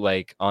as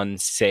like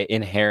unsafe,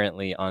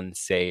 inherently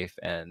unsafe,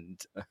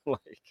 and like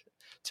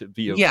to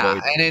be yeah,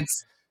 avoided.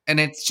 and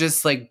it's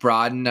just like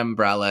broadened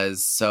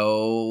umbrellas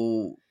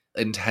so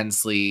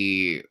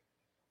intensely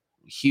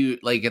huge.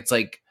 Like it's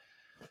like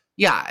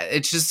yeah,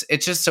 it's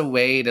just a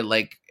way to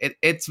like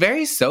it's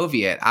very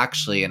Soviet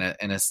actually in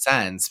a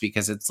sense,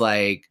 because it's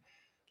like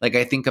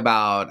I think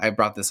about, I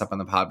brought this up on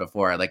the pod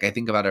before, like I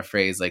think about a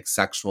phrase like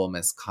sexual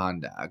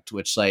misconduct,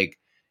 which like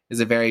is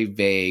a very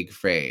vague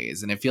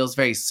phrase, and it feels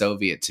very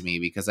Soviet to me,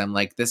 because I'm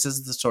like, this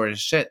is the sort of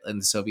shit in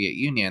the Soviet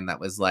Union that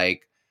was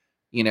like,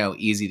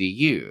 easy to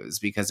use,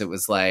 because it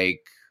was like,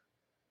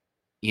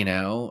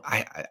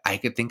 I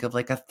could think of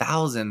like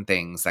 1,000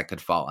 things that could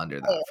fall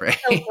under that phrase.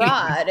 it's so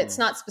broad. It's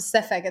not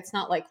specific. It's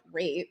not like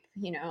rape,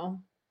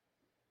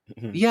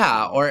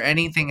 Yeah, or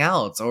anything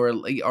else, or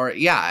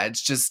yeah,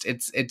 it's just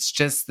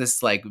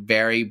this like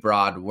very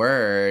broad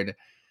word,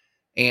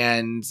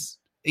 and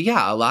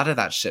yeah, a lot of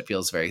that shit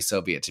feels very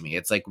Soviet to me.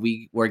 It's like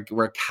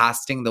we're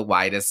casting the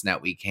widest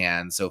net we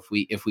can. So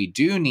if we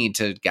do need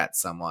to get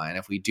someone,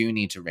 if we do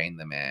need to rein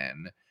them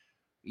in,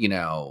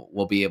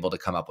 we'll be able to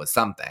come up with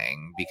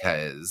something,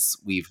 because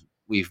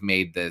we've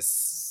made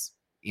this,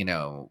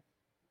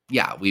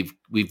 yeah,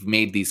 we've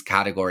made these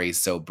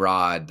categories so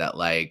broad that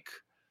like,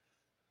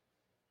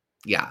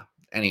 yeah.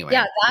 Anyway,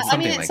 Yeah, I mean,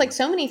 something it's like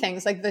so many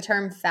things, like the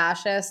term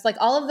fascist, like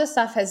all of this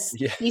stuff has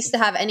Yeah. ceased to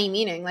have any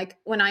meaning. Like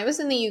when I was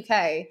in the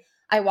UK,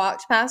 I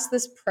walked past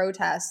this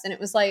protest and it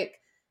was like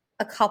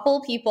a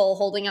couple people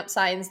holding up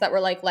signs that were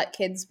like, let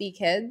kids be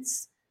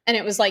kids. And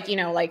it was like,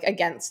 like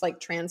against like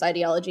trans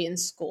ideology in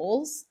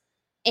schools.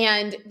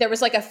 And there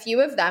was like a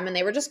few of them and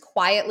they were just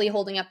quietly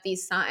holding up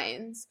these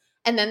signs.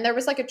 And then there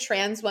was like a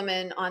trans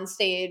woman on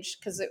stage,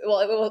 because it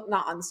was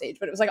not on stage,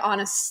 but it was like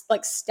on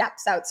like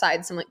steps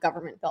outside some like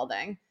government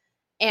building.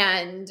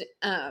 And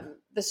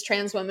this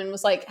trans woman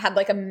was like had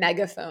like a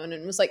megaphone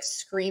and was like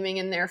screaming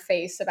in their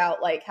face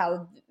about like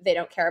how they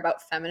don't care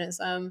about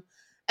feminism.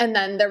 And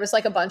then there was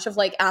like a bunch of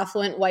like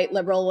affluent white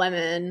liberal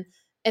women,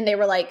 and they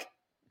were like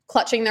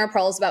clutching their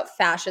pearls about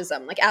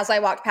fascism. Like as I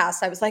walked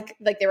past, I was like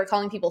they were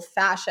calling people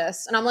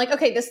fascists, and I'm like,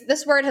 okay,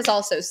 this word has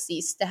also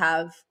ceased to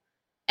have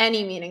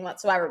any meaning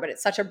whatsoever, but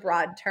it's such a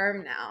broad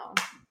term now.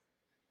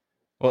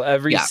 Well,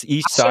 Yeah.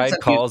 each side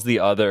calls the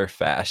other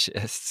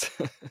fascists.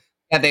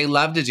 Yeah, they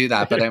love to do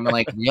that, but I'm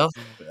like,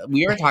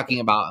 we were talking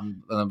about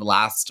in the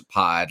last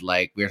pod,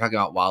 like we were talking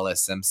about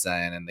Wallace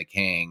Simpson and the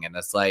King, and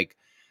it's like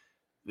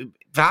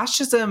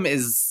fascism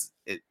is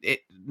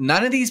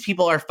none of these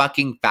people are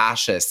fucking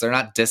fascists. They're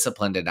not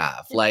disciplined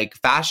enough. Like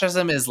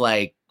fascism is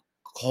like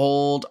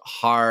cold,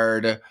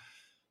 hard,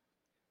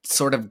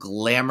 sort of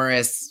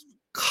glamorous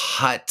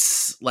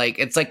cuts. Like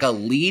it's like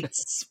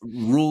elites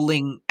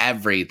ruling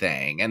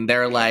everything, and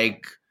they're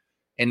like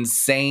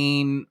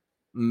insane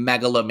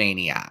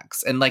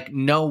megalomaniacs, and like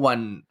no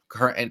one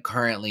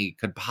currently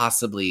could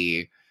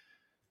possibly.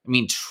 I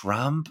mean,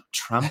 Trump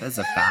is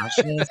a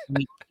fascist. I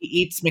mean, he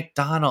eats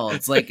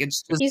McDonald's. Like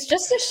it's just He's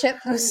just a shit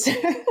poster.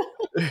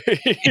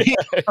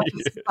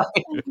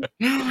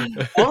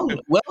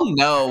 we'll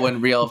know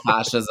when real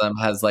fascism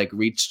has like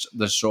reached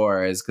the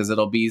shores, because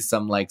it'll be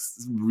some like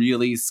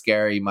really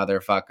scary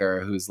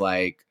motherfucker who's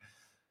like,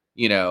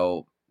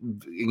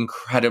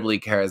 incredibly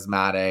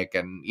charismatic.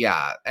 And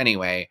yeah,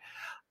 anyway,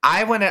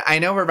 I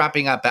know we're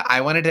wrapping up, but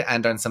I wanted to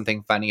end on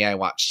something funny I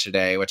watched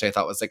today, which I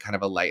thought was like kind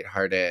of a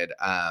lighthearted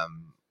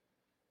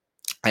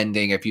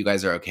ending, if you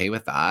guys are okay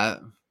with that.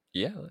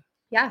 Yeah.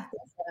 Yeah.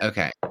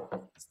 Okay.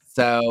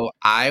 So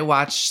I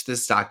watched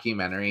this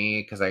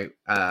documentary because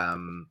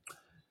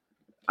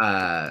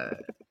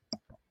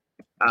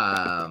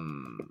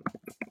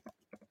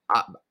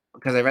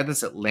because I read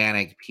this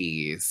Atlantic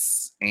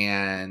piece,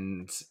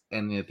 and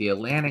in the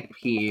Atlantic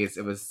piece,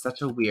 it was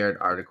such a weird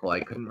article. I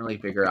couldn't really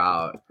figure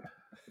out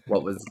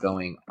what was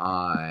going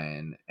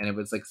on, and it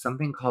was like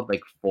something called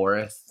like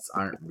forests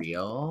aren't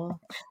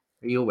real.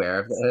 Are you aware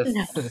of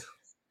this? No.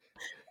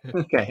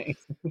 Okay.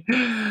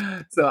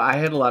 So I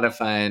had a lot of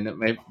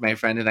fun. My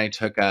friend and I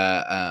took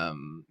a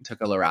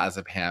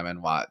lorazepam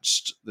and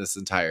watched this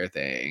entire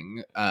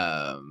thing.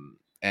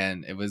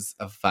 And it was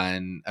a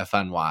fun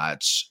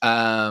watch.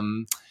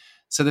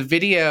 So the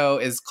video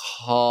is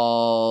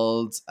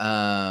called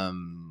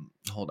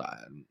hold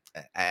on.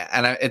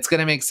 And it's going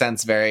to make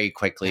sense very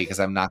quickly because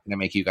I'm not going to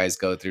make you guys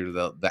go through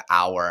the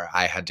hour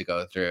I had to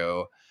go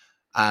through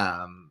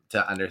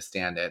to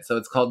understand it. So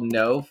it's called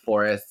No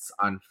Forests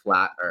on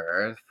Flat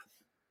Earth.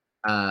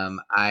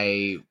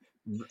 I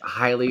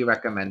highly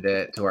recommend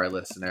it to our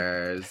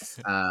listeners.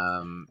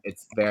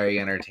 It's very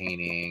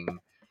entertaining.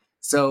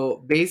 So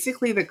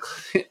basically the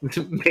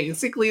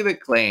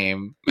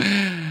claim,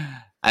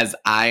 as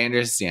I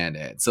understand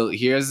it. So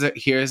here's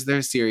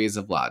their series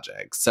of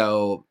logic.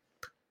 So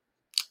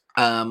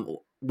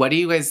what do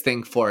you guys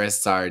think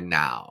forests are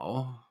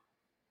now?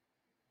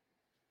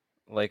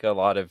 Like a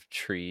lot of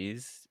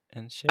trees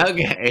and shit.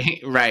 Okay,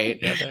 right.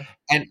 together.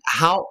 And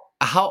how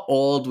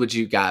old would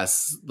you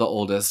guess the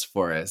oldest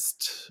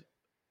forest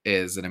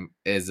is in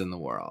the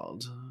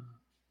world?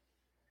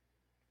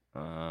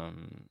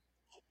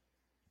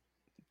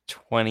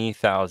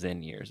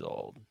 20,000 years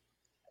old.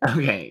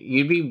 Okay,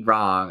 you'd be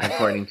wrong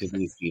according to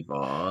these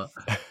people.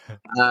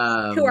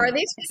 Who are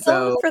these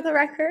people, for the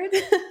record?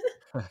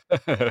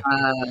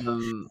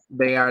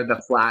 They are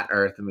the Flat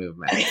Earth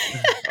movement.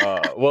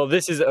 Well,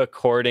 this is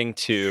according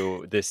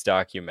to this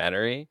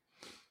documentary.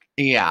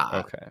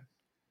 Yeah. Okay.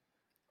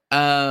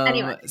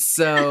 Anyway.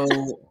 So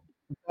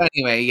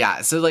anyway,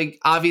 yeah. So like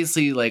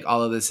obviously like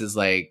all of this is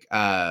like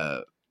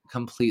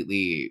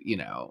completely, you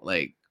know,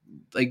 like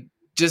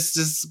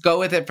just go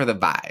with it for the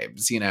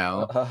vibes, you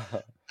know.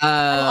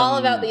 I'm all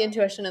about the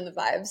intuition and the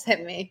vibes.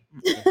 Hit me.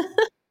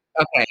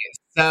 Okay.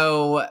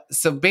 So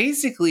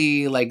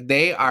basically like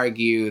they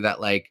argue that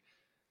like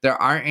there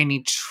aren't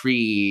any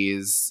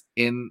trees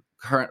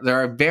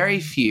there are very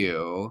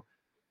few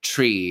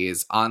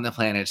trees on the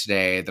planet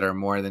today that are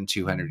more than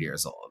 200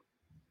 years old.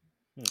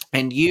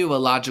 And you, a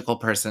logical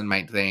person,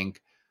 might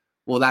think,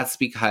 well, that's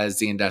because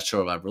the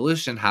Industrial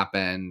Revolution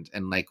happened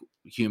and like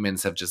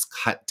humans have just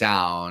cut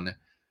down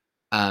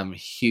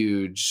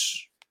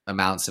huge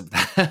amounts of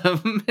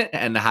them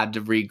and had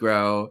to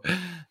regrow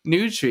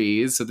new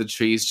trees. So the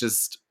trees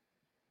just,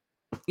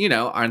 you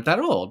know, aren't that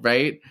old,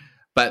 right?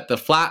 But the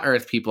Flat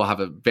Earth people have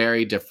a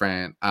very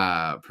different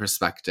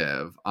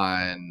perspective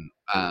on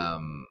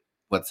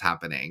what's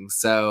happening.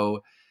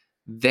 So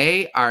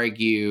they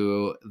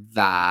argue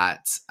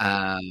that, so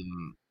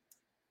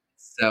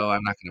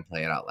I'm not going to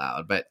play it out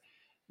loud, but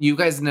you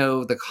guys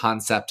know the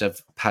concept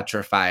of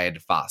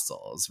petrified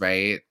fossils,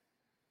 right?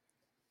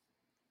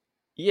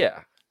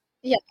 Yeah.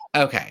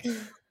 Okay.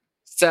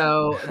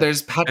 So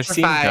there's I've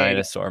seen petrified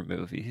dinosaur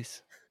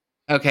movies.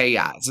 Okay,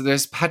 yeah. So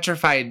there's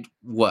petrified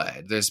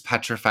wood, there's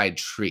petrified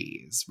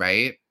trees,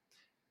 right?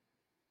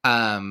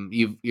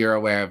 You're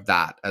aware of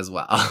that as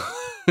well.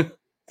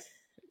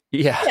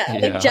 Yeah.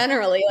 Like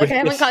generally, like I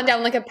haven't gone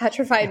down like a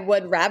petrified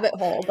wood rabbit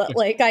hole, but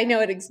like I know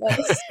it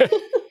exists.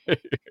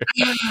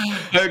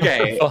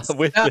 Okay.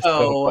 With this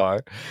so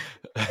far.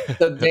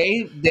 So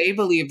they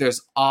believe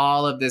there's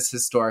all of this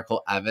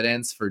historical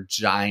evidence for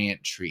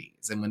giant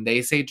trees. And when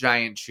they say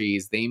giant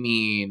trees, they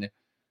mean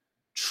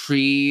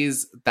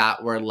trees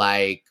that were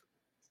like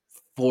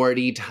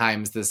 40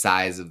 times the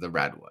size of the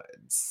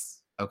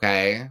redwoods.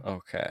 Okay.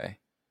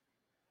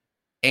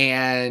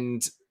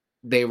 And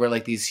they were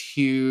like these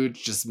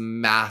huge, just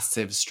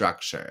massive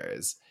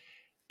structures.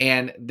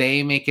 And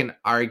they make an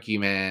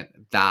argument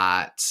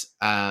that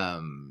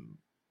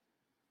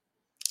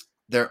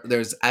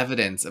there's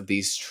evidence of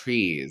these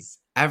trees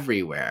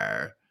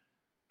everywhere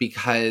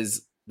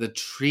because the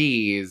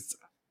trees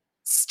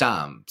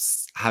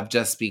stumps have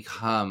just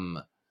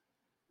become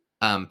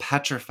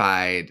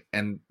petrified,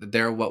 and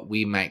they're what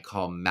we might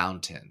call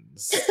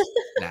mountains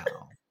now.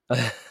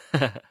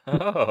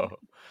 Oh.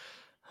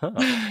 Huh.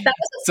 That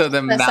was So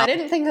I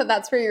didn't think that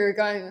that's where you were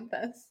going with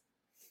this.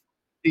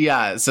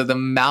 Yeah, so the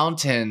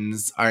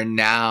mountains are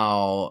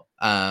now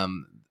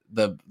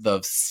the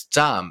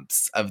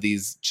stumps of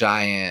these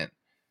giant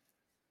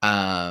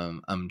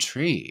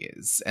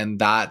trees, and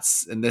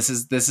this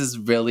is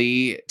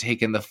really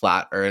taken the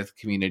Flat Earth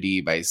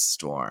community by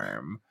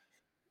storm.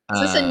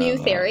 Is this a new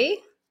theory?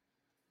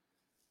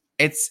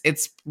 It's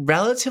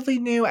relatively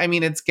new. I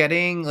mean, it's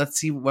getting, let's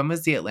see, when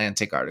was the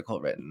Atlantic article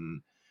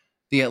written?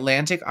 The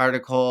Atlantic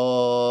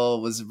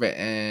article was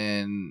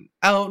written,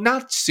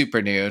 not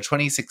super new,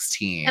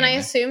 2016. And I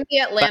assume the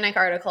Atlantic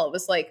article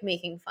was like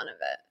making fun of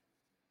it.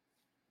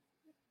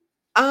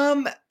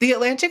 The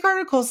Atlantic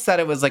article said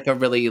it was like a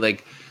really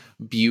like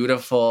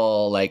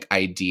beautiful like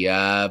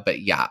idea,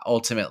 but yeah,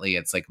 ultimately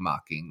it's like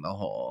mocking the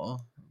whole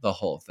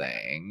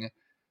thing.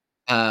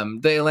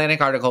 The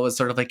Atlantic article was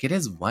sort of like, it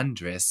is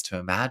wondrous to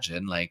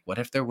imagine, like, what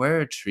if there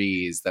were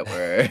trees that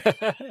were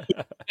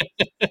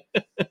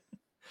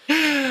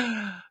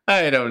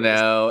I don't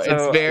know. It's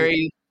So,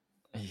 very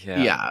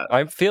yeah, yeah.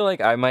 I feel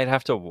like I might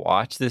have to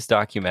watch this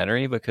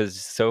documentary because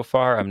so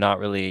far I'm not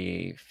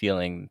really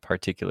feeling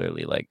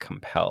particularly like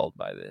compelled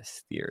by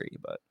this theory,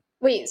 but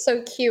Wait,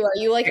 so Q, are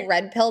you like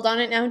red pilled on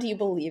it now? Do you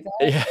believe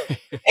it?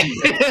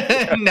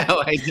 yeah.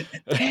 No,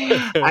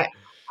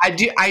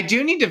 I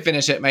do need to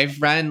finish it. My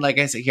friend, like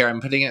I said here,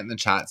 I'm putting it in the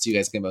chat so you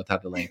guys can both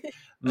have the link.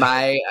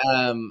 My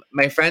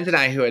friend and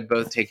I, who had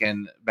both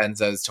taken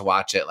benzos to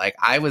watch it, like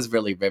I was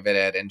really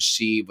riveted and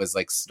she was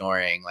like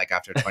snoring like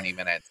after 20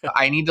 minutes. So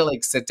I need to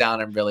like sit down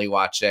and really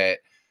watch it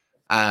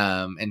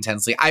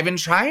intensely. I've been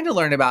trying to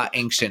learn about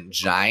ancient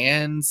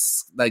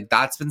giants. Like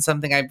that's been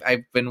something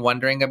I've been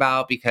wondering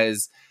about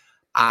because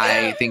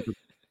I think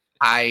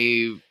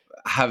I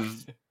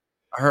have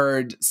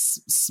heard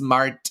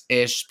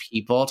smart-ish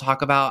people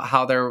talk about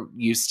how there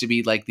used to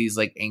be like these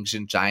like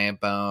ancient giant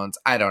bones.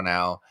 I don't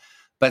know.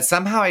 But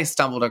somehow I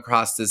stumbled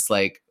across this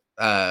like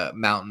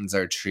mountains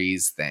or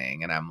trees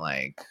thing and I'm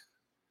like,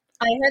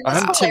 I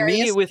heard this To me,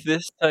 hilarious. with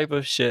this type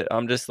of shit,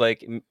 I'm just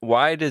like,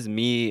 why does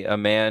me, a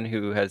man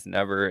who has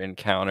never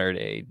encountered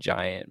a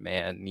giant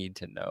man, need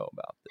to know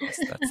about this?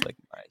 That's like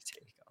my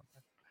take on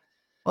it.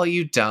 well,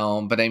 you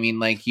don't, but I mean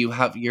like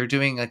you're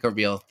doing like a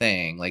real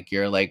thing. Like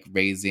you're like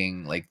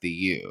raising like the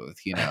youth,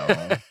 you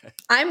know.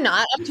 I'm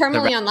not. I'm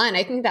terminally online.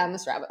 I can down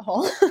this rabbit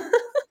hole.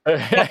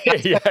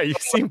 Yeah, you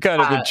seem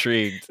kind of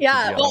intrigued. to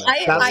Yeah. be Well,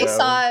 honest. I So-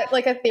 saw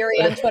like a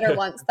theory on Twitter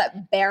once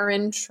that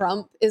Baron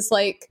Trump is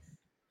like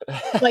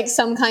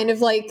some kind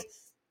of like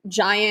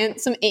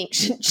giant, some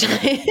ancient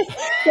giant.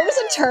 There was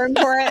a term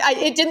for it.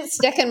 It didn't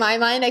stick in my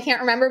mind. I can't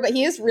remember, but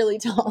he is really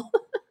tall.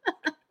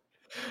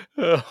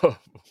 Oh,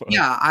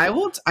 Yeah, I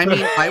will. I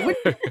mean, I would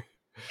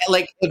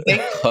like if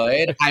they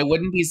could. I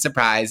wouldn't be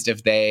surprised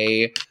if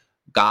they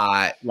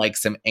got like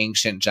some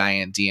ancient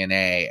giant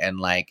DNA and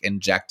like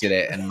injected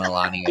it in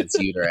Melania's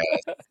uterus,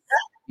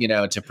 you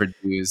know, to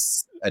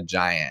produce a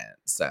giant.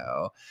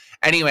 So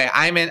anyway,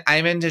 I'm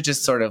into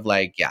just sort of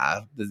like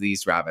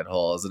these rabbit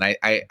holes, and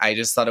I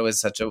just thought it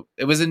was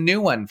it was a new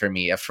one for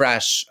me, a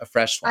fresh one.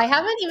 I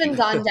haven't even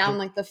gone down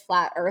like the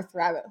flat Earth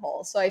rabbit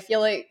hole, so I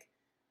feel like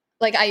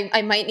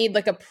I might need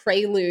like a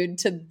prelude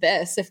to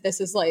this if this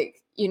is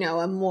like, you know,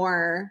 a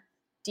more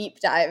deep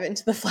dive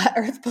into the flat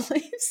Earth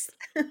beliefs.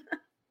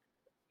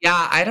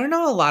 Yeah, I don't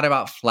know a lot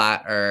about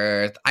flat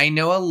Earth. I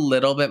know a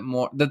little bit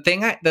more. The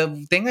thing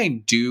I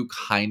do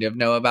kind of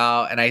know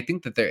about, and I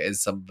think that there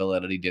is some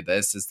validity to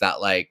this, is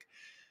that like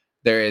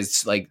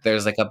there's like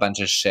a bunch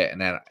of shit in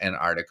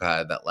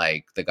Antarctica that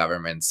like the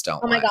governments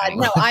don't. Oh my want god,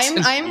 anyone no,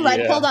 I'm to-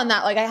 red pilled on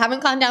that. Like I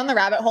haven't gone down the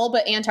rabbit hole,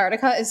 but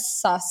Antarctica is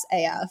sus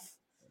AF.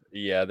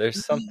 yeah,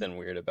 there's something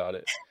weird about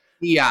it.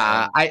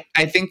 Yeah, I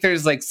think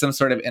there's like some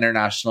sort of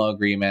international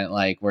agreement.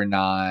 Like we're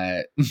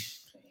not,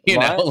 you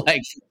My- know,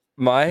 like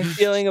My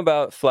feeling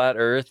about flat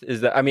Earth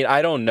is that, I mean,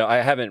 I don't know. I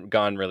haven't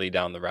gone really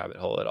down the rabbit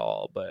hole at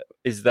all, but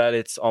is that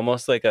it's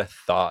almost like a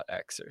thought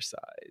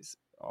exercise,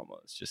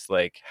 almost just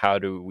like, how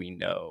do we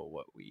know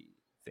what we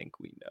think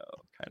we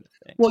know kind of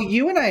thing. well,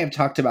 you and I have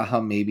talked about how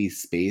maybe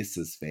space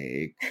is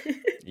fake.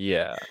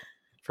 Yeah,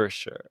 for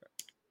sure.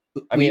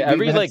 I mean,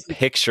 every had like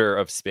picture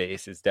of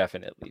space is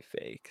definitely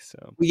fake.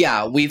 So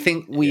yeah, we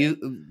think we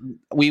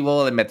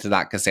will admit to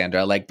that,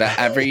 Cassandra. Like the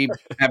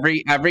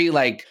every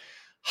like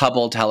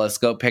Hubble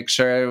telescope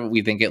picture,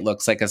 we think it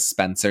looks like a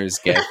Spencer's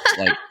gift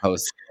like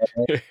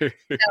poster.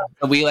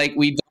 So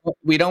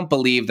we don't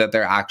believe that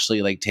they're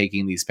actually like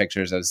taking these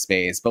pictures of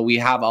space, but we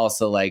have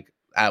also like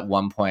at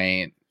one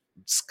point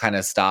kind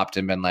of stopped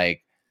and been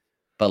like,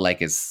 but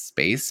like is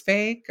space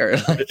fake or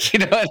like, you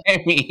know what I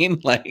mean?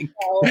 Like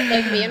So,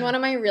 like me and one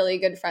of my really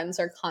good friends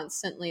are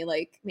constantly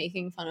like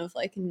making fun of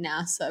like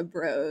NASA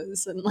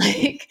bros and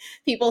like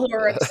people who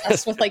are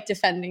obsessed with like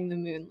defending the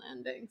moon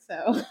landing.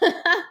 So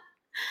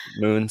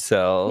moon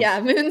cells. yeah,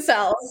 moon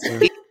cells.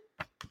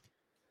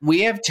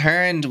 we have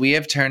turned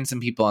some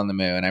people on the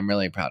moon. I'm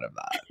really proud of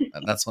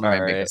that. That's one of All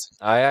my right. biggest.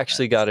 I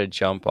actually got to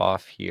jump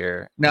off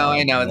here. No,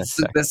 I know in a this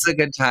second. is a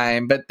good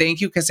time, but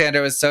thank you, Cassandra.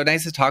 It was so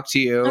nice to talk to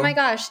you. Oh my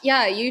gosh,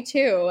 yeah, you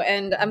too.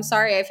 And I'm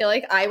sorry, I feel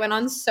like I went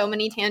on so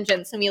many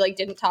tangents and we like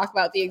didn't talk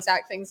about the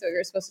exact things that we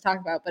were supposed to talk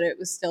about, but it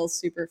was still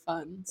super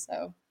fun.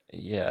 So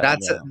Yeah.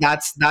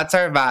 That's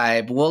our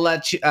vibe. We'll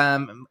let you.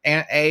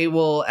 A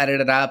will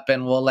edit it up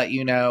and we'll let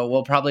you know.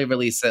 We'll probably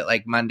release it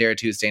like Monday or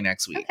Tuesday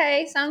next week.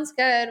 okay, sounds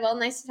good. Well,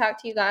 nice to talk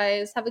to you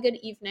guys. Have a good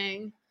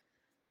evening.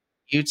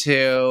 You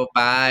too.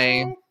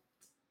 Bye. Bye.